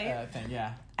Syrian thing,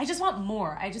 yeah. I just want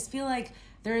more. I just feel like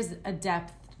there's a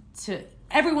depth to...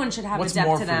 Everyone should have What's a depth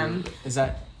more to for them. You? Is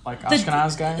that like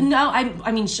Ashkenaz guy? No,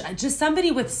 I mean just somebody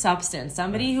with substance.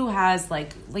 Somebody who has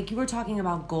like you were talking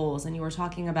about goals and you were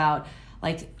talking about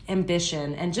like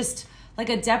ambition and just like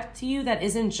a depth to you that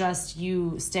isn't just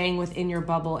you staying within your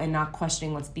bubble and not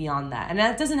questioning what's beyond that. And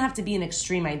that doesn't have to be an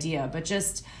extreme idea, but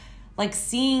just like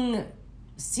seeing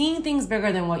things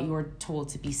bigger than what you were told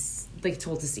to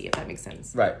see, if that makes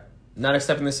sense. Right. Not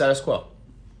accepting the status quo.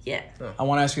 Yeah. I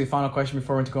want to ask you the final question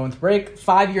before we go into break.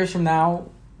 5 years from now,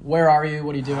 where are you?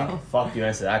 What are you doing? Oh, fuck you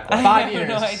answer that question. 5 years.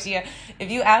 I have no idea. If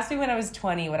you asked me when I was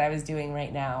 20 what I was doing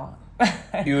right now...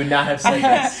 You would not have said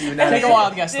this. Take a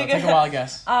wild guess, though. Take a wild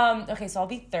guess. Okay, so I'll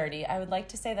be 30. I would like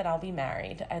to say that I'll be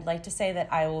married. I'd like to say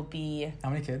that I will be...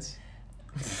 How many kids?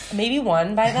 Maybe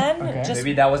one by then. Okay.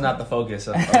 Maybe that was not the focus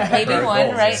of maybe one,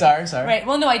 goals. Right? Sorry. Right.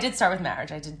 Well, no, I did start with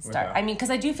marriage. I did start. I mean,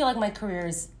 because I do feel like my career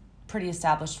is pretty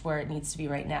established where it needs to be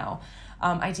right now.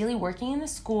 Ideally working in a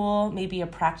school, maybe a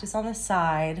practice on the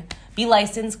side, be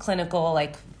licensed, clinical,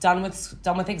 like done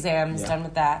with exams, done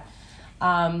with that.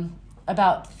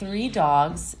 About 3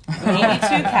 dogs, maybe 2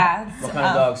 cats. What kind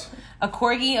of dogs? A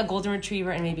corgi, a golden retriever,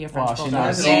 and maybe a French bulldog. Some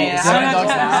of these things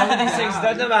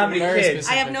doesn't matter how many kids.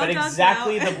 I have no but dogs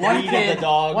exactly now. The breed of the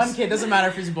dogs. One kid, doesn't matter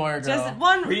if he's a boy or girl. Just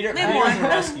one. Breeder or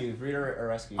rescue. Breeder or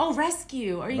rescue. Oh,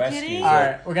 rescue. Are you kidding? All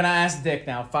right, we're going to ask Dick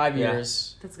now. 5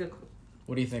 years. That's good.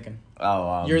 What are you thinking?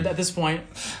 You're at this point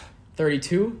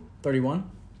 32, 31?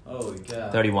 Oh,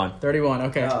 God. 31. 31,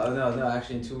 okay. No,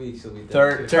 actually in 2 weeks he'll be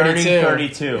 32. Turning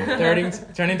 32.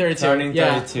 Turning 32. Turning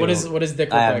 32. What is Dick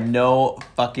look I like? have no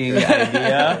fucking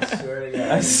idea. I swear to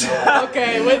God.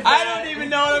 Okay, I don't even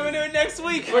know what I'm going to do next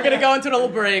week. We're going to go into a little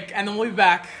break, and then we'll be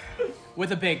back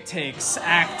with a Big Takes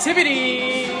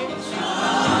activity.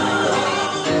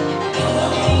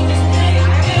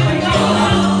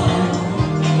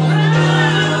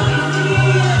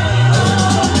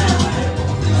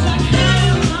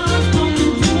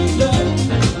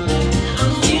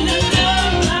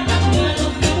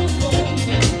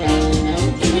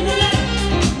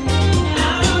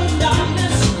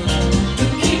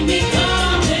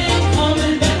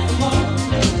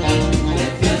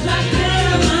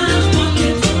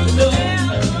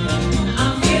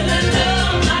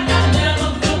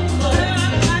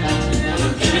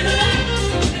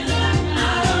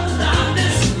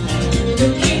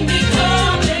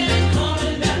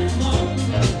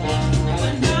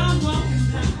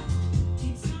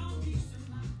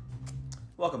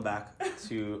 Welcome back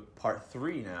to part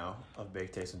 3 now of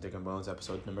Big Taste and Dick and Bones,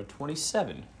 episode number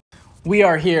 27. We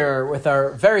are here with our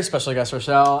very special guest,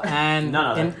 Rochelle, and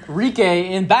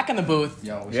Enrique back in the booth.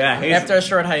 Yeah, after a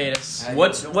short hiatus.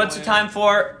 What's the time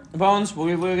for Bones? What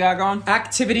we got going?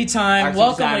 Activity time. Activity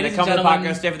Welcome, time. ladies and Come to the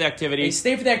gentlemen. podcast. Stay for the activity. Hey,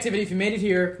 stay for the activity. If you made it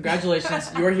here,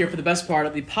 congratulations. You are here for the best part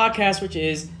of the podcast, which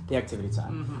is the activity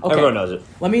time. Okay. Everyone knows it.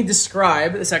 Let me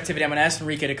describe this activity. I'm going to ask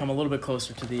Enrique to come a little bit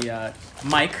closer to the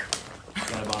mic.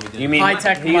 You mean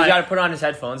High-tech he's mic. got to put on his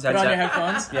headphones? Put on your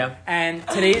headphones. Yeah. And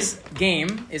today's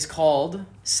game is called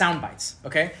Sound Bites.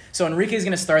 Okay? So Enrique is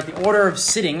going to start. The order of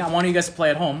sitting, I want you guys to play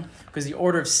at home, because the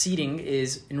order of seating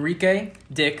is Enrique,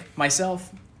 Dick,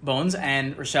 myself, Bones,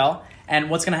 and Rochelle. And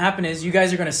what's going to happen is you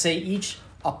guys are going to say each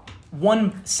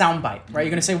one sound bite, right? You're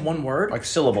going to say one word. Like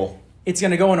syllable. It's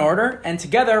going to go in order, and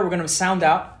together we're going to sound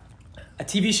out a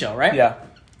TV show, right? Yeah.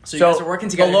 So you guys are working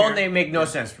together. Alone, here. they make no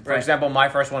sense. For Right. example, my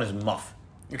first one is muff.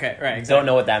 Okay, right. Exactly. Don't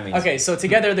know what that means. Okay, so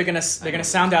together they're gonna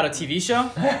sound out a TV show,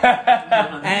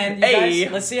 and you Hey.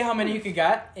 guys, let's see how many you could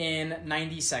get in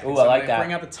 90 seconds. Ooh, So I I'm like gonna that.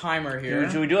 Bring up a timer here.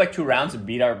 Should we do like 2 rounds and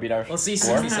beat our Let's see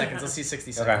score? 60 seconds. Let's see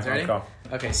 60 seconds. Okay, Ready? let's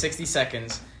go. Okay, 60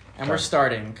 seconds, and we're Okay.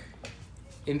 starting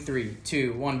in 3,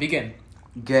 2, 1. Begin.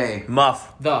 Gay.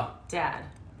 Muff. The Dad.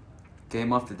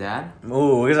 Game of the dad.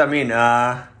 Ooh, what does that mean?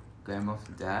 Game of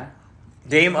the dad.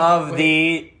 Game of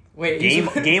the... wait. Game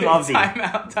of the...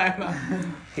 Time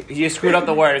out. You screwed up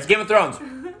the word. It's Game of Thrones.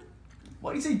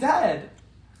 What do you say, Dad?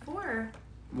 4.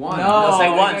 One. No. Say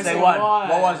you one. guys Say said one. one.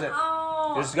 What was it?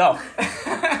 Oh. Just go.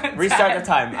 Restart the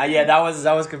time. Yeah, that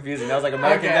was confusing. That was like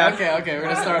American Dad. Okay. We're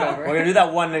gonna start over. We're gonna do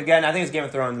that one again. I think it's Game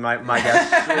of Thrones. My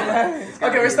guess.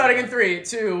 Okay, we're starting in 3,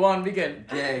 2, 1. Begin.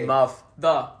 Gay. Muff.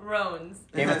 The Roans.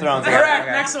 Game of Thrones. correct.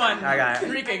 Okay. Next one. I got it.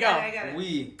 Enrique, I go. got it.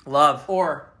 We. Love.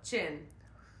 Or. Chin.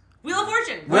 Wheel of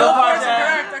Fortune. Wheel of Fortune.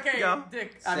 Correct. Okay. Go.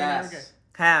 Dick. Sass.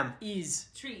 Ham. Ease.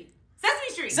 Treat. Sesame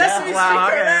Street. Sesame Wow,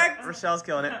 Street, okay. correct. Rochelle's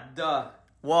killing it. Duh.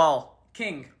 Wall.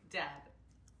 King. Dad.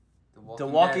 The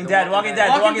Walking Dead. Walking Dead.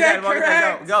 Walking Dead,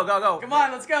 correct. Go. Come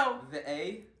on, let's go. The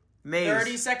A. Maze.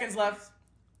 30 seconds left.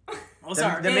 Oh,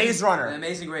 sorry. The Maze The Runner.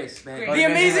 Amazing Race. Man. Great. The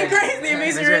Amazing Grace. The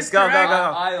Amazing Race. Go. correct.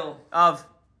 Isle. Of.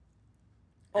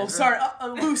 Oh, sorry.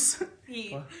 Loose.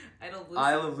 He. Idle Lucy.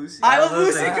 Isle of Lucy. Isle of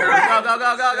Lucy, correct.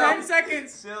 Go. 10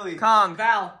 seconds. Silly. Kong.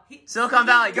 Val. Silicon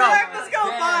Valley. Go. Correct. Let's go.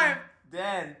 Dan. 5.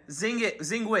 Dan.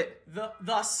 Zingwit.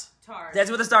 Thus. Tar. Dance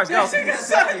with the Stars. Go. 3,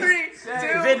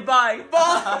 2. Vid by.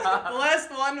 Ball. The last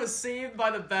one was Saved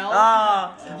by the Bell.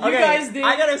 Okay. You guys did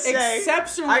I gotta say.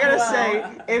 exceptionally I gotta well.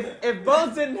 say, if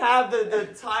Bones didn't have the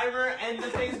timer and the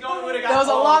things going, would have got. There was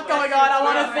a all lot of them. going on. I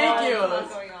want to There's thank a you. lot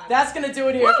going on. That's going to do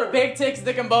it here for Big Ticks,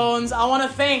 Dick and Bones. I want to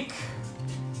thank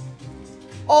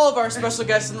all of our special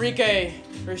guests, Enrique,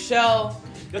 Rochelle.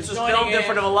 This was joining filmed in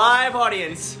front of a live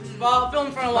audience. Well, filmed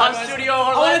in front of Live live studio, I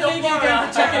want to Orlando, thank you again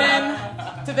for checking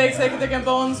in to Big Ticks, Dick and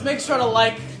Bones. Make sure to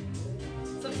like.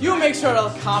 You make sure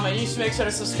to comment. You should make sure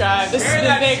to subscribe. This has been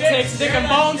that Big shit. Ticks, Dick and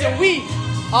Bones, and we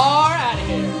are out of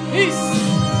here. Peace.